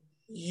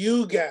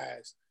 You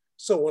guys.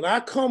 So when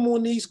I come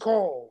on these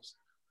calls,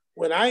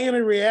 when I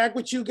interact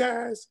with you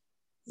guys,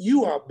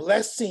 you are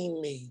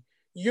blessing me.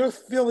 You're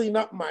filling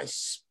up my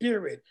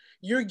spirit.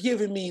 You're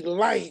giving me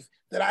life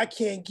that I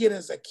can't get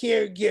as a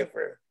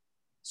caregiver.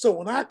 So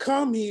when I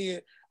come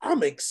here,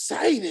 I'm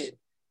excited.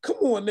 Come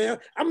on now.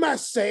 I'm not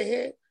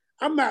sad.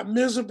 I'm not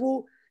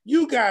miserable.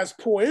 You guys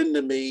pour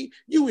into me.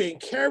 You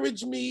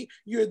encourage me.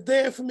 You're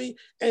there for me.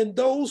 And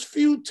those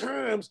few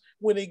times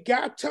when it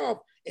got tough,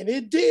 and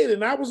it did,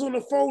 and I was on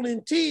the phone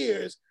in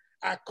tears,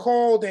 I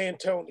called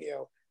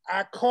Antonio.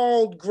 I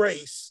called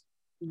Grace.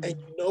 And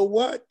you know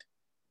what?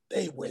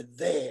 They were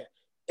there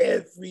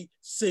every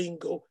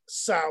single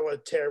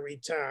solitary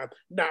time.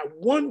 Not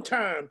one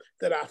time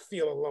that I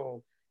feel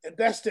alone. And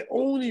that's the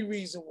only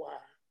reason why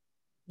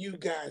you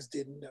guys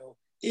didn't know.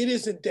 It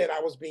isn't that I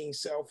was being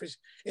selfish.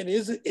 And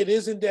it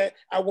isn't that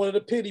I wanted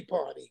a pity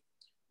party.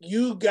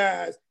 You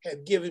guys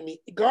have given me,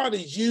 God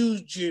has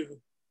used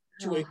you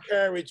to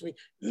encourage me.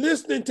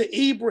 Listening to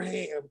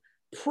Abraham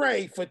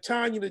pray for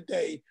Tanya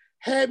today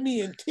had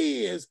me in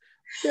tears.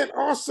 That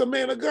awesome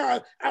man of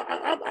God.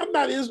 I'm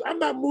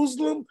not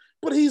Muslim,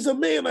 but he's a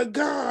man of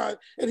God,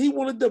 and he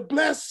wanted to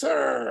bless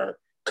her.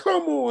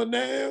 Come on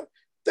now.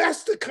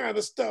 That's the kind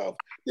of stuff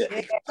that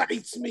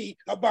excites me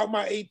about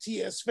my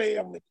ATS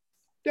family.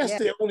 That's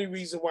the only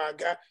reason why I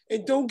got.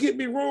 And don't get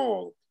me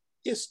wrong,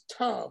 it's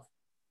tough.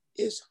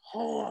 It's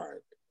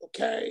hard,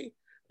 okay?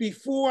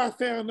 Before I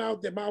found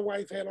out that my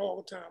wife had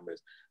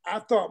Alzheimer's, I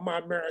thought my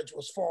marriage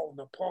was falling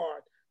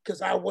apart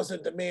because I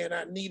wasn't the man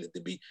I needed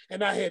to be,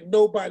 and I had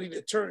nobody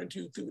to turn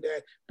to through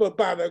that. But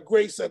by the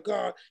grace of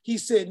God, he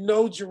said,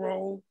 no,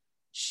 Jerome,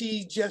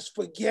 she's just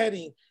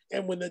forgetting.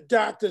 And when the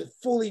doctor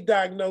fully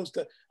diagnosed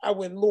her, I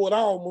went, Lord, I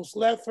almost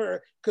left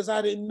her because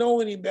I didn't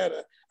know any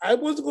better. I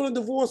wasn't going to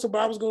divorce her,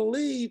 but I was going to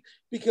leave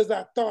because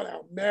I thought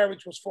our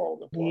marriage was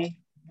falling apart.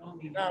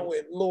 And I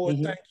went, Lord,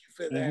 thank you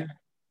for that.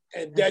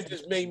 And that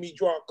just made me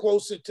draw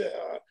closer to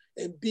her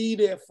and be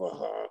there for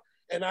her.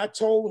 And I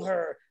told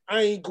her,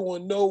 I ain't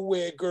going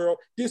nowhere, girl.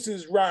 This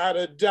is ride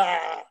or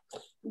die.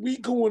 We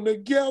going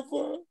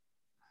together.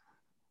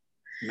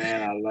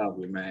 Man, I love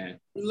you, man.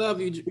 We love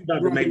you, You about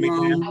to make me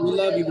Rome. dance. We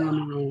love you,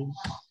 Rome.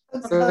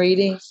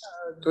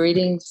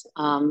 Greetings,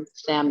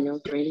 Samuel.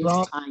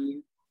 Greetings, Tanya.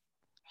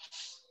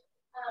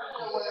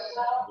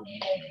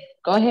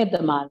 Go ahead,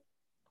 Damali.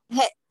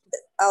 Hey,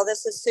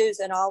 this is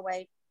Susan. I'll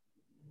wait.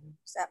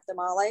 Is that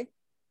Damali?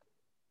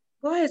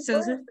 Go ahead,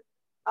 Susan.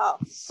 Oh,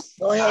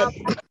 go ahead.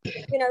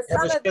 You know,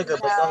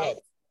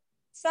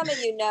 some of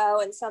you know,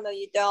 and some of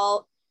you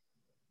don't,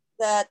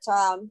 that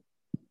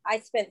I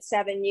spent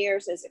 7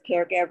 years as a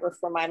caregiver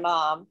for my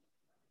mom.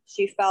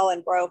 She fell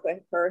and broke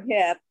her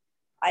hip.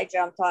 I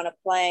jumped on a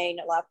plane,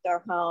 left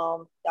our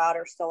home,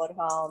 daughter still at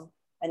home,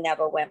 and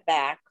never went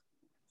back.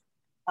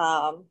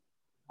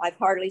 I've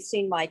hardly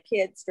seen my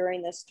kids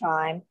during this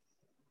time.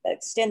 The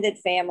extended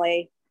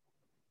family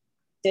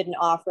didn't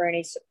offer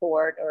any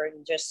support or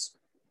just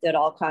did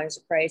all kinds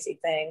of crazy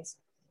things.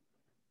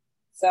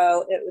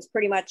 So it was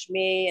pretty much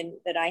me, and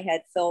that I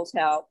had Phil's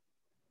help.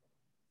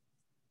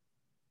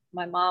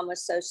 My mom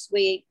was so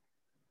sweet,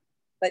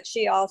 but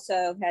she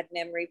also had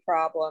memory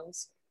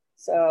problems.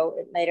 So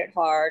it made it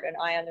hard. And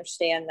I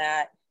understand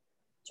that,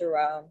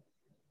 Jerome.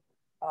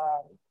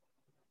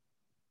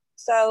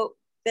 So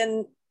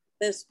then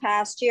this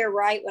past year,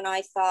 right when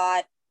I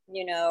thought,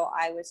 you know,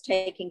 I was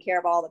taking care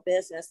of all the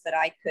business, that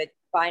I could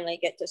finally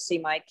get to see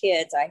my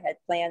kids, I had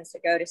plans to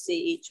go to see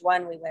each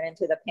one. We went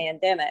into the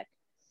pandemic.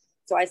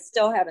 So I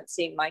still haven't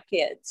seen my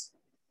kids.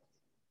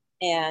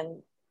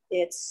 And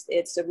it's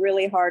a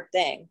really hard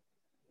thing.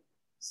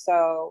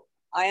 So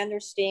I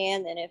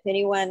understand. And if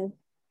anyone,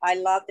 I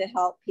love to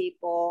help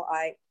people.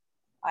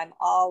 I'm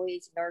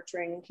always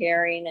nurturing and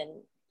caring. And,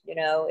 you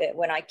know,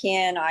 when I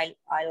can, I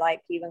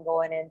like even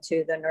going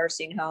into the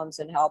nursing homes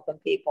and helping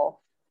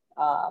people.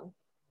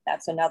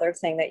 That's another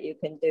thing that you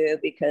can do,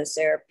 because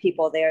there are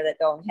people there that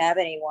don't have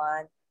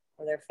anyone,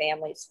 or their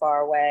family's far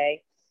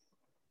away.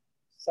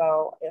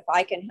 So if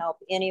I can help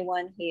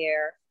anyone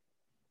here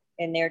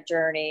in their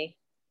journey,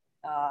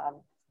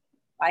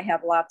 I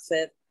have lots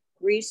of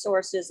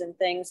resources and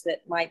things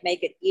that might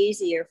make it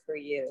easier for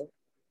you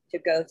to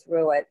go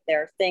through it.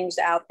 There are things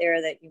out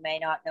there that you may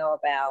not know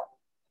about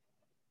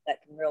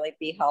that can really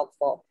be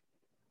helpful.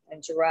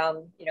 And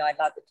Jerome, you know, I'd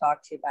love to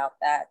talk to you about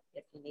that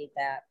if you need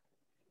that.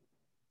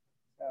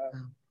 So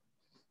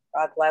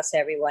God bless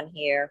everyone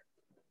here.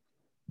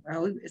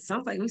 Well, it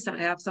sounds like we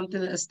have something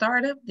to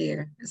start up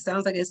there. It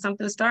sounds like it's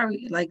something to start.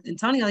 Like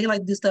Antonio, he like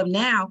to do stuff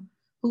now.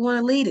 Who want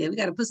to lead it? We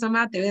got to put something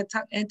out there.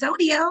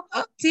 Antonio,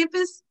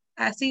 Tempest,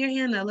 I see your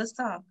hand now. Let's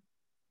talk.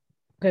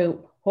 Okay,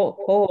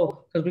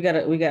 hold, because we got.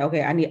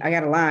 Okay, I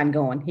got a line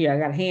going here. I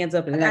got hands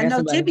up, and then I got know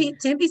somebody.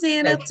 Timpy's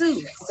hand up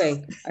too.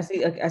 Okay, I see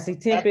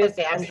Tempest.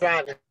 Okay, I'm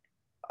driving.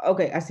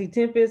 Okay, I see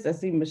Tempest. I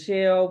see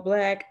Michelle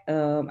Black.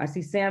 I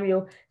see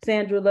Samuel,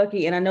 Sandra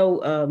Lucky, and I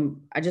know.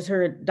 I just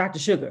heard Dr.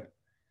 Sugar.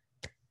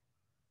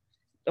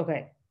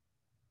 Okay.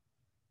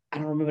 I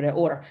don't remember that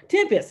order.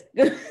 Tempest,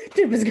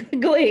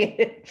 go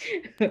ahead.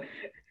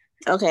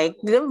 Okay.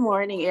 Good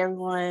morning,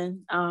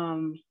 everyone.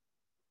 I'm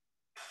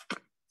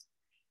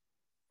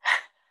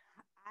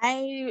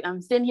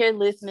sitting here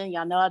listening.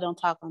 Y'all know I don't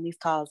talk on these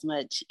calls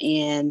much,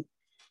 and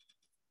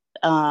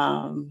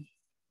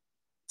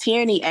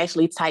Tierney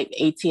actually typed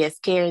ATS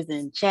cares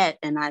in chat,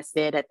 and I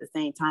said at the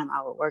same time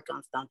I would work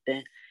on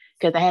something,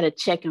 because I had a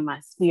check in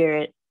my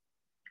spirit,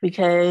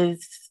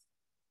 because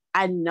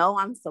I know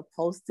I'm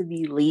supposed to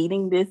be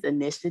leading this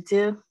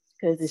initiative,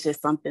 because it's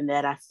just something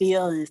that I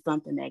feel, and it's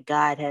something that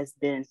God has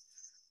been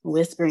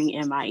whispering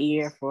in my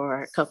ear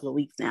for a couple of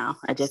weeks now.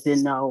 I just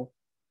didn't know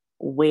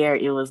where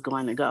it was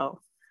going to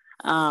go.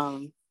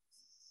 I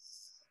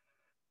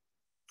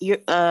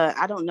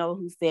don't know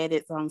who said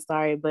it, so I'm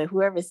sorry, but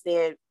whoever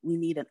said we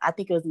need I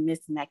think it was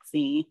Miss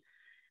Maxine.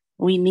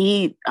 We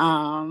need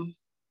a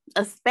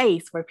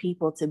space for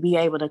people to be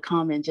able to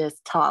come and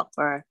just talk,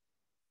 or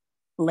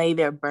lay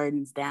their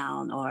burdens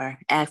down, or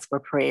ask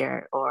for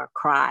prayer, or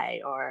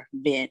cry, or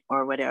vent,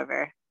 or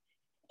whatever.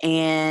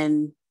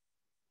 And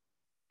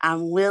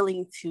I'm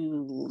willing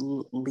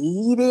to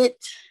lead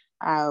it.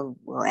 I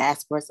will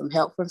ask for some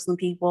help from some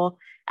people.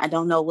 I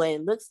don't know what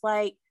it looks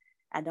like.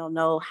 I don't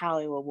know how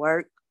it will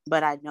work,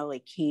 but I know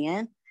it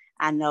can.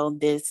 I know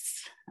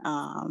this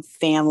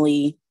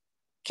family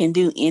can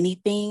do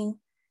anything.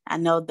 I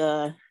know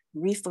the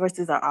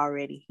resources are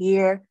already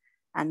here.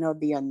 I know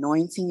the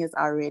anointing is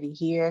already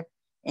here,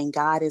 and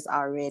God is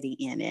already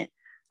in it.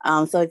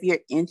 So if you're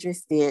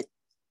interested,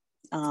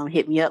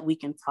 hit me up, we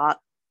can talk.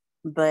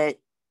 But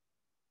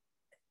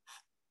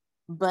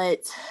when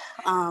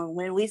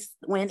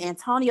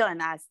Antonio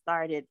and I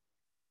started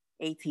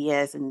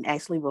ATS, and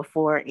actually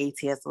before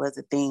ATS was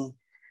a thing,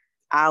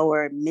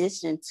 our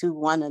mission to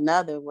one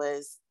another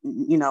was,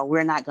 you know,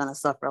 we're not going to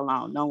suffer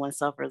alone. No one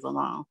suffers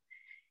alone.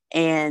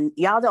 And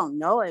y'all don't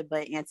know it,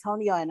 but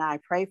Antonio and I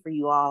pray for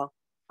you all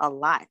a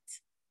lot.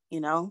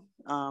 You know,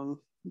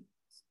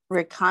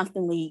 we're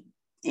constantly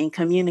in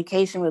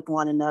communication with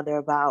one another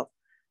about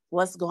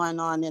what's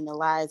going on in the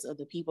lives of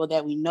the people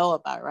that we know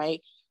about,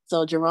 right?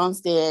 So Jerome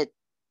said,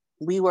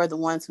 we were the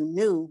ones who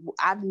knew.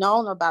 I've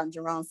known about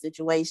Jerome's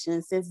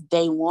situation since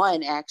day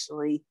one,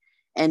 actually.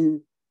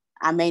 And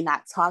I may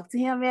not talk to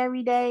him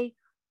every day,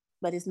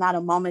 but it's not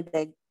a moment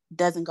that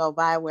doesn't go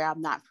by where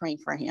I'm not praying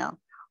for him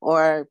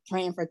or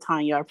praying for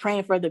Tanya or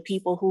praying for the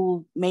people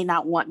who may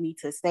not want me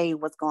to say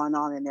what's going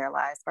on in their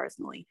lives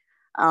personally.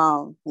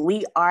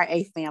 We are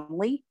a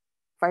family,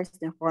 first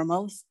and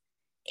foremost.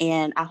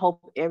 And I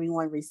hope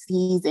everyone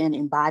receives and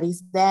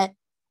embodies that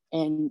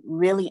and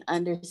really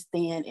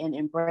understand and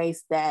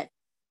embrace that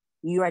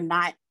you are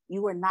not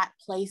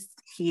placed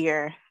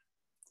here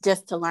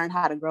just to learn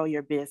how to grow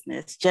your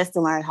business, just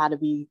to learn how to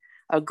be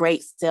a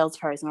great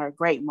salesperson or a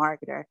great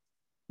marketer.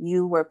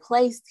 You were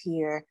placed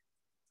here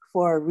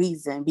for a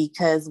reason,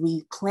 because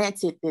we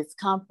planted this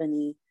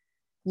company,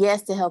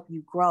 yes, to help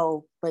you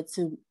grow, but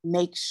to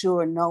make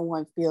sure no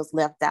one feels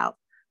left out.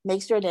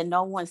 Make sure that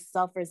no one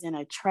suffers in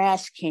a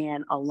trash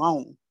can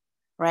alone,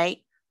 right?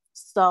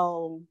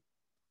 So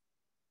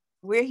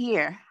we're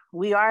here.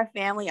 We are a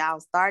family. I'll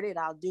start it.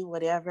 I'll do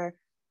whatever.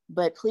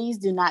 But please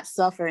do not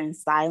suffer in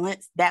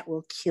silence. That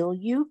will kill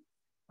you,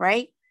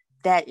 right?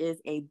 That is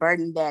a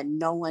burden that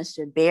no one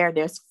should bear.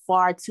 There's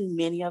far too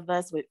many of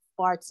us with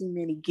far too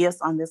many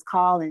gifts on this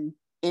call and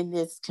in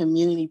this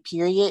community,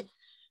 period.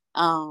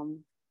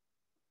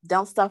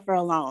 Don't suffer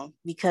alone,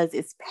 because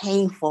it's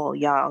painful,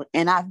 y'all.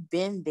 And I've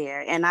been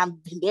there, and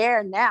I'm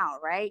there now,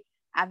 right?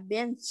 I've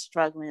been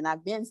struggling,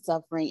 I've been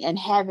suffering, and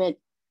haven't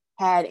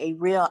had a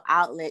real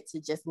outlet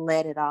to just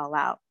let it all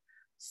out.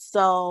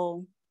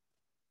 So,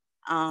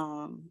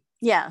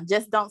 yeah,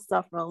 just don't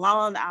suffer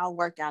alone. I'll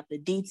work out the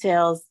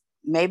details.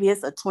 Maybe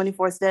it's a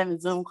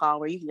 24/7 Zoom call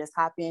where you can just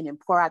hop in and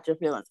pour out your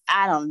feelings.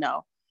 I don't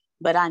know.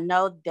 But I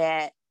know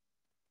that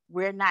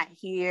we're not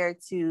here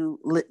to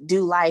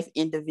do life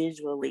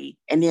individually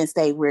and then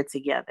say we're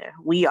together.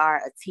 We are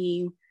a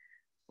team.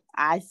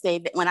 I say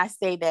that when I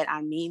say that,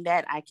 I mean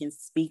that. I can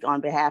speak on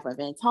behalf of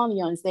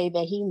Antonio and say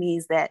that he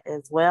means that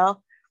as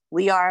well.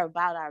 We are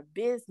about our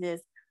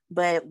business,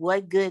 but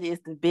what good is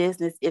the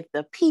business if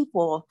the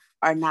people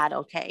are not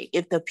okay,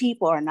 if the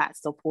people are not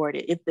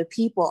supported, if the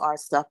people are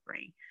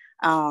suffering?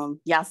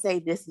 Y'all say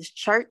this is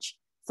church,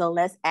 so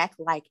let's act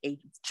like a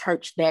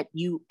church that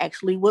you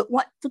actually would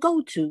want to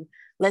go to.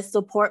 Let's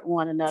support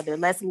one another.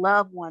 Let's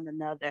love one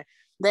another.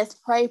 Let's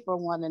pray for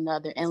one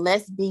another, and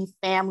let's be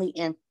family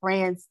and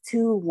friends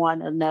to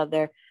one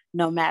another,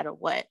 no matter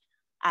what.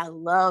 I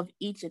love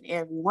each and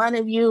every one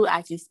of you.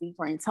 I can speak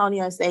for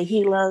Antonio and say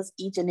he loves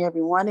each and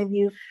every one of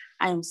you.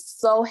 I am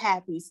so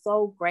happy,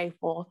 so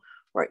grateful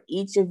for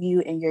each of you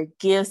and your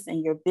gifts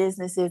and your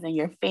businesses and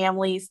your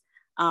families.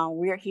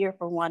 We're here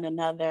for one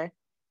another,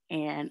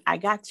 and I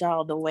got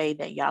y'all the way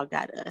that y'all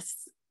got us.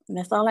 And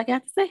that's all I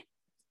got to say.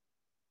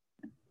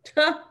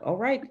 All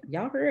right,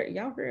 y'all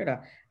heard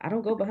her. I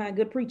don't go behind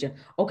good preaching.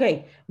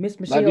 Okay, Miss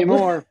Michelle. Love you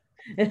more.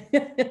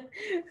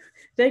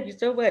 Thank you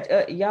so much.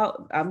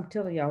 Y'all, I'm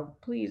telling y'all,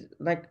 please,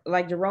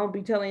 like Jerome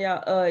be telling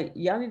y'all,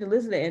 y'all need to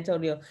listen to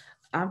Antonio.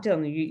 I'm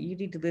telling you, you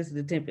need to listen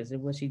to Tempest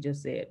and what she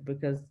just said,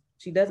 because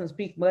she doesn't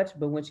speak much,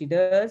 but when she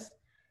does,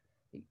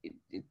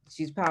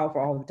 she's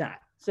powerful all the time.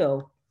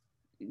 So,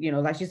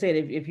 like she said,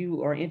 if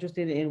you are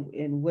interested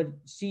in what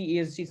she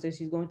is, she says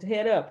she's going to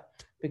head up,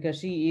 because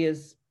she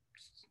is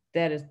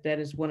that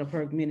is one of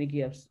her many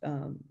gifts,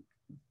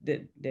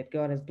 that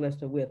God has blessed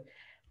her with.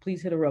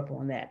 Please hit her up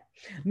on that.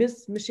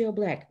 Miss Michelle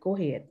Black, go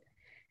ahead.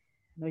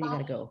 I know you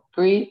gotta go.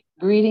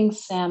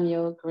 Greetings,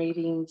 Samuel.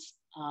 Greetings,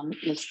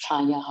 Miss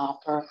Tanya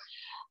Hopper.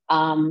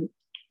 I'm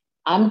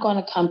going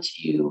to come to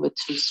you with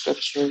two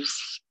scriptures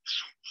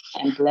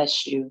and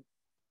bless you.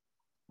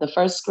 The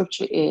first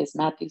scripture is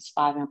Matthew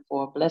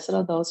 5:4. Blessed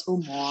are those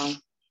who mourn,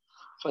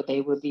 for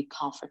they will be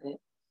comforted.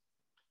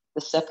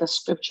 The second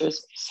scripture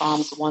is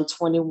Psalms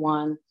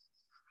 121,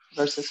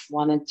 verses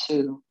 1 and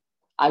 2.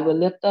 I will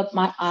lift up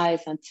my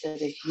eyes unto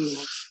the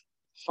hills,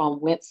 from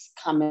whence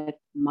cometh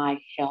my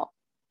help.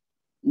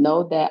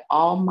 Know that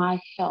all my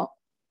help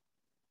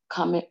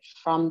cometh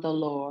from the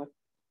Lord,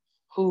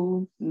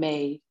 who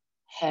made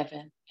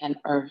heaven and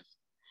earth.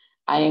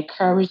 I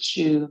encourage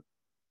you,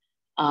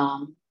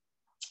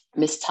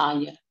 Miss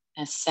Tanya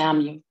and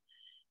Samuel,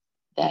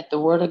 that the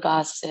word of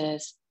God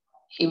says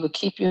he will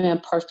keep you in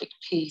perfect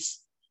peace,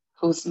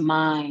 whose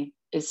mind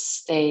is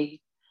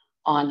stayed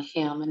on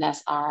him. And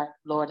that's our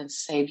Lord and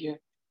Savior,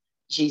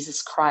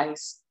 Jesus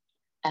Christ.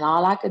 And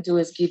all I could do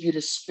is give you the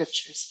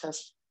scriptures,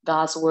 because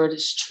God's word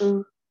is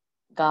true.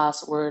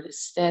 God's word is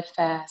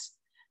steadfast,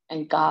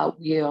 and God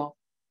will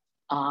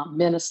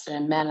minister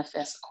and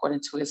manifest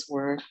according to his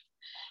word.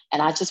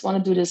 And I just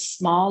want to do this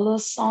small little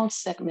song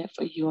segment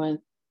for you and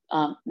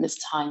Miss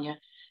Tanya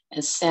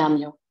and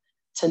Samuel,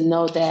 to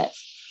know that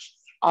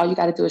all you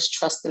got to do is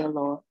trust in the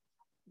Lord.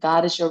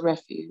 God is your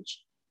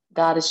refuge.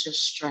 God is your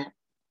strength.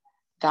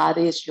 God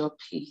is your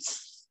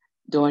peace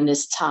during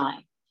this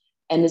time.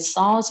 And the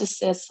song just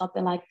says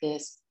something like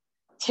this.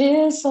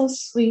 'Tis so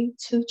sweet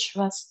to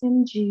trust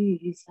in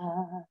Jesus,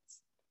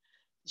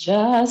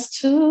 just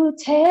to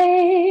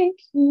take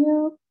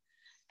you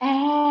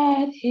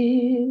at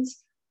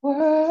his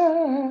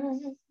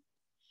word.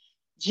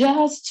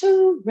 just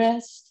to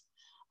rest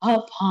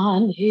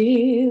upon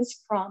his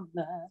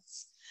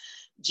promise,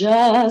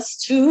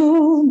 just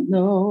to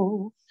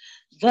know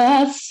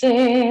thus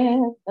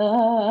saith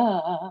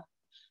the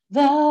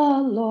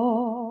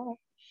Lord.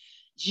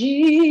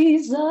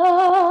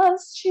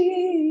 Jesus,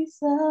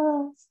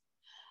 Jesus,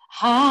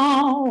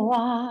 how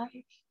I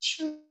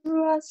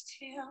trust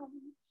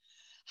him,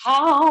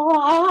 how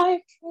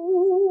I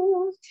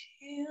proved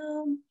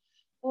him,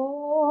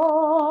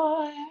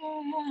 oh,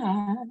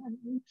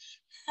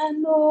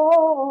 and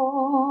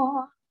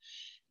oh,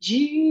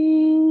 Jesus,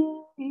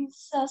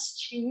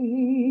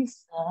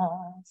 Jesus,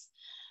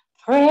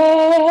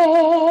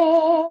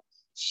 precious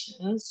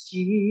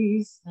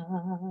Jesus,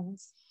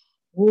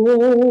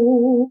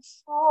 oh,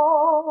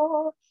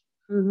 for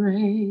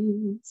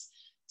grace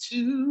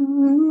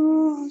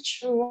to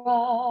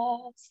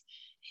trust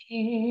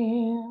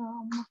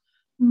him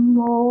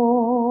more.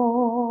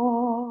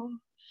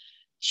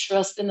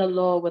 Trust in the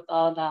Lord with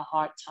all thy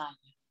heart, Tanya,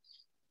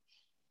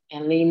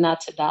 and lean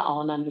not to thy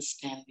own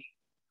understanding.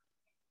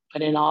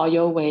 But in all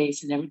your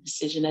ways, in every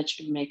decision that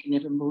you make, and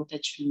every move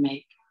that you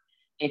make,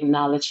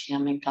 acknowledge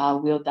him, and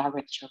God will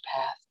direct your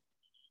path.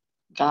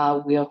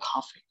 God will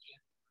comfort you.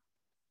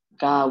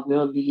 God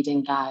will lead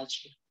and guide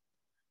you.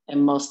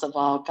 And most of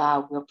all,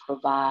 God will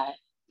provide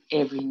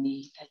every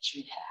need that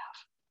you have.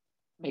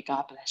 May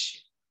God bless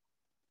you.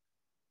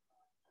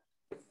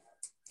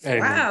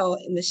 Amen. Wow,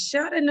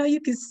 Michelle, I didn't know you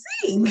could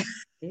sing.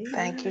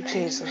 Thank you,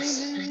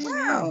 Jesus.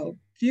 Wow,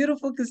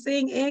 beautiful, can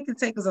sing and can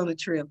take us on a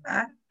trip.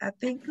 I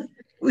think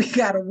we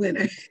got a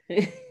winner.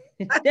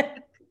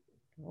 That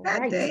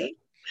day.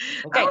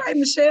 Okay. All right,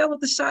 Michelle with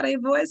the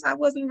Sade voice. I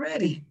wasn't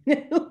ready.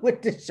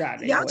 With the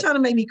Sade Y'all voice. trying to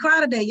make me cry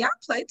today. Y'all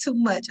play too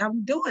much.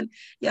 I'm doing.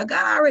 Y'all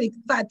got already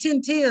about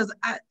 10 tears.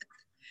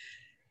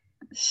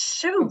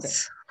 Shoot.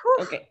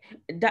 Okay.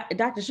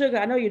 Dr. Sugar,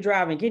 I know you're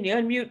driving. Can you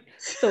unmute?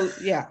 So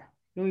yeah,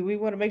 we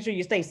want to make sure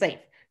you stay safe.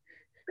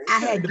 I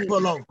had to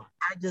pull over.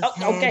 I just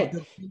had okay.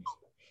 to.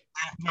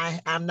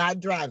 I'm not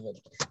driving.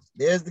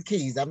 There's the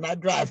keys. I'm not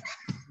driving.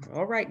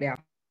 All right now.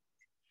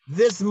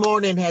 This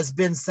morning has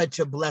been such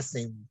a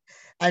blessing.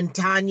 And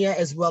Tanya,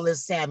 as well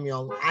as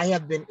Samuel, I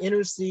have been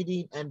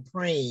interceding and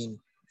praying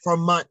for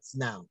months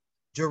now.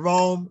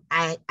 Jerome,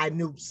 I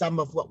knew some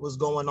of what was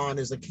going on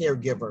as a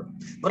caregiver,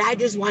 but I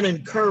just want to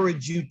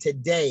encourage you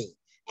today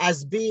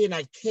as being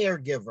a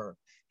caregiver,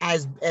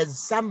 as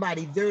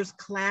somebody, there's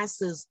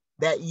classes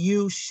that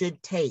you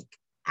should take.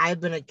 I've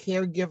been a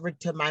caregiver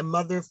to my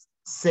mother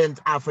since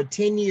for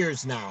 10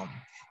 years now.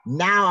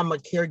 Now I'm a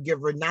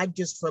caregiver, not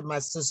just for my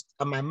sister,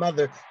 my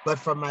mother, but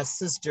for my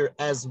sister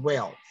as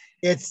well.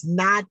 It's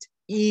not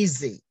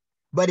easy,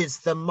 but it's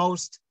the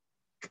most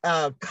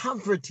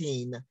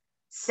comforting,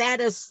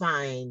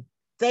 satisfying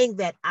thing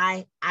that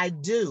I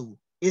do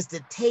is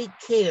to take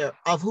care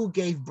of who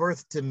gave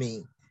birth to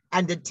me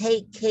and to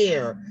take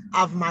care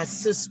of my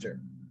sister.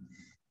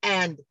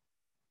 And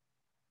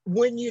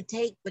when you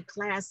take the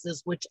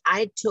classes, which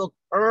I took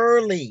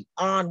early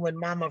on when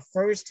Mama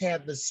first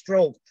had the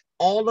stroke,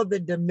 all of the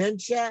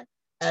dementia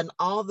and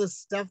all the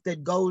stuff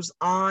that goes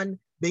on,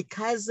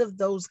 because of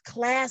those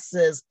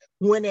classes,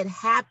 when it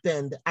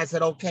happened, I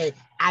said, okay,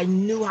 I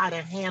knew how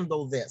to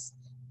handle this.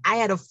 I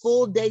had a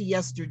full day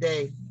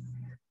yesterday.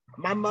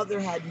 My mother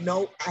had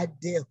no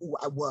idea who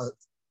I was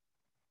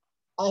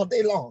all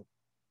day long.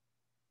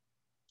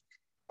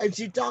 And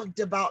she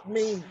talked about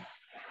me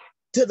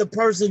to the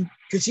person,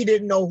 because she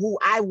didn't know who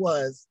I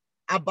was,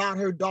 about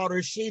her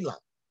daughter, Sheila.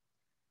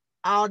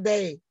 All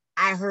day,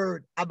 I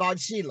heard about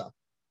Sheila.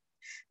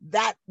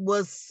 That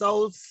was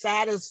so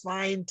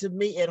satisfying to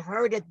me. It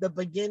hurt at the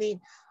beginning,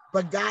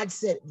 but God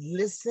said,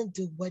 listen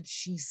to what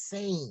she's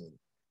saying.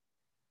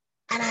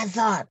 And I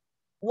thought,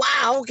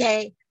 wow,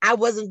 okay. I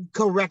wasn't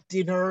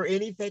correcting her or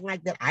anything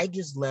like that. I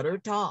just let her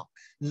talk,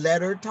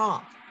 let her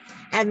talk.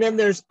 And then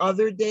there's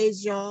other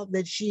days, y'all,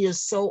 that she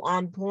is so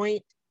on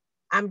point.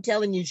 I'm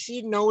telling you,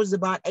 she knows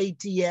about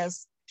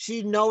ATS.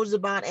 She knows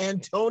about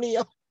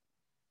Antonio.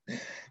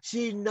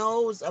 She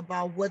knows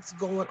about what's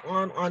going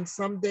on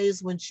some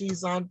days when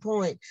she's on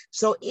point.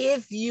 So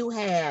if you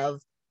have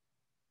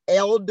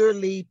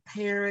elderly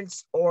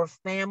parents or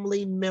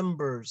family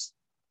members,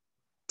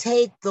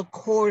 take the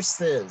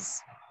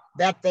courses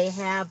that they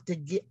have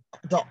to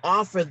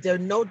offer. They're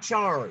no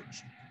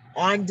charge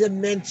on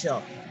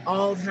dementia,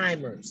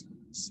 Alzheimer's.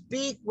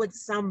 Speak with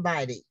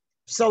somebody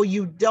so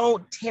you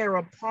don't tear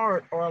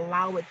apart or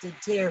allow it to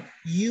tear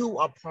you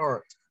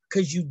apart,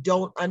 because you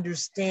don't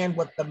understand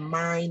what the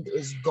mind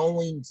is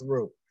going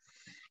through.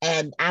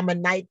 And I'm a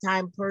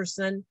nighttime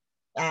person.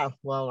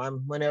 Well, I'm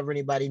whenever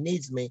anybody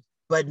needs me,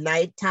 but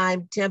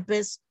nighttime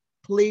Tempest,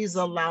 please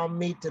allow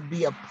me to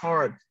be a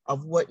part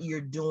of what you're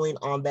doing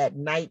on that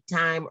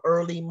nighttime,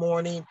 early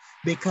morning,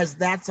 because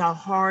that's a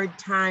hard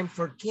time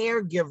for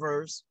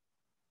caregivers.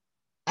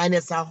 And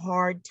it's a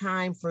hard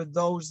time for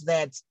those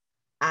that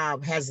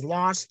has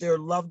lost their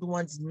loved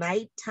ones.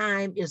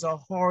 Nighttime is a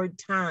hard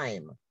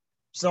time.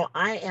 So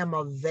I am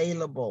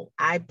available.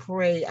 I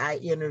pray, I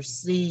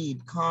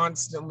intercede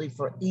constantly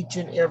for each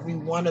and every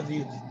one of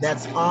you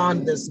that's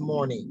on this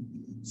morning.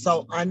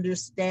 So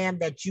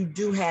understand that you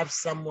do have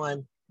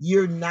someone.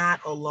 You're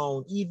not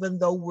alone. Even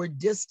though we're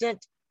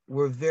distant,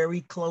 we're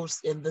very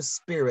close in the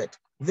spirit.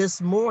 This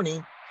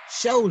morning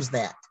shows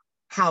that,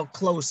 how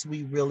close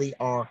we really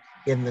are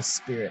in the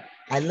spirit.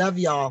 I love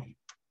y'all.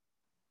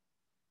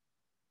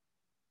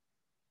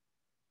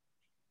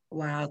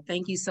 Wow,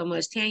 thank you so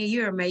much. Tanya,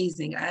 you're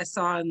amazing. I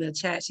saw in the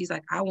chat, she's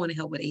like, I want to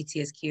help with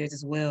ATS Cares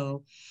as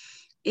well.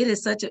 It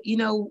is such a, you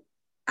know,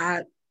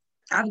 I've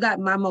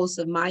got most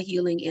of my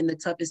healing in the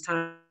toughest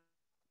time.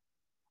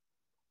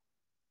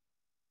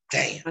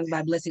 Damn.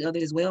 By blessing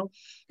others as well.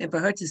 And for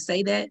her to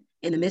say that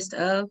in the midst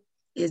of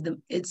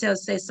it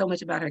says so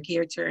much about her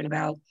character and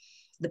about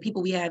the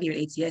people we have here at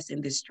ATS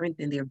and their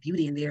strength and their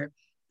beauty and their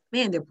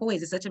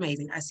poise is such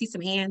amazing. I see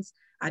some hands.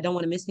 I don't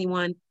want to miss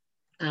anyone.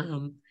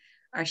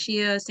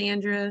 Arshia,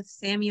 Sandra,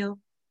 Samuel.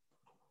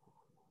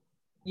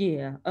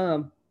 Yeah.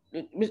 I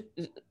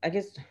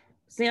guess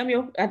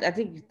Samuel. I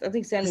think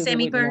Samuel.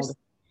 Sammy first.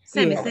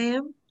 Sammy, yeah.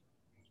 Sam.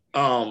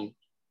 I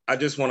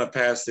just want to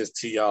pass this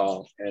to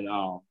y'all, and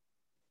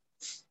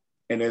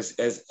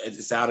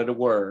it's out of the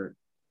word.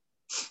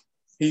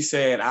 He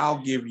said, "I'll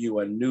give you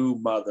a new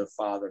mother,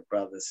 father,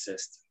 brother,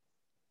 sister."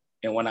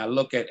 And when I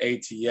look at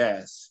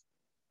ATS,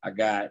 I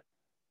got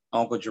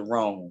Uncle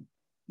Jerome,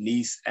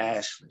 niece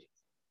Ashley,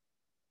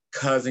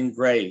 cousin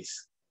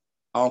Grace,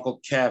 Uncle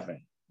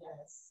Kevin,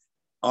 yes.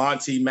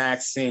 Auntie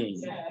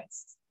Maxine,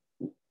 yes.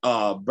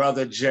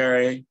 Brother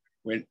Jerry,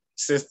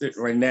 sister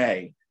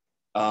Renee,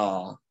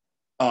 Uncle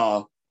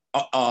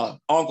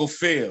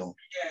Phil,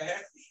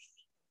 yes.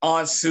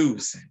 Aunt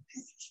Susan.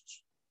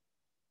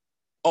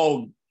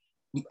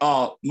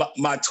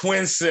 My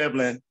twin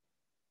sibling,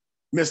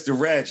 Mr.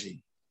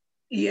 Reggie.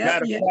 Yeah,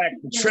 matter of fact,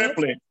 the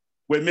triplet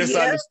with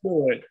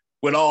Misunderstood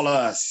with all of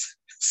us.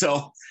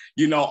 So,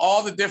 you know,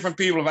 all the different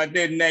people, if I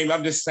didn't name,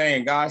 I'm just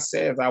saying, God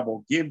says, I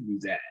will give you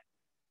that.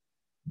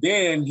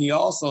 Then he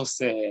also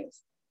says,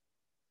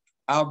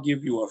 I'll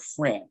give you a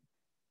friend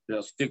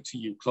that'll stick to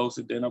you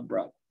closer than a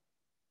brother.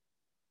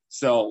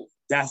 So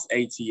that's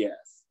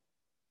ATS.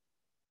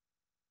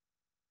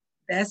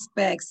 That's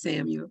facts,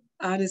 Samuel.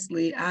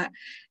 Honestly,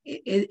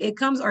 it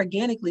comes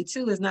organically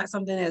too. It's not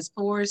something that's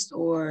forced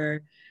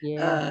or,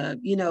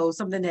 you know,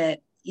 something that,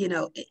 you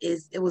know,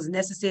 it was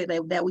necessary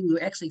that we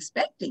were actually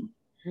expecting.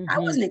 Mm-hmm. I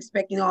wasn't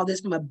expecting all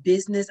this from a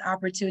business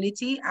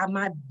opportunity.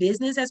 My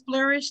business has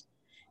flourished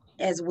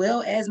as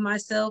well as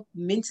myself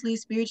mentally,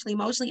 spiritually,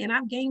 emotionally, and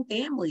I've gained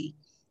family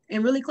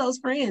and really close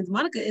friends.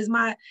 Monica is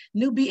my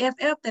new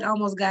BFF that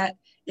almost got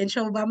in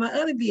trouble by my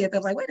other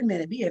BFF. Like, wait a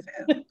minute,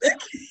 BFF.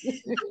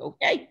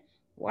 Okay.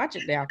 Watch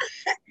it now.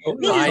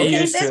 I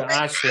used to,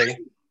 Ashley.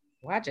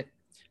 Watch it.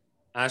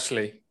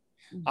 Ashley.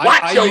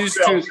 I used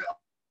to.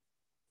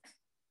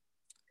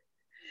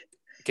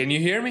 Can you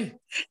hear me?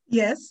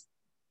 Yes.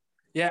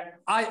 Yeah,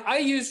 I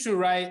used to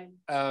write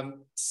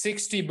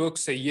 60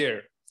 books a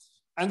year.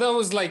 And that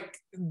was like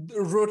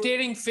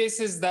rotating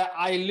faces that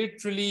I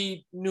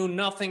literally knew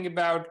nothing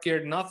about,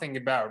 cared nothing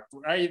about,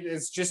 right?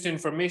 It's just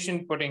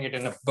information, putting it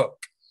in a book.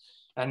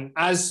 And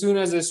as soon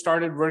as I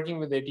started working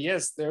with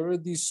ATS, there were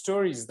these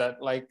stories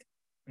that like,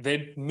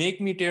 they'd make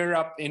me tear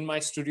up in my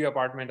studio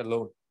apartment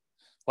alone.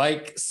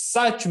 Like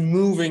such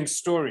moving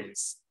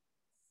stories.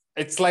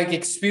 It's like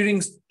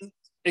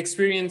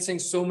experiencing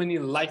so many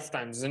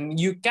lifetimes, and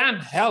you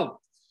can't help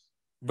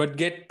but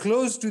get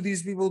close to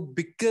these people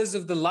because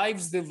of the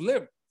lives they've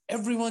lived.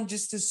 Everyone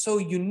just is so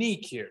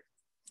unique here.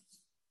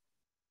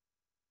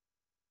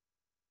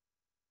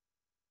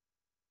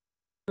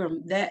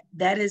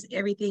 That is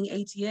everything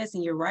ATS,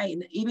 and you're right.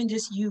 And even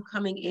just you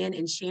coming in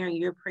and sharing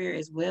your prayer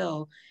as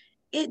well,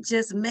 it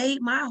just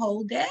made my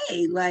whole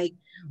day. Like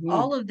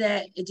all of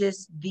that, it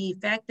just the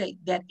fact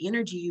that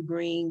energy you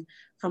bring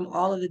from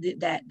all of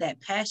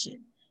that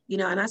passion, you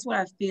know, and that's what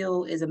I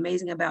feel is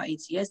amazing about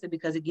ATS,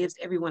 because it gives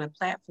everyone a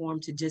platform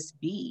to just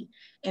be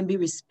and be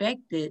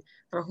respected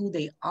for who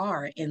they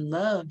are and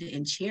loved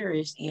and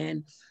cherished.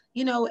 And,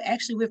 you know,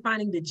 actually we're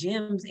finding the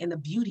gems and the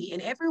beauty in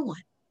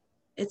everyone.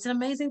 It's an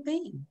amazing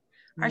thing.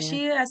 Yeah.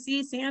 Arshia, I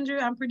see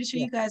Sandra. I'm pretty sure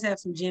you guys have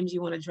some gems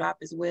you want to drop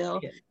as well.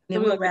 Yeah.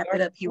 Then we'll wrap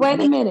it up here. Wait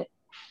a minute,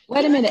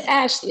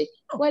 Ashley.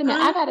 Wait a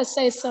minute. I got to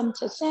say something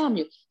to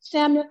Samuel.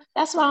 Samuel,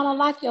 that's why I don't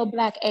like your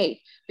black A,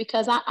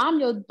 because I'm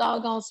your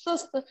doggone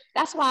sister.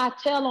 That's why I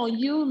tell on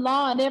you,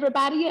 Law, and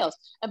everybody else.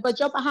 But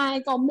your behind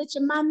ain't going to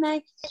mention my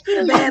name.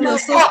 Bad little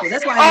sister.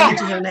 That's why I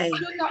mention her name.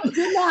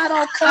 You know I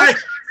don't cut.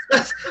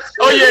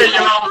 Oh, yeah,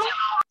 y'all.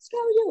 Screw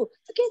you.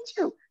 Forget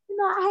you. You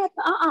know,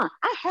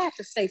 I had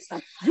to say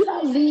something. You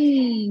don't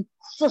leave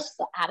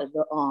sister out of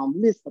the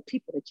list of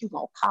people that you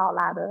gonna call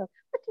out of.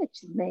 Look at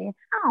you, man.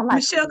 I don't like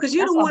Michelle, because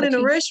you're the one in the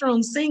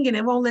restroom singing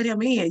and won't let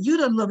him in. You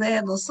the little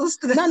bad little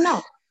sister.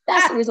 No.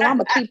 That's the reason why I'm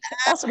gonna keep.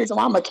 That's the reason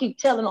why I'm gonna keep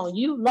telling on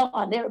you, Lord,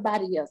 and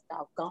everybody else.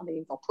 Doggone, they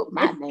ain't gonna put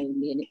my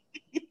name in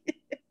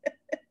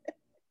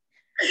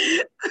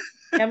it.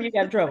 Samuel, you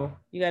got in trouble.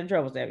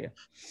 Samuel.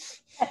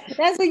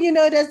 That's when you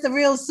know that's the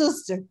real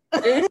sister.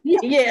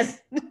 Yes.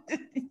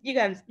 You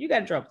got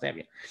in trouble,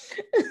 Samuel.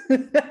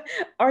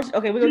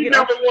 Okay, we're gonna get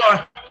number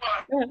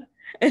one.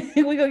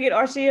 We're gonna get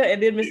Arshia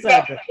and then Miss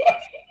Sandra.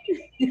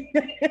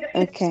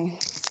 Okay.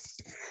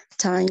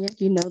 Tanya,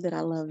 you know that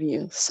I love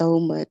you so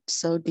much,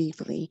 so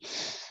deeply.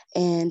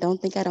 And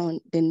don't think I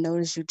didn't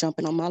notice you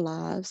jumping on my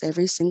lives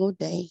every single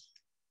day.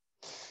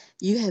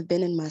 You have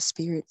been in my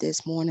spirit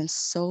this morning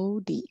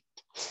so deep.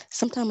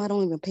 Sometimes I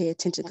don't even pay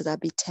attention because I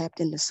be tapped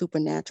into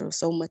supernatural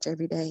so much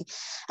every day.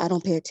 I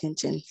don't pay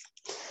attention.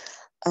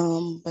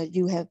 But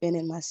you have been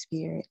in my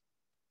spirit.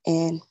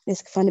 And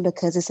it's funny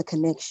because it's a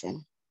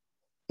connection.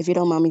 If you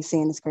don't mind me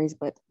saying this crazy,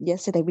 but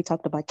yesterday we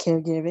talked about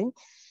caregiving.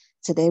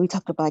 Today we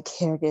talked about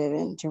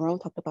caregiving. Jerome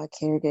talked about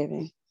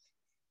caregiving.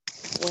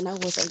 When I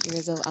was 8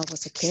 years old, I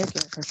was a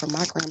caregiver for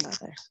my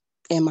grandmother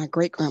and my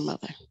great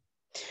grandmother.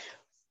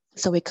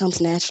 So it comes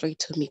naturally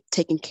to me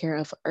taking care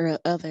of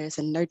others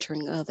and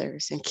nurturing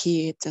others and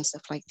kids and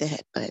stuff like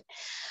that. But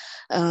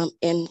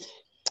and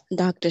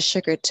Dr.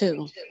 Sugar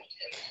too,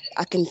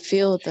 I can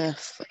feel the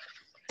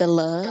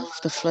love,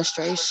 the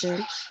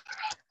frustration,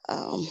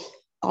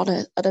 all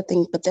the other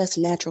things, but that's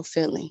natural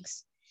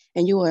feelings.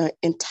 And you are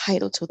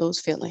entitled to those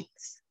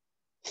feelings.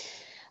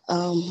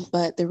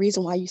 But the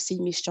reason why you see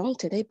me strong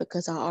today,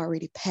 because I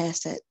already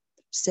passed that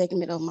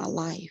segment of my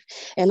life.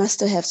 And I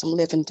still have some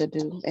living to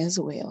do as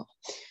well.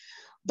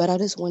 But I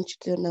just want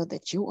you to know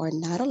that you are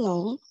not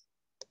alone.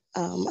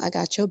 I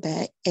got your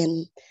back.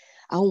 And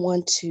I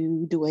want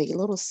to do a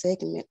little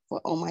segment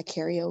on my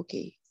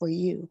karaoke for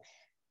you.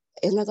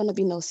 It's not going to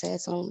be no sad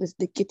song. It's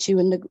to get you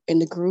in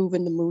the groove,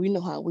 in the mood. You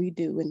know how we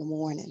do in the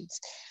mornings.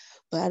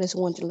 But I just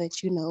want to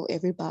let you know,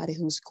 everybody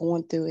who's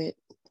going through it,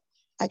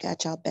 I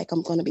got y'all back.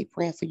 I'm going to be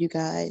praying for you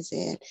guys.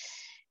 And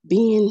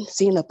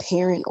seeing a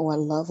parent or a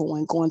loved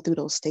one going through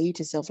those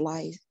stages of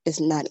life is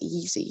not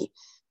easy.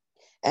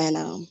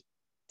 And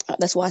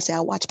that's why I say I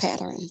watch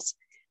patterns.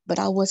 But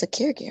I was a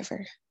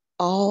caregiver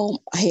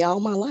all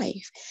my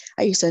life.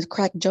 I used to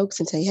crack jokes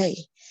and say, hey,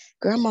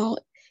 Grandma,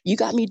 you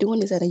got me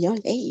doing this at a young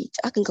age.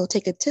 I can go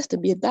take a test to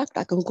be a doctor.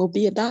 I can go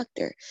be a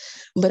doctor.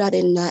 But I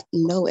did not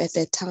know at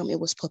that time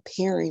it was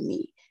preparing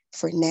me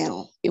for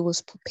now. It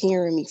was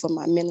preparing me for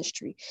my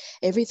ministry.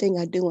 Everything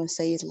I do and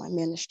say is my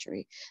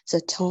ministry. So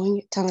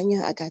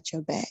Tanya, I got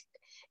your back.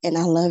 And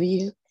I love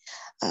you.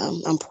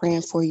 I'm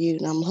praying for you.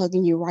 And I'm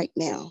hugging you right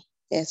now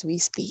as we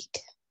speak.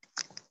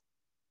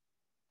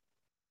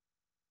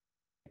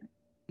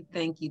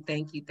 Thank you,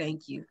 thank you,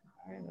 thank you.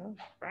 All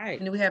right.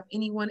 And do we have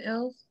anyone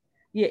else?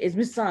 Yeah, it's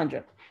Miss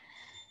Sandra.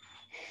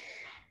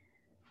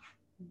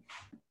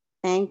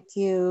 Thank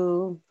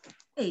you.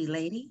 Hey,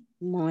 lady.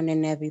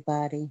 Morning,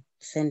 everybody.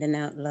 Sending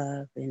out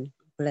love and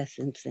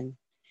blessings and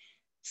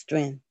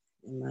strength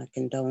and my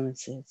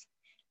condolences.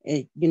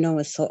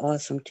 It's so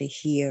awesome to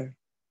hear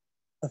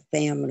a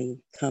family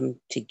come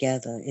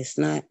together. It's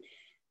not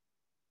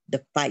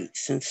the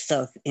fights and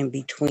stuff in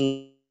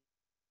between.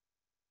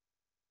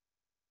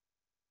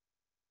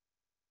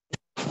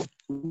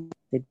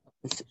 It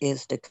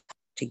is to come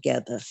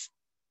together.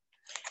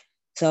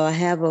 So I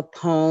have a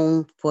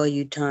poem for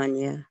you,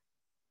 Tanya,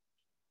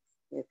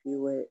 if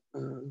you would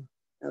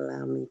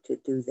allow me to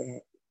do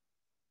that.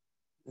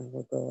 I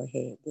will go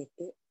ahead with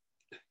it.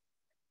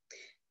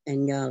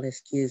 And y'all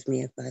excuse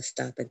me if I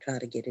stop and try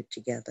to get it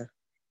together.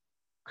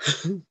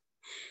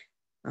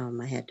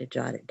 I had to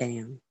jot it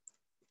down.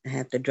 I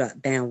have to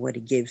jot down what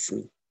it gives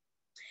me.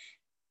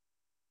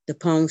 The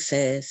poem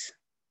says,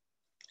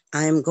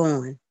 I am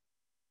going,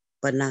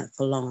 but not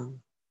for long.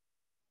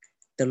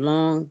 The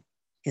long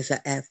is an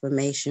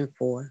affirmation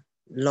for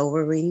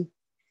lowering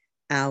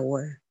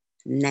our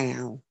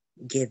now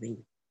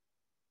giving.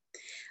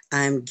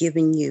 I am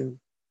giving you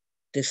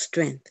the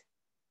strength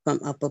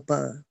from up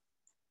above.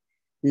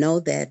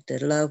 Know that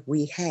the love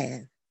we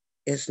have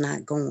is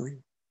not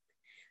going.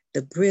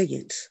 The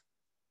brilliance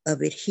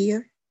of it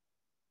here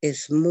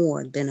is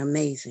more than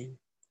amazing.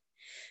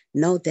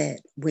 Know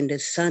that when the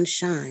sun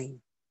shines,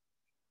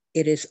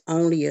 it is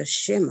only a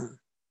shimmer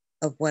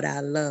of what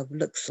our love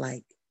looks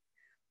like.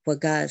 For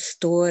God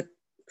stored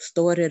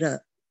it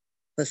up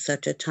for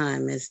such a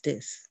time as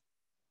this.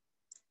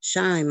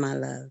 Shine, my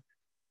love,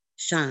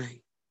 shine.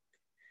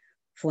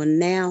 For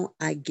now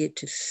I get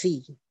to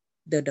see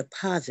the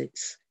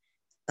deposits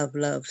of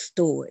love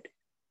stored.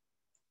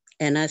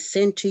 And I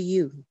send to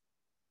you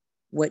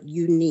what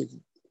you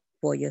need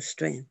for your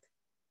strength.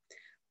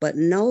 But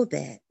know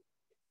that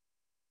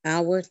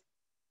our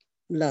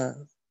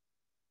love,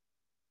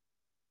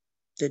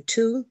 the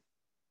two,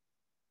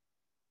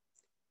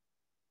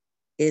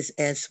 is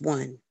as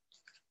one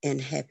in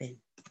heaven.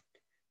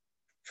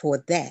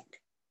 For that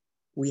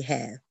we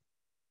have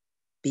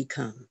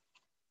become.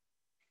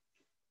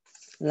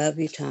 Love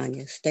you,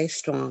 Tanya. Stay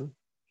strong.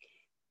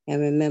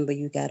 And remember,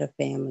 you got a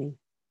family.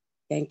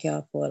 Thank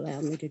y'all for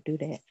allowing me to do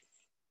that.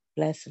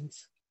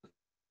 Blessings.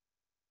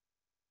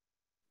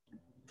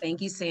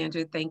 Thank you,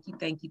 Sandra. Thank you,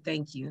 thank you,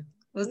 thank you.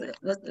 That's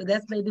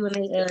what they do when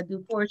they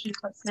do poetry.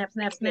 Snap,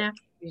 snap, snap.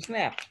 You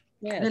snap.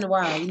 It's been a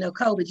while. You know,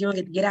 COVID, you don't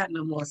get to get out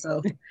no more.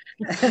 So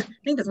I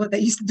think that's what they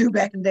used to do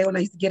back in the day when I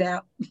used to get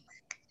out.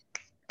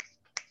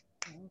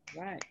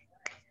 All right.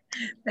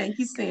 Thank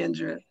you,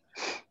 Sandra.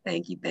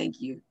 Thank you.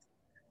 Thank you.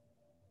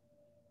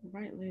 All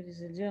right,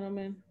 ladies and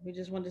gentlemen. We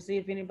just wanted to see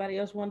if anybody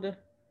else wanted to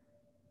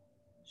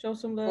show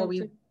some Before love we,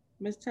 to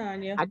Miss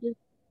Tanya.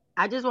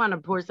 I just want to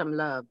pour some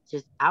love.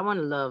 I want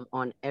to love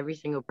on every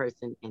single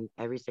person in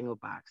every single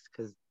box,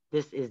 because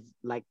this is,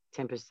 like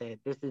Temper said,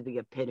 this is the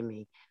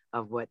epitome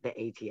of what the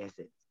ATS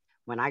is.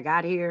 When I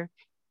got here,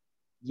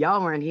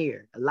 y'all weren't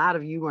here. A lot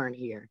of you weren't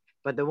here.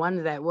 But the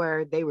ones that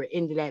were, they were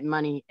into that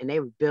money, and they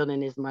were building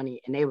this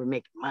money, and they were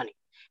making money.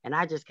 And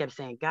I just kept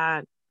saying,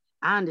 God,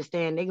 I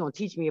understand they're gonna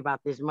teach me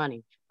about this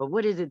money, but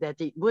what is it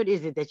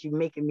that you're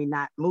making me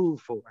not move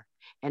for?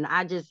 And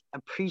I just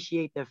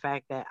appreciate the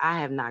fact that I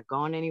have not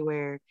gone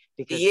anywhere,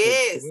 because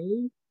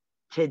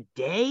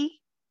today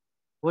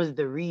was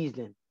the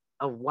reason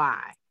of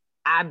why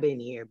I've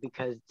been here,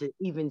 because to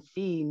even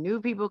see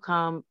new people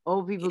come,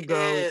 old people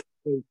go,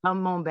 they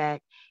come on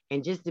back,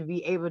 and just to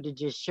be able to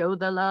just show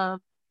the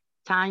love.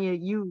 Tanya,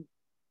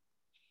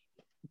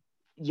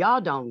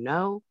 y'all don't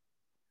know,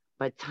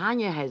 but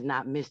Tanya has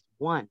not missed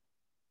one.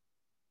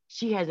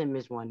 She hasn't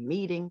missed one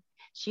meeting.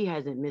 She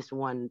hasn't missed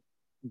one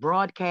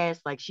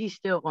broadcast. Like, she's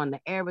still on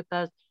the air with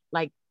us.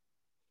 Like,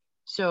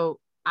 so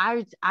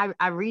I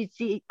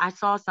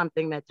saw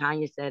something that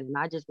Tanya said, and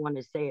I just want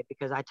to say it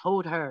because I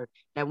told her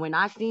that when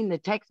I seen the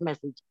text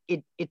message,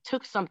 it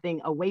took something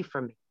away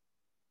from me.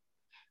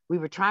 We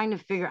were trying to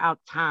figure out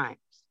times,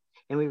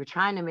 and we were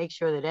trying to make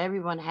sure that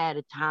everyone had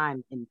a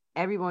time, and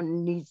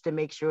everyone needs to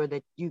make sure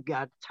that you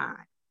got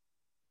time.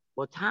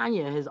 Well,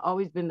 Tanya has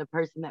always been the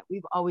person that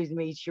we've always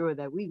made sure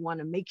that we want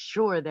to make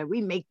sure that we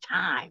make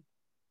time.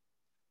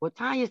 Well,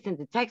 Tanya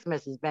sent a text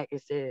message back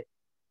and said,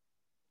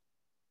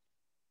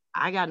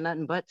 I got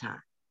nothing but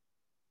time.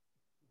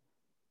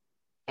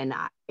 And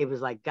it was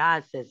like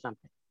God said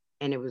something.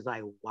 And it was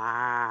like,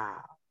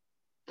 wow.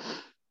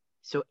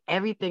 So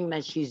everything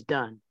that she's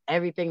done,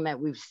 everything that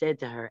we've said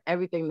to her,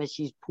 everything that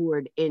she's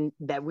poured in,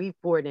 that we've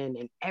poured in,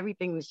 and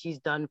everything that she's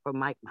done for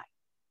Mike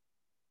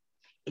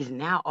is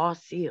now all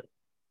sealed.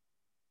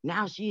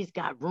 Now she's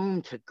got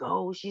room to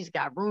go, she's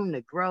got room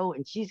to grow,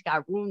 and she's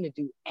got room to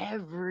do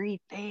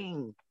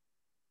everything.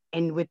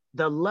 And with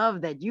the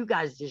love that you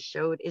guys just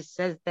showed, it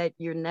says that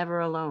you're never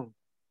alone.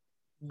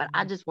 But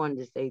I just wanted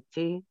to say,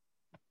 T,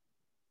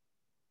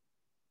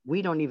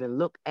 we don't even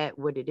look at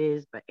what it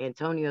is, but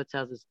Antonio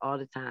tells us all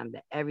the time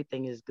that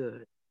everything is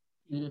good.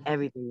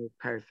 Everything is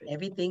perfect.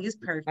 Everything is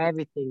perfect.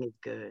 Everything is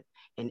good.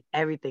 And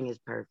everything is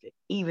perfect,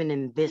 even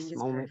in this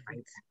moment right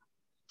now.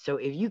 So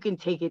if you can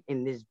take it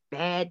in this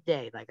bad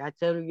day, like I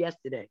told you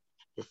yesterday,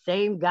 the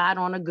same God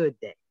on a good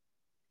day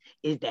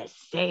is that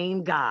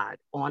same God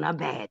on a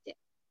bad day.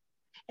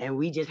 And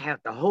we just have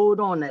to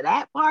hold on to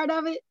that part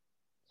of it.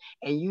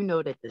 And you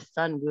know that the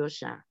sun will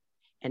shine.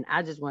 And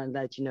I just want to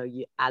let you know,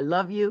 I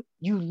love you.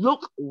 You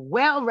look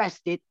well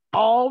rested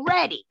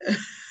already.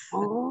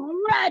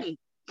 Already.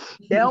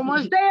 They're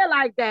almost there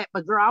like that.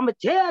 But girl, I'm going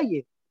to tell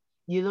you,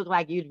 you look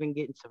like you've been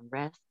getting some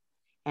rest.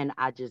 And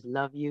I just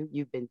love you.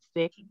 You've been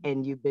sick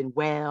and you've been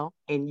well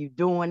and you're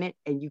doing it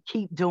and you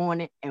keep doing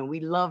it. And we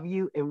love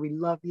you and we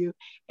love you.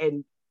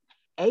 And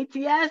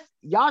ATS,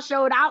 y'all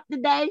showed out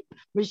today.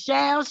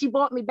 Michelle, she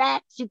brought me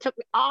back. She took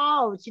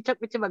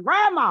me to my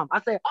grandma.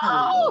 I said,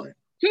 oh,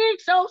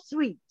 she's so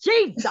sweet.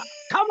 Jesus,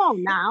 come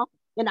on now.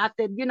 And I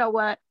said, you know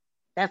what?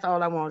 That's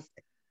all I want to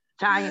say.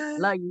 Tanya,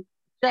 love you.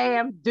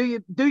 Sam, do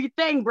your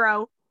thing,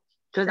 bro.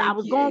 Because I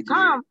was going to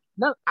come.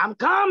 Look, I'm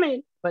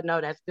coming. But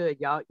no, that's good.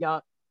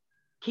 Y'all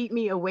keep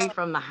me away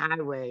from the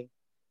highway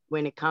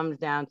when it comes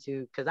down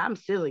to, because I'm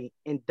silly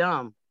and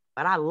dumb,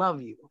 but I love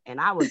you. And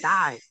I will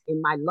die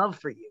in my love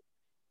for you.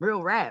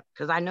 Real rap,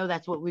 because I know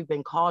that's what we've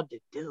been called to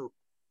do.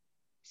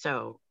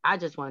 So I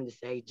just wanted to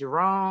say,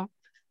 Jerome,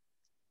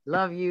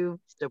 love you,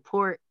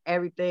 support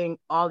everything,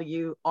 all of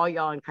you, all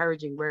y'all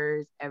encouraging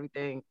words,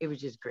 everything. It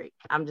was just great.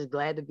 I'm just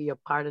glad to be a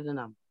part of the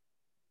number.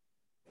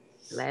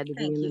 Glad to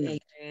be in the number.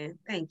 Adrian.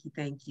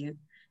 Thank you.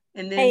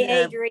 And then,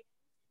 hey, Adrian.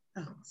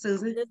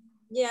 Susan?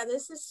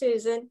 This is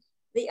Susan.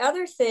 The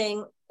other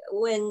thing,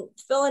 when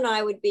Phil and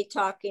I would be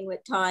talking with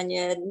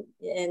Tanya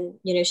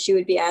and she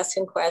would be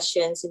asking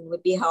questions and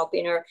would be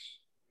helping her,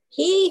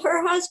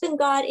 her husband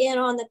got in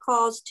on the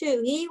calls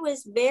too. He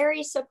was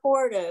very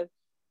supportive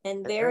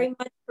and very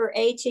much for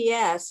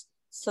ATS.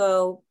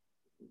 So,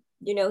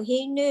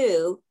 he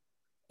knew,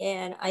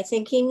 and I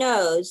think he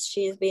knows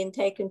she is being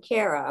taken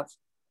care of.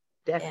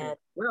 Definitely.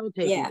 Well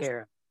taken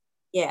care of.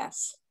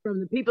 Yes. From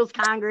the People's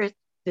Congress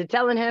to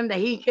telling him that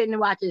he couldn't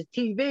watch his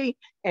TV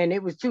and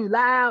it was too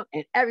loud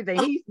and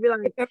everything. He used to be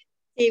like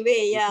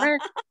TV, yeah.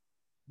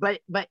 But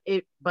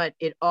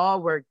it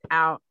all worked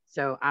out.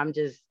 So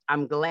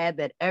I'm glad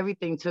that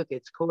everything took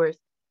its course.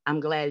 I'm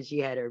glad she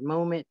had her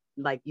moment.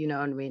 Like, you know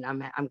what I mean?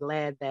 I'm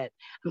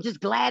just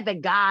glad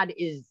that God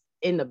is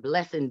in the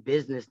blessing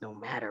business no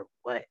matter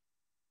what.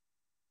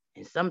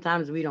 And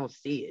sometimes we don't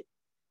see it,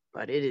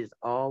 but it is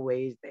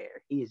always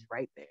there. He is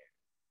right there.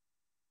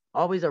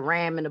 Always a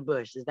ram in the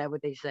bush. Is that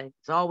what they say?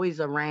 It's always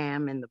a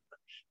ram in the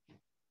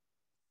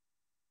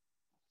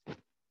bush.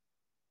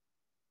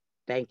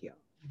 Thank you.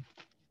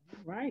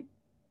 All right.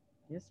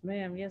 Yes,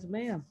 ma'am. Yes,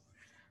 ma'am.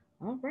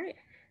 All right.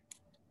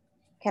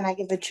 Can I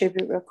give a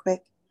tribute real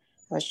quick?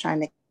 I was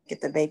trying to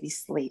get the baby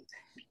sleep.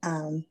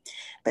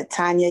 But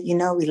Tanya, you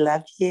know we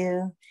love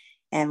you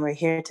and we're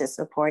here to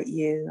support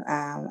you.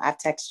 I've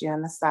texted you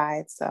on the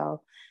side.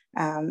 So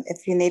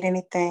if you need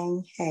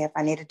anything, hey, if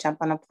I need to jump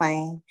on a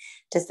plane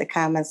just to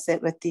come and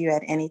sit with you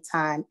at any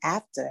time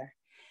after,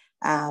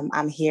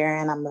 I'm here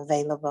and I'm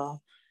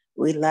available.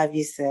 We love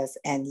you, sis.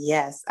 And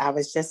yes, I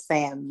was just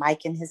saying,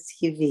 Mike and his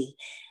TV,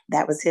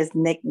 that was his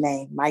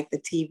nickname, Mike the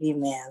TV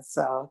man.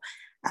 So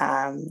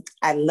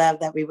I love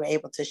that we were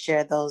able to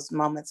share those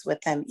moments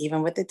with him,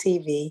 even with the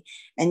TV,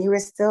 and you were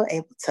still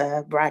able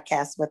to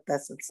broadcast with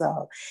us. And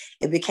so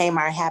it became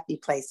our happy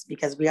place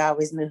because we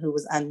always knew who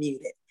was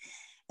unmuted.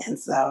 And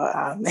so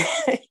I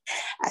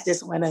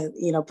just want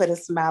to, put a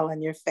smile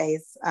on your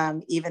face,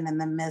 even in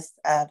the midst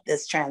of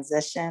this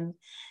transition,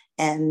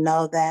 and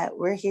know that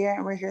we're here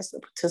and we're here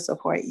to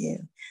support you.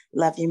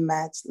 Love you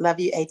much. Love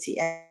you,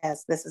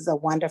 ATS. This is a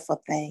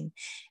wonderful thing.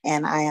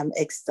 And I am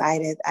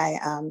excited. I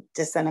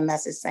just sent a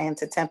message saying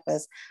to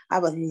Tempest, I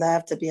would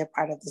love to be a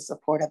part of the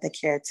support of the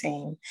care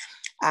team.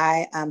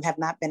 I have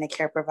not been a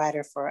care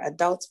provider for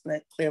adults,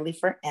 but clearly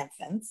for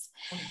infants.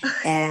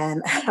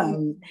 And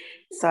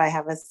so I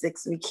have a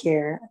 6-week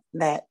here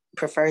that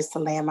prefers to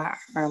lay in my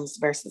arms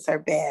versus her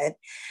bed.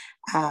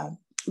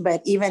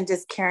 But even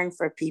just caring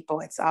for people,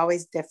 it's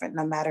always different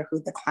no matter who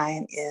the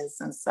client is.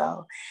 And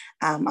so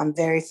I'm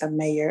very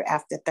familiar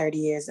after 30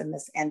 years in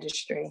this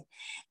industry.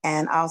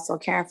 And also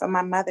caring for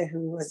my mother,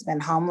 who has been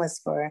homeless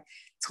for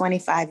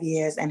 25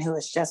 years and who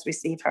has just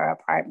received her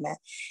apartment.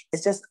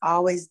 It's just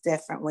always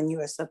different when you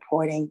are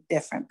supporting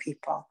different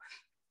people.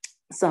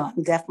 So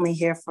I'm definitely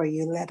here for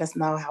you. Let us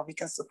know how we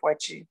can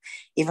support you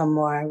even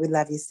more. We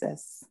love you,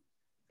 sis.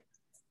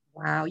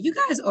 Wow, you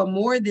guys are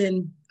more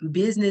than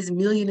business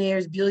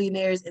millionaires,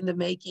 billionaires in the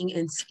making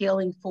and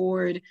scaling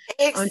forward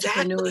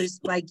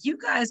entrepreneurs. Like, you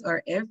guys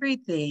are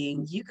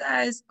everything. You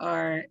guys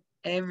are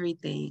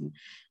everything.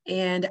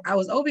 And I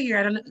was over here.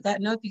 I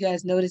don't know if you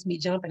guys noticed me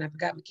jumping. I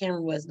forgot my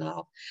camera wasn't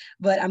off,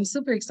 but I'm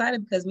super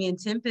excited because me and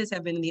Tempest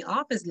have been in the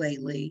office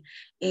lately,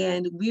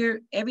 and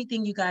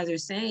everything you guys are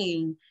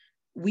saying,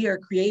 we are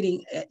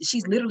creating.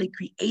 She's literally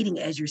creating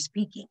as you're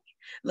speaking.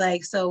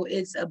 Like, so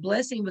it's a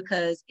blessing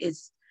because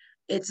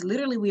it's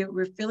literally,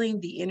 we're feeling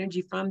the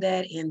energy from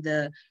that and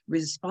the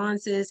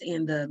responses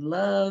and the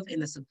love and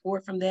the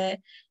support from that.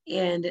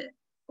 And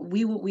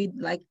we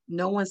like,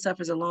 no one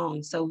suffers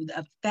alone. So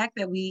the fact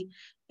that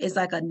it's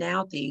like a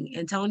now thing.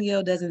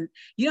 Antonio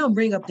you don't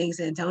bring up things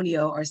to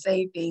Antonio or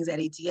say things at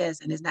ATS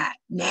and it's not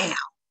now.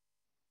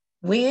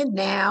 When?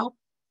 Now?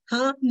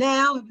 Huh?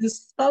 Now?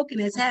 It's spoken,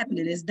 it's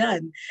happening, it's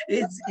done.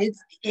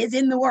 It's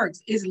in the works.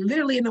 It's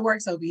literally in the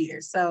works over here.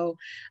 So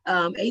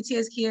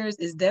ATS Cares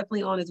is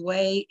definitely on its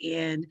way,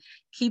 and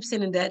keep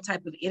sending that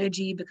type of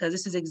energy because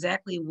this is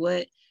exactly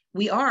what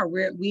we are.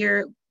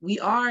 We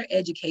are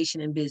education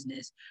and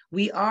business.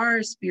 We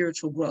are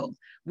spiritual growth.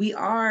 We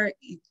are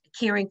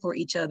caring for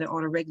each other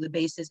on a regular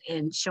basis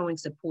and showing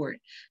support.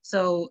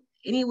 So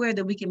anywhere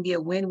that we can be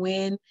a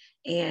win-win,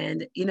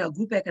 and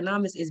group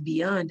economics is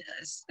beyond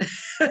us.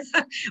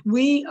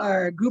 We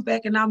are group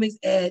economics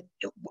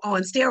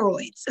on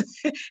steroids.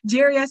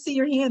 Jerry, I see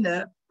your hand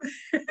up.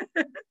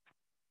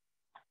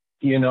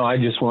 I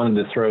just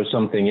wanted to throw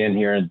something in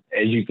here.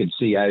 As you can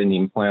see, I didn't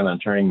even plan on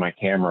turning my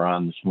camera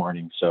on this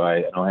morning, so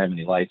I don't have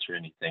any lights or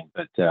anything.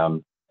 But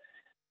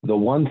the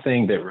one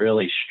thing that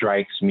really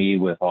strikes me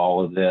with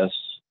all of this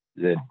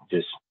that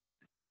just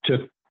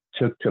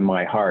took to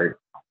my heart,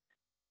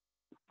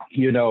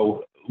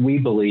 we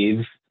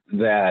believe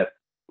that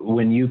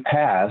when you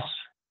pass,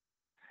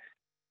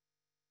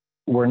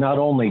 we're not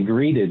only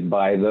greeted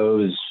by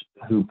those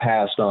who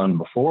passed on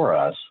before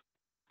us,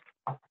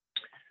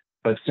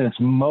 but since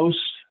most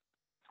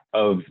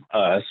of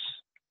us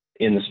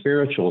in the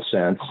spiritual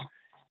sense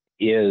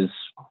is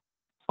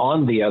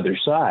on the other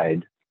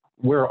side,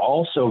 we're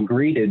also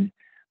greeted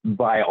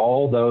by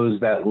all those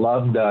that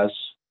loved us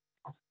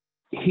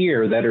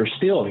here that are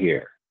still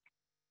here.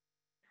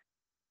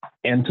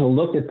 And to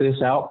look at this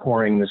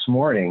outpouring this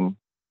morning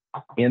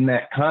in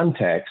that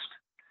context,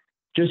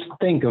 just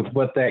think of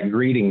what that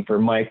greeting for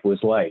Mike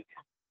was like.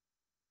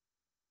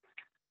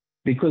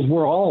 Because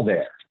we're all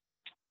there.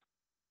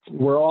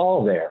 We're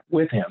all there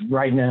with him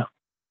right now.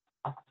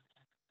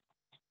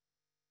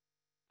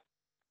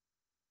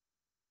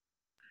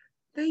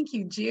 Thank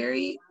you,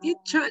 Jerry.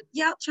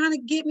 Y'all trying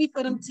to get me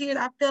for them tears.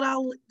 I felt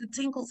all the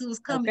tinkles who was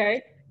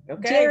coming.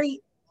 Okay.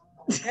 Jerry.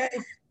 Okay.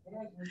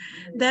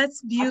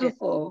 That's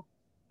beautiful.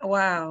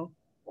 Wow.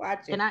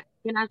 Watch it.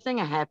 Can I sing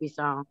a happy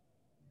song?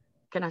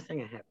 Can I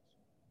sing a happy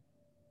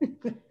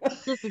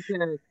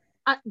song?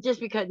 just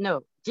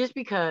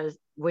because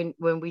when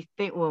we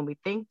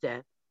think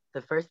death,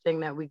 the first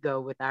thing that we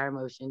go with our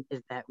emotion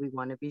is that we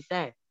want to be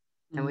sad,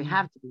 and we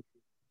have to be.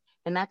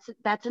 And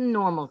that's a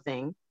normal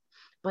thing.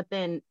 But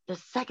then the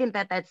second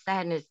that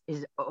sadness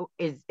is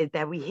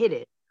that we hit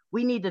it,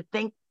 we need to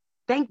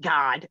thank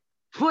God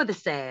for the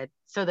sad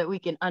so that we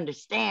can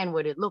understand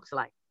what it looks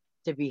like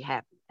to be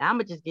happy. I'm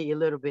gonna just give you a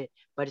little bit,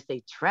 but it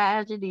say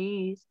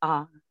tragedies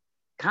are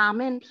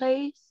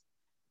commonplace,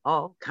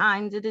 all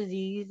kinds of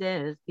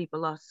diseases,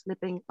 people are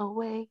slipping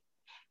away.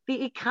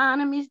 The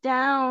economy's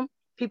down,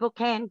 people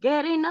can't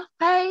get enough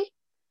pay.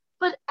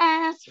 But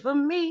as for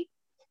me,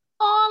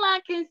 all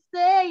I can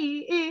say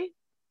is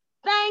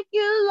thank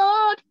you,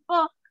 Lord,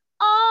 for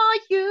all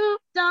you've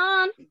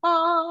done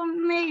for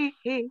me.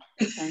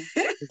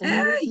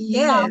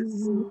 Yes.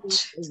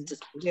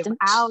 Live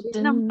out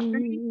in them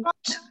streets,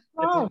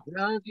 but the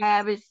drug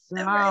habits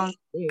surround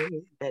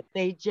that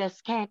they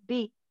just can't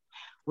beat.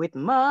 With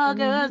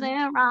muggers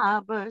and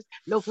robbers,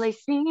 no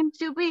place seems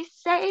to be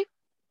safe.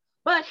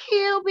 But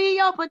he'll be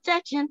your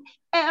protection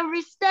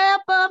every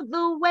step of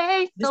the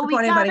way. This So the we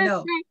part everybody gotta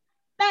know. say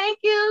thank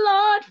you,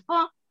 Lord,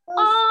 for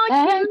all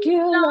Thank you,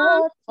 you've done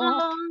Lord, for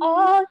for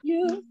all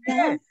you've me.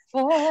 done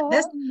for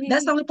me.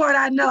 That's the only part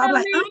I know. I'm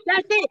like,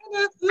 That's it.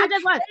 I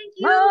just want, thank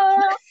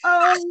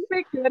you.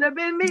 it could have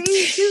been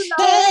me, you know.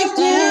 Thank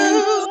Yeah.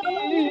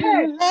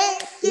 you.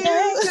 Thank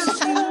Thank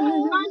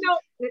you. I know.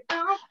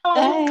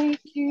 Thank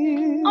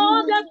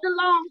All you. just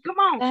along. Come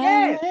on.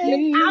 Yeah.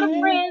 Thank Without a you.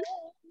 friend.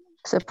 Oh,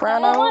 Thank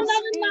Sopranos.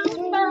 another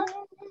number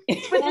you.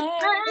 with the Thank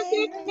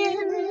tragic end.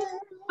 you.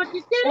 But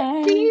you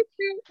didn't see Thank,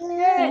 it.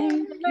 Yeah.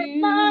 thank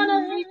But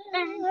finally, you.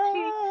 thank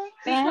you.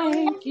 Because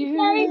Thank every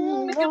day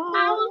you, with your Lord.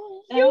 power,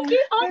 you Thank keep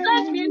on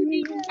blessing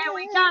me. you. And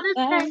we gotta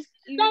say, Thank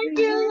thank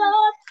you, you.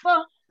 Lord,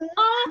 for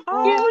all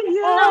Oh, you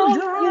You've done.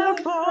 done you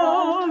done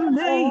for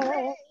me.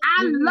 for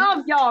I me.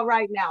 love y'all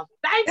right now.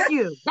 Thank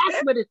you.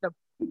 That's what it's about.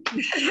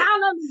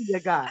 Hallelujah,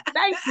 God.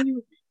 Thank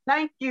you.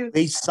 Thank you.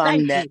 We sung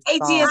Thank that you.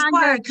 song. ATS Tanya,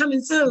 choir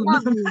coming soon.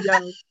 love you,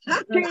 yo.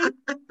 King,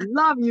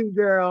 love you,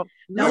 girl.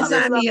 Don't Love And you,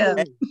 sign it's love me up.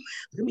 you.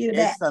 Give me the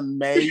back. it's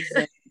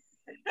amazing,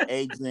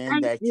 Adrian,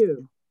 Thank that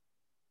you.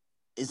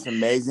 it's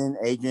amazing,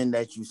 Adrian,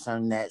 that you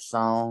sung that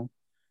song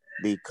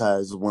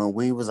because when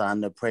we was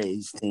on the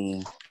praise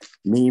team,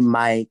 me,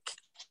 Mike,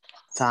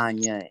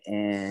 Tanya,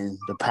 and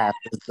the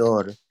pastor's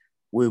daughter,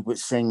 we would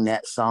sing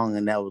that song,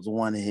 and that was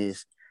one of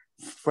his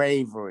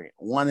favorite,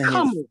 Come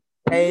on.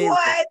 favorite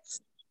What?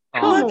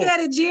 Look songs. at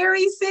it,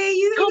 Jerry. See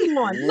you. Come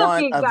on. Look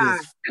One at of God.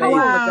 his Come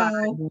favorite, on, God.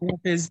 Wow. One of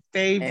his and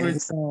favorite he,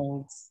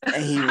 songs.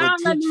 and he would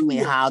teach me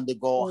Hallelujah. how to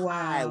go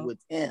high Wow. with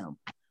him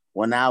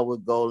when I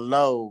would go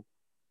low,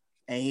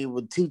 and he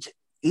would teach.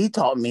 He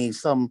taught me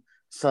some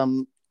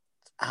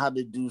how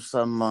to do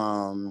some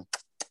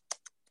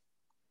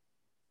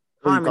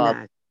what do you call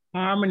it?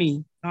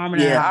 Harmonize.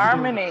 Yeah,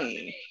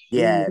 Harmony.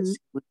 yes. Mm-hmm. He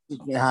would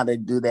teach me how to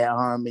do that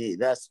harmony.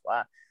 That's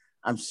why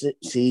I'm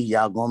see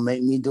y'all gonna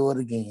make me do it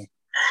again.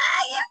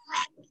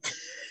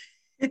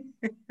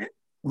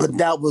 But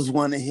that was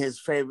one of his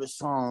favorite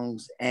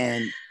songs.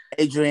 And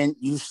Adrian,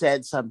 you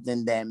said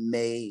something that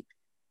made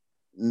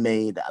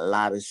a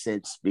lot of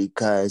sense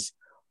because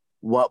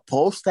what's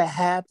supposed to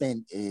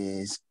happen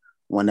is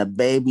when a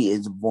baby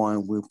is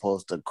born, we're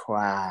supposed to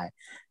cry.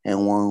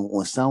 And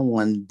when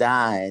someone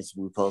dies,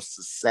 we're supposed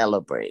to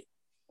celebrate.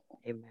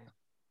 Amen.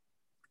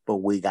 But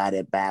we got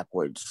it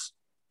backwards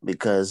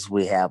because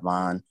we have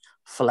on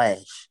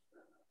flesh.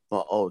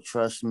 But oh,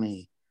 trust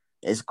me,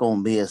 it's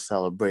gonna be a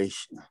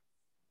celebration.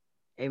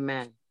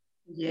 Amen.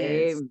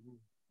 Yes. Amen.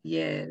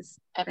 Yes.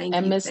 Thank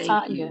And you. Miss Thank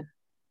Tanya, you.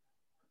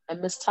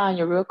 and Miss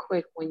Tanya, real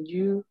quick, when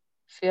you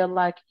feel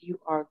like you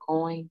are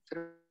going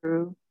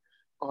through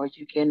or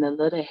you're getting a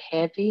little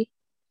heavy,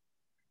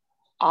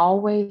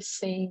 always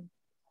sing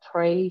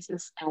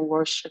praises and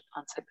worship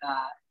unto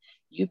God.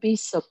 You be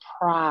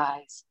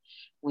surprised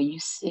when you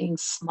sing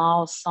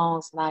small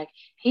songs like,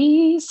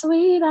 He's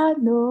sweet, I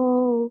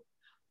know.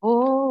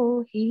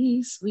 Oh,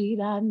 He's sweet,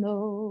 I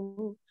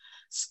know.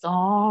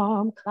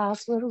 Storm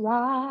clouds will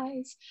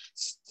rise,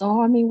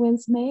 stormy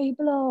winds may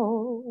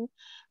blow,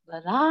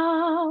 but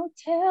I'll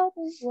tell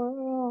the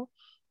world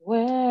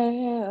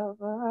wherever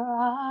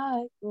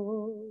I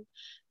go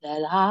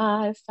that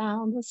I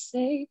found a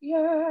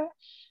Savior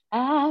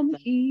and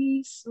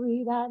He's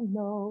sweet, I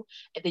know.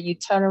 And then you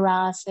turn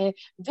around and say,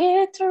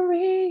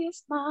 Victory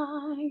is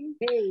mine.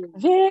 Hey.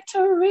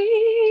 Victory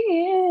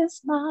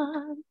is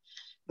mine.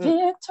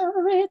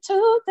 Victory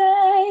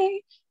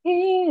today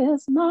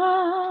is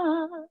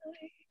mine.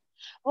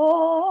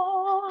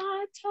 Oh,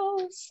 I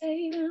told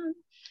Satan,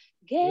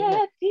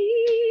 get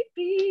thee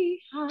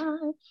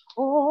behind.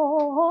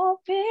 Oh,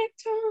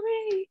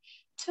 victory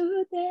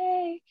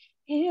today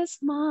is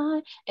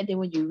mine. And then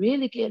when you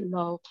really get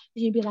low,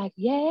 then you be like,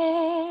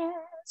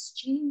 yes,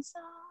 Jesus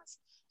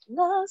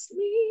loves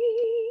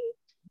me.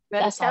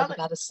 That's all you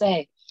got to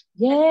say.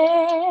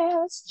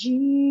 Yes,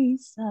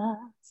 Jesus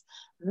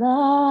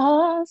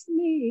loves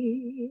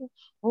me.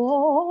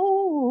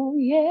 Oh,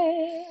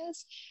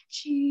 yes,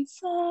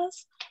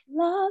 Jesus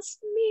loves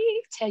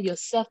me. Tell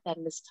yourself that,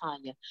 Miss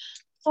Tanya.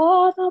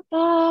 For the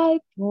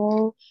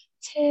Bible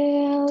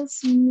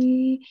tells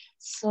me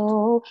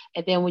so.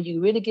 And then when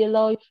you really get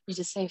low, you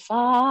just say,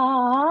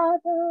 Father,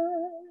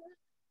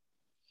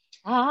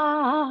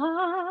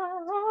 I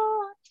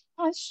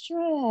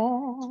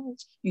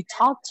stretch. You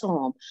talk to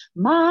him.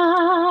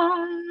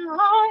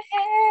 My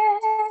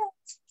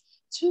hands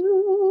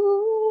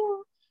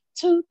to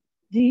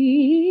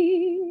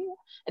thee.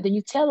 And then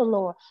you tell the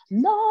Lord,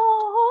 no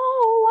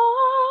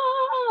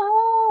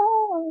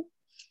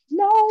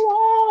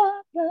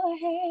other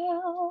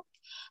help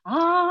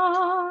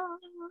I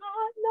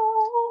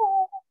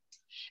know.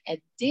 And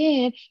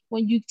then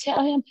when you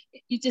tell him,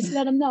 you just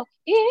let him know,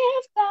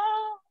 if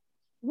thou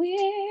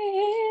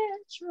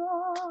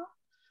withdraw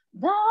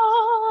thyself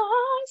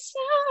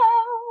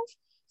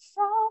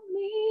from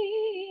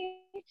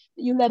me,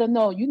 you let him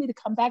know you need to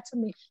come back to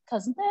me,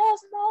 because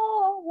there's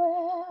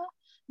nowhere,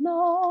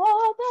 no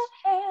other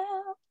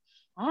help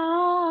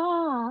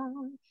I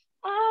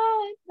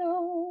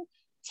know.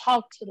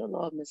 Talk to the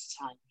Lord, Miss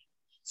Tanya.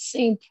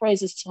 Sing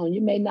praises to him.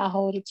 You may not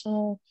hold it to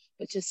him,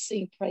 but just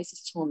sing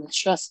praises to him, and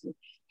trust me,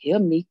 he'll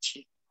meet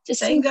you.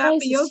 Just Thank sing God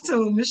for your praises to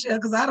him. tune, Michelle,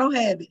 because I don't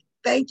have it.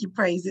 Thank you,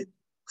 praise it.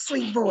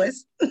 Sweet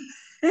voice.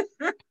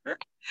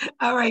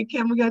 All right,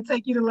 Kim, we're going to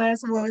take you to the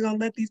last one. We're going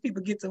to let these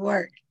people get to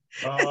work.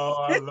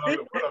 Oh, I love it.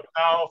 What a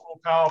powerful,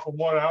 powerful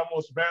morning. I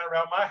almost ran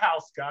around my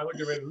house, guys. I'm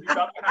getting ready to leave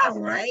out the house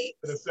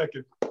in a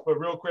second. But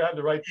real quick, I had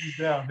to write these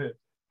down here.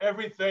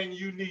 Everything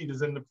you need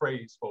is in the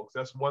praise, folks.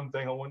 That's one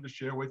thing I wanted to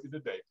share with you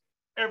today.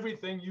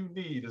 Everything you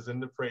need is in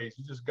the praise.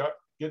 You just got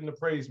get in the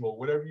praise mode.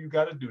 Whatever you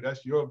got to do,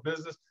 that's your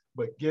business.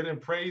 But get in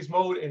praise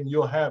mode and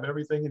you'll have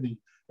everything you need.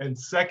 And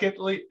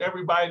secondly,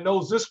 everybody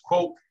knows this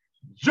quote,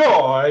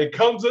 joy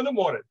comes in the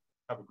morning.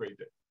 Have a great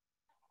day.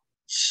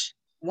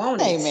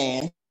 Won't it?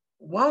 Amen.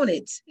 Won't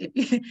it?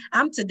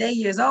 I'm today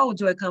years old,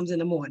 joy comes in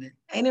the morning.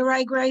 Ain't it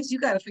right, Grace? You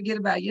got to forget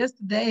about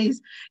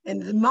yesterday's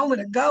and the moment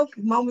ago,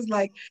 moments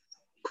like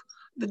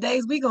the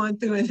days we going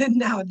through and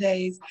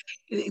nowadays.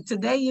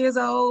 Today years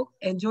old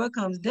and joy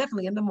comes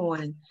definitely in the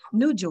morning.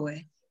 New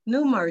joy,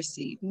 new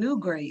mercy, new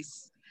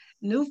grace,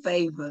 new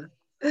favor,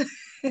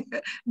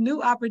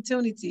 new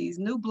opportunities,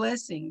 new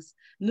blessings,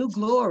 new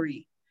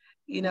glory.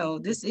 You know,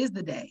 this is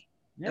the day.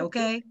 Yep.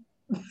 Okay.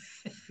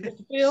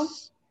 Mr. Phil?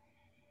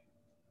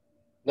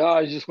 No,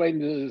 I was just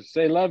waiting to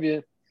say love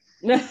you.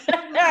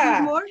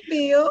 More,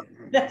 Phil.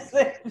 That's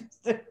it,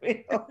 Mr.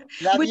 Phil.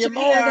 Love With you your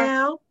hair more.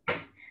 down.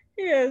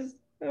 Yes.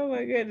 Oh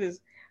my goodness.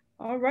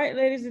 All right,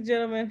 ladies and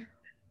gentlemen.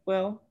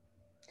 Well,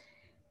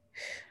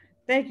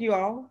 thank you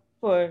all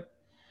for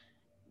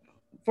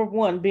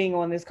one, being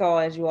on this call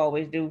as you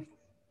always do.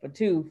 For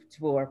two,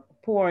 for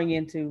pouring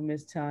into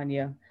Miss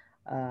Tanya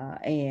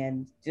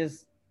and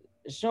just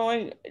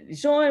showing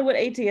what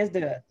ATS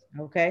does.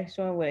 Okay,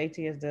 showing what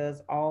ATS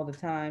does all the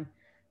time.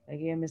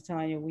 Again, Miss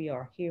Tanya, we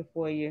are here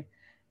for you.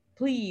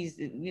 Please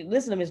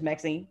listen to Miss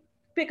Maxine.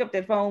 Pick up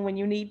that phone when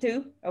you need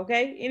to.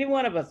 Okay, any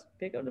one of us,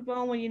 pick up the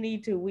phone when you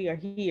need to. We are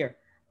here,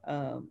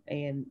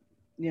 and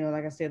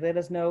like I said, let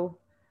us know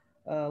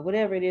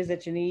whatever it is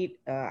that you need.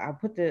 I'll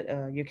put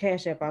your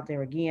Cash App out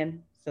there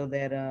again so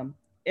that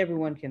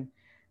everyone can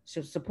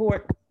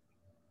support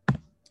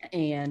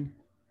and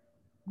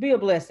be a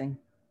blessing.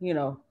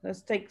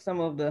 Let's take some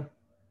of the.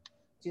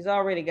 She's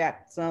already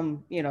got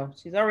some.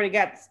 She's already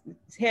got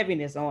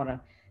heaviness on her.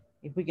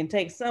 If we can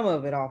take some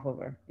of it off of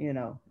her,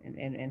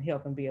 and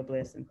help and be a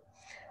blessing.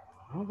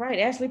 All right,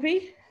 Ashley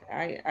P.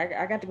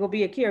 I got to go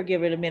be a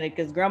caregiver in a minute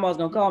because Grandma's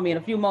gonna call me in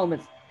a few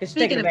moments.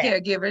 Speaking of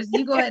caregivers,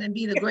 you go ahead and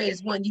be the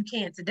greatest one you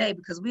can today,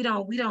 because we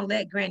don't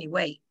let Granny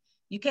wait.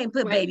 You can't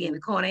put baby in the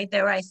corner, ain't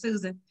that right,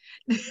 Susan?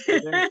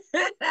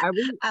 Are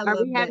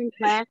we having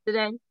class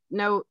today?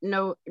 No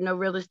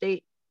real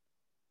estate.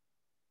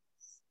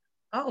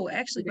 Oh,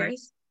 actually,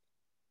 Grace,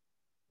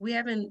 we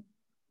haven't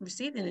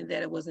received any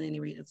that it wasn't any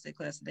real estate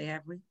class today,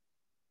 have we?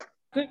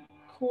 Good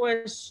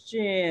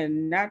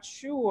question. Not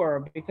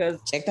sure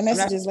because check the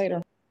messages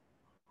later.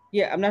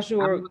 Yeah, I'm not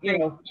sure.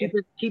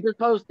 Keep us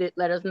posted.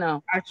 Let us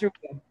know. I sure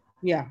will.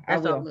 Yeah, I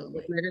will.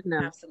 Absolutely. Let us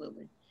know.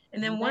 Absolutely.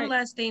 And then one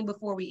last thing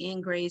before we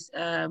end, Grace.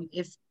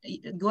 If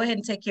go ahead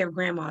and take care of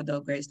Grandma though,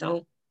 Grace.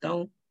 Don't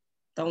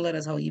let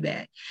us hold you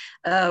back.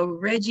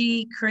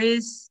 Reggie,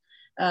 Chris,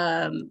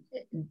 come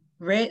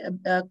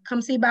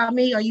see about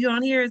me. Are you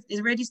on here?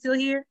 Is Reggie still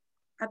here?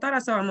 I thought I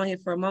saw him on here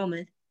for a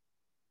moment.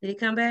 Did he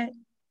come back?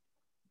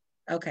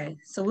 Okay,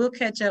 so we'll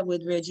catch up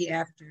with Reggie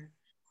after.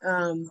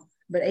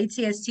 But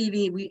ATS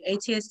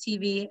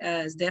TV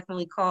is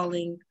definitely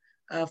calling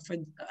for. Chris is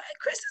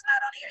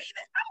not on here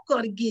either. I'm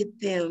going to get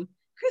them.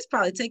 Chris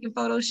probably taking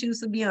photo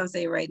shoots of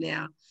Beyonce right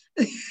now.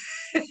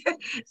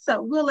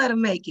 So we'll let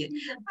him make it.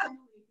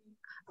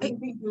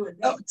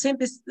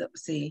 Tempest,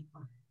 see,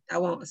 I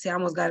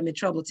almost got him in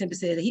trouble.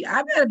 Tempest said,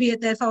 I better be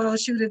at that photo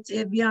shoot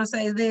if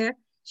Beyonce is there.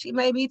 She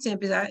may be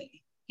Tempest.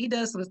 He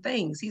does some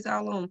things. He's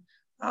all on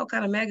all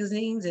kind of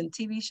magazines and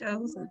TV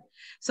shows.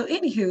 So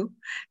anywho,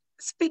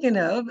 speaking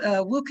of,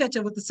 we'll catch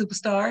up with the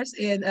superstars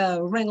and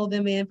wrangle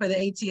them in for the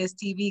ATS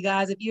TV,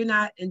 guys. If you're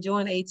not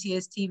enjoying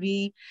ATS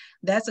TV,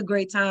 that's a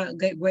great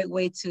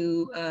way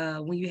to,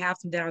 when you have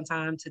some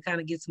downtime, to kind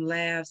of get some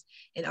laughs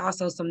and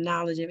also some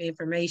knowledge and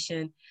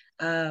information.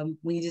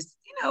 when you just,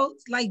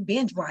 it's like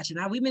binge watching.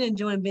 We've been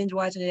enjoying binge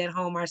watching it at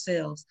home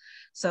ourselves.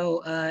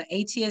 So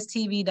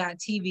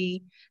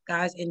ATSTV.tv,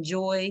 guys,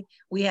 enjoy.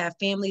 We have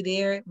family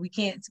there. We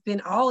can't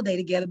spend all day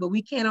together, but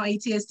we can on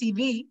ATS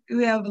TV.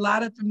 We have a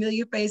lot of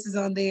familiar faces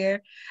on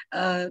there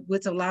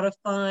with a lot of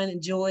fun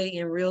and joy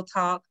and real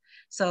talk.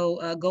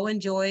 So go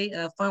enjoy.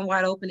 Fun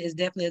Wide Open is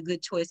definitely a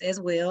good choice as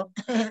well.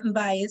 I'm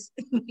biased.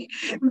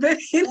 But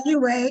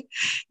anyway,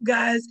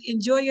 guys,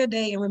 enjoy your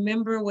day and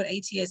remember what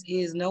ATS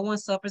is. No one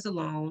suffers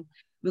alone.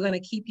 We're going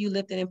to keep you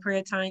lifted in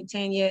prayer,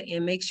 Tanya,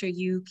 and make sure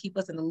you keep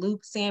us in the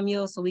loop,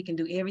 Samuel, so we can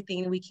do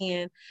everything we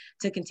can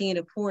to continue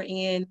to pour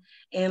in.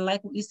 And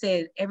like we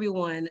said,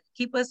 everyone,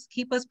 keep us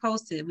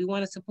posted. We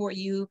want to support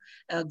you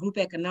group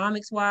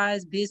economics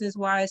wise, business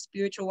wise,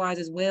 spiritual wise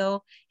as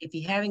well. If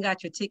you haven't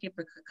got your ticket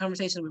for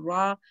Conversations with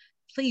Raw,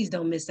 please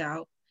don't miss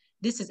out.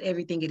 This is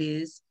everything it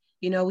is.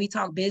 We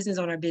talk business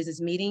on our business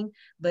meeting,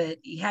 but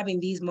having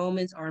these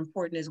moments are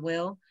important as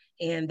well.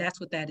 And that's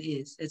what that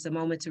is. It's a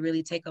moment to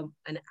really take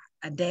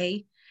a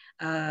day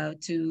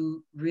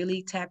to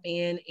really tap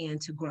in and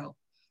to grow.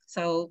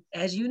 So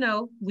as you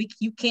know,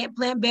 you can't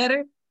plan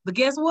better, but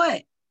guess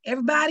what?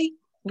 Everybody,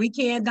 we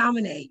can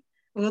dominate.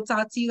 We'll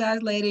talk to you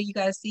guys later. You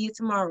guys see you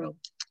tomorrow.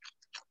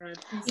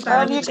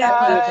 Love you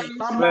guys.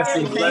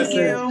 Blessings. Thank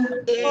you.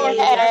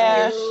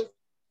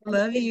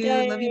 Love you.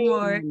 Love you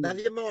more. Love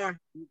you more.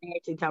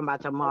 Actually talking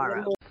about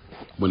tomorrow.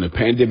 When the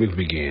pandemic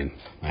began,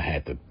 I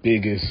had the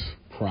biggest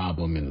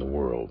problem in the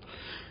world.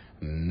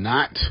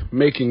 Not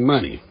making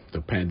money.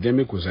 The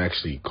pandemic was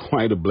actually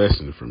quite a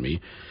blessing for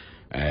me,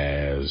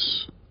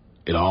 as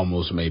it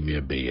almost made me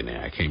a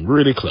billionaire. I came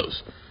really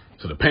close.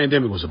 So the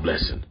pandemic was a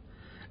blessing.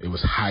 It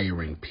was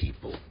hiring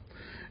people.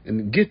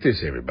 And get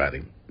this,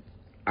 everybody.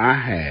 I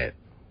had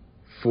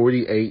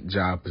 48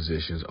 job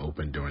positions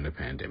open during the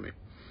pandemic.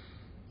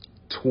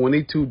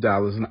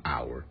 $22 an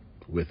hour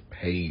with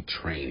paid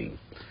training.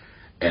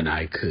 And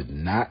I could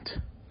not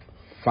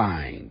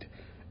find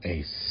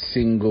a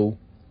single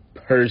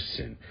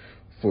person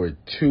for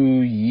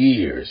 2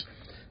 years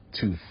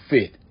to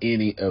fit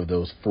any of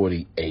those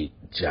 48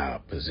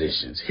 job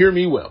positions. Hear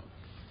me well.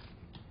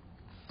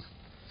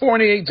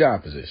 48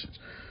 job positions,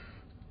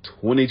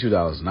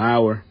 $22 an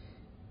hour,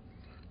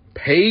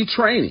 paid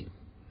training,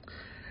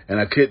 and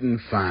I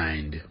couldn't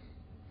find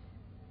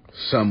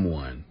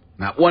someone,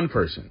 not one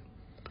person,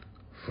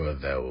 for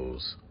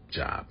those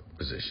job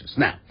positions.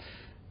 Now,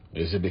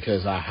 is it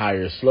because I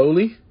hire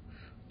slowly?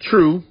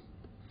 True.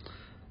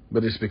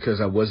 But it's because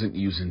I wasn't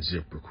using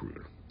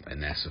ZipRecruiter,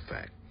 and that's a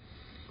fact.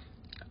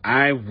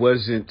 I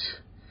wasn't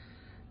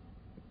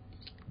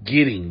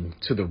getting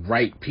to the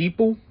right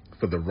people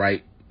for the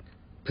right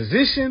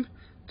position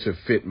to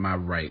fit my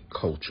right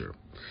culture.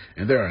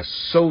 And there are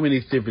so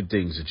many different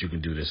things that you can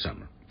do this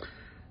summer.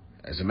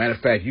 As a matter of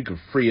fact, you can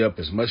free up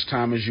as much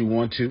time as you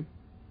want to.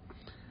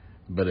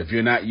 But if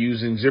you're not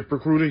using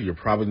ZipRecruiter, you're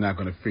probably not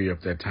going to free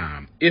up that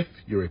time if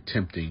you're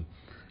attempting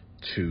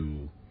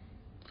to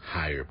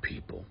hire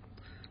people.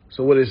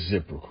 So what is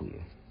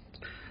ZipRecruiter?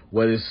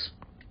 What is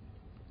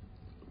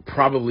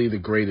probably the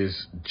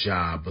greatest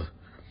job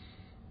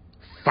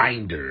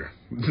finder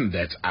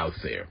that's out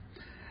there.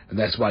 And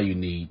that's why you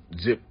need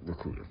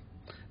ZipRecruiter.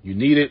 You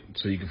need it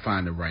so you can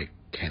find the right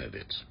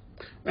candidates.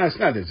 Now, it's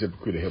not that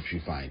ZipRecruiter helps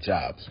you find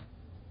jobs.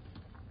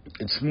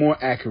 It's more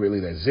accurately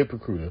that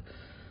ZipRecruiter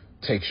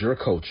takes your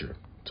culture,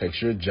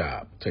 takes your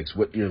job, takes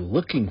what you're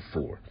looking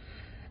for,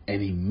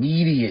 and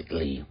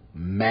immediately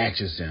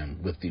matches them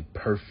with the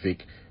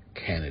perfect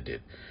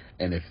candidate.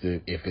 And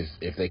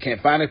if they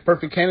can't find a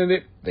perfect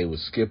candidate, they will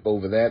skip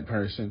over that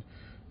person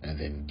and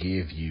then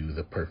give you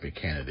the perfect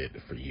candidate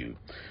for you.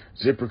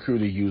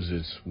 ZipRecruiter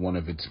uses one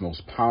of its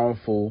most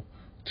powerful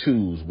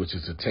tools, which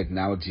is the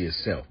technology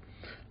itself,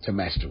 to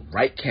match the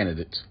right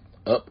candidates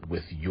up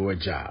with your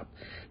job.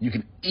 You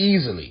can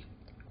easily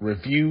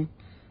review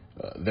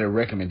their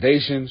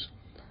recommendations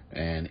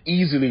and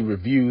easily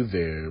review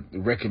their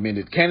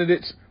recommended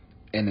candidates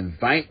and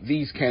invite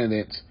these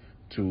candidates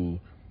to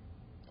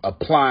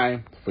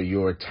apply for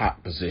your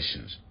top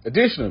positions.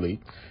 Additionally,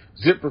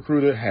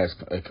 ZipRecruiter has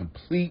a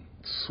complete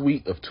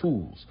suite of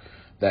tools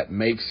that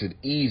makes it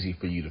easy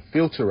for you to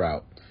filter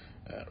out,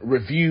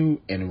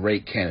 review, and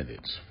rate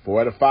candidates.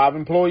 4 out of 5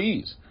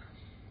 employees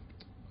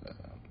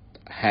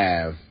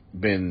have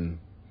been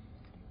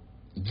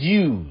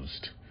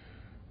used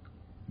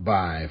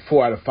by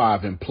 4 out of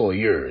 5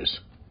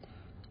 employers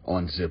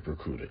on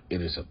ZipRecruiter.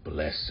 It is a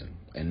blessing.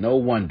 And no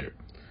wonder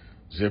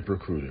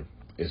ZipRecruiter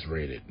is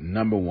rated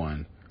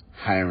 #1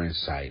 hiring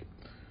site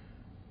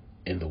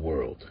in the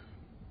world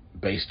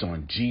based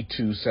on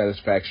G2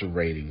 satisfaction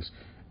ratings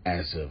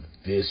as of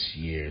this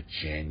year,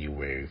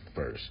 January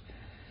 1st.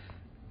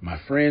 My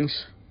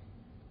friends,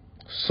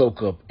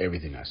 soak up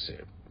everything I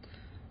said.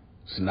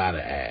 It's not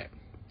an ad.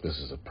 This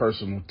is a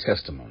personal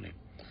testimony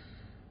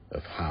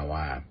of how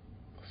I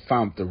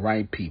found the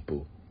right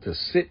people to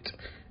sit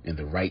in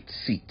the right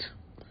seat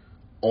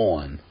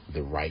on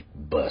the right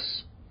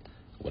bus.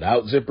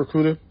 Without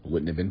ZipRecruiter, it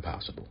wouldn't have been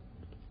possible.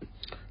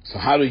 So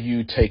how do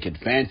you take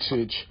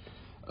advantage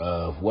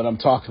of what I'm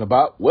talking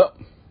about, well,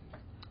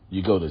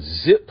 you go to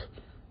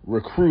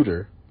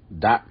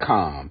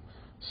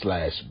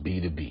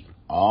ziprecruiter.com/B2B.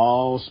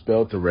 All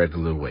spelled the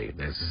regular way.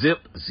 That's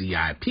zip,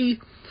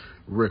 Z-I-P,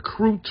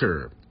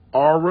 recruiter,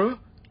 Aura,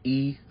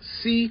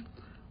 E-C,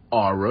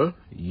 Aura,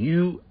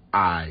 U-I-T-E-R,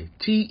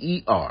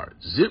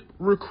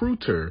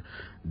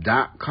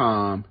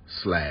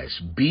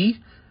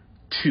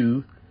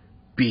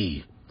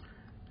 ziprecruiter.com/B2B.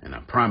 And I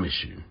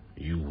promise you,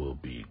 you will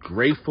be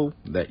grateful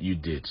that you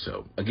did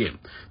so. Again,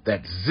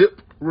 that's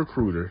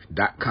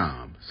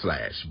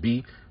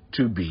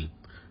ziprecruiter.com/B2B.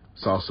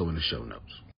 It's also in the show notes.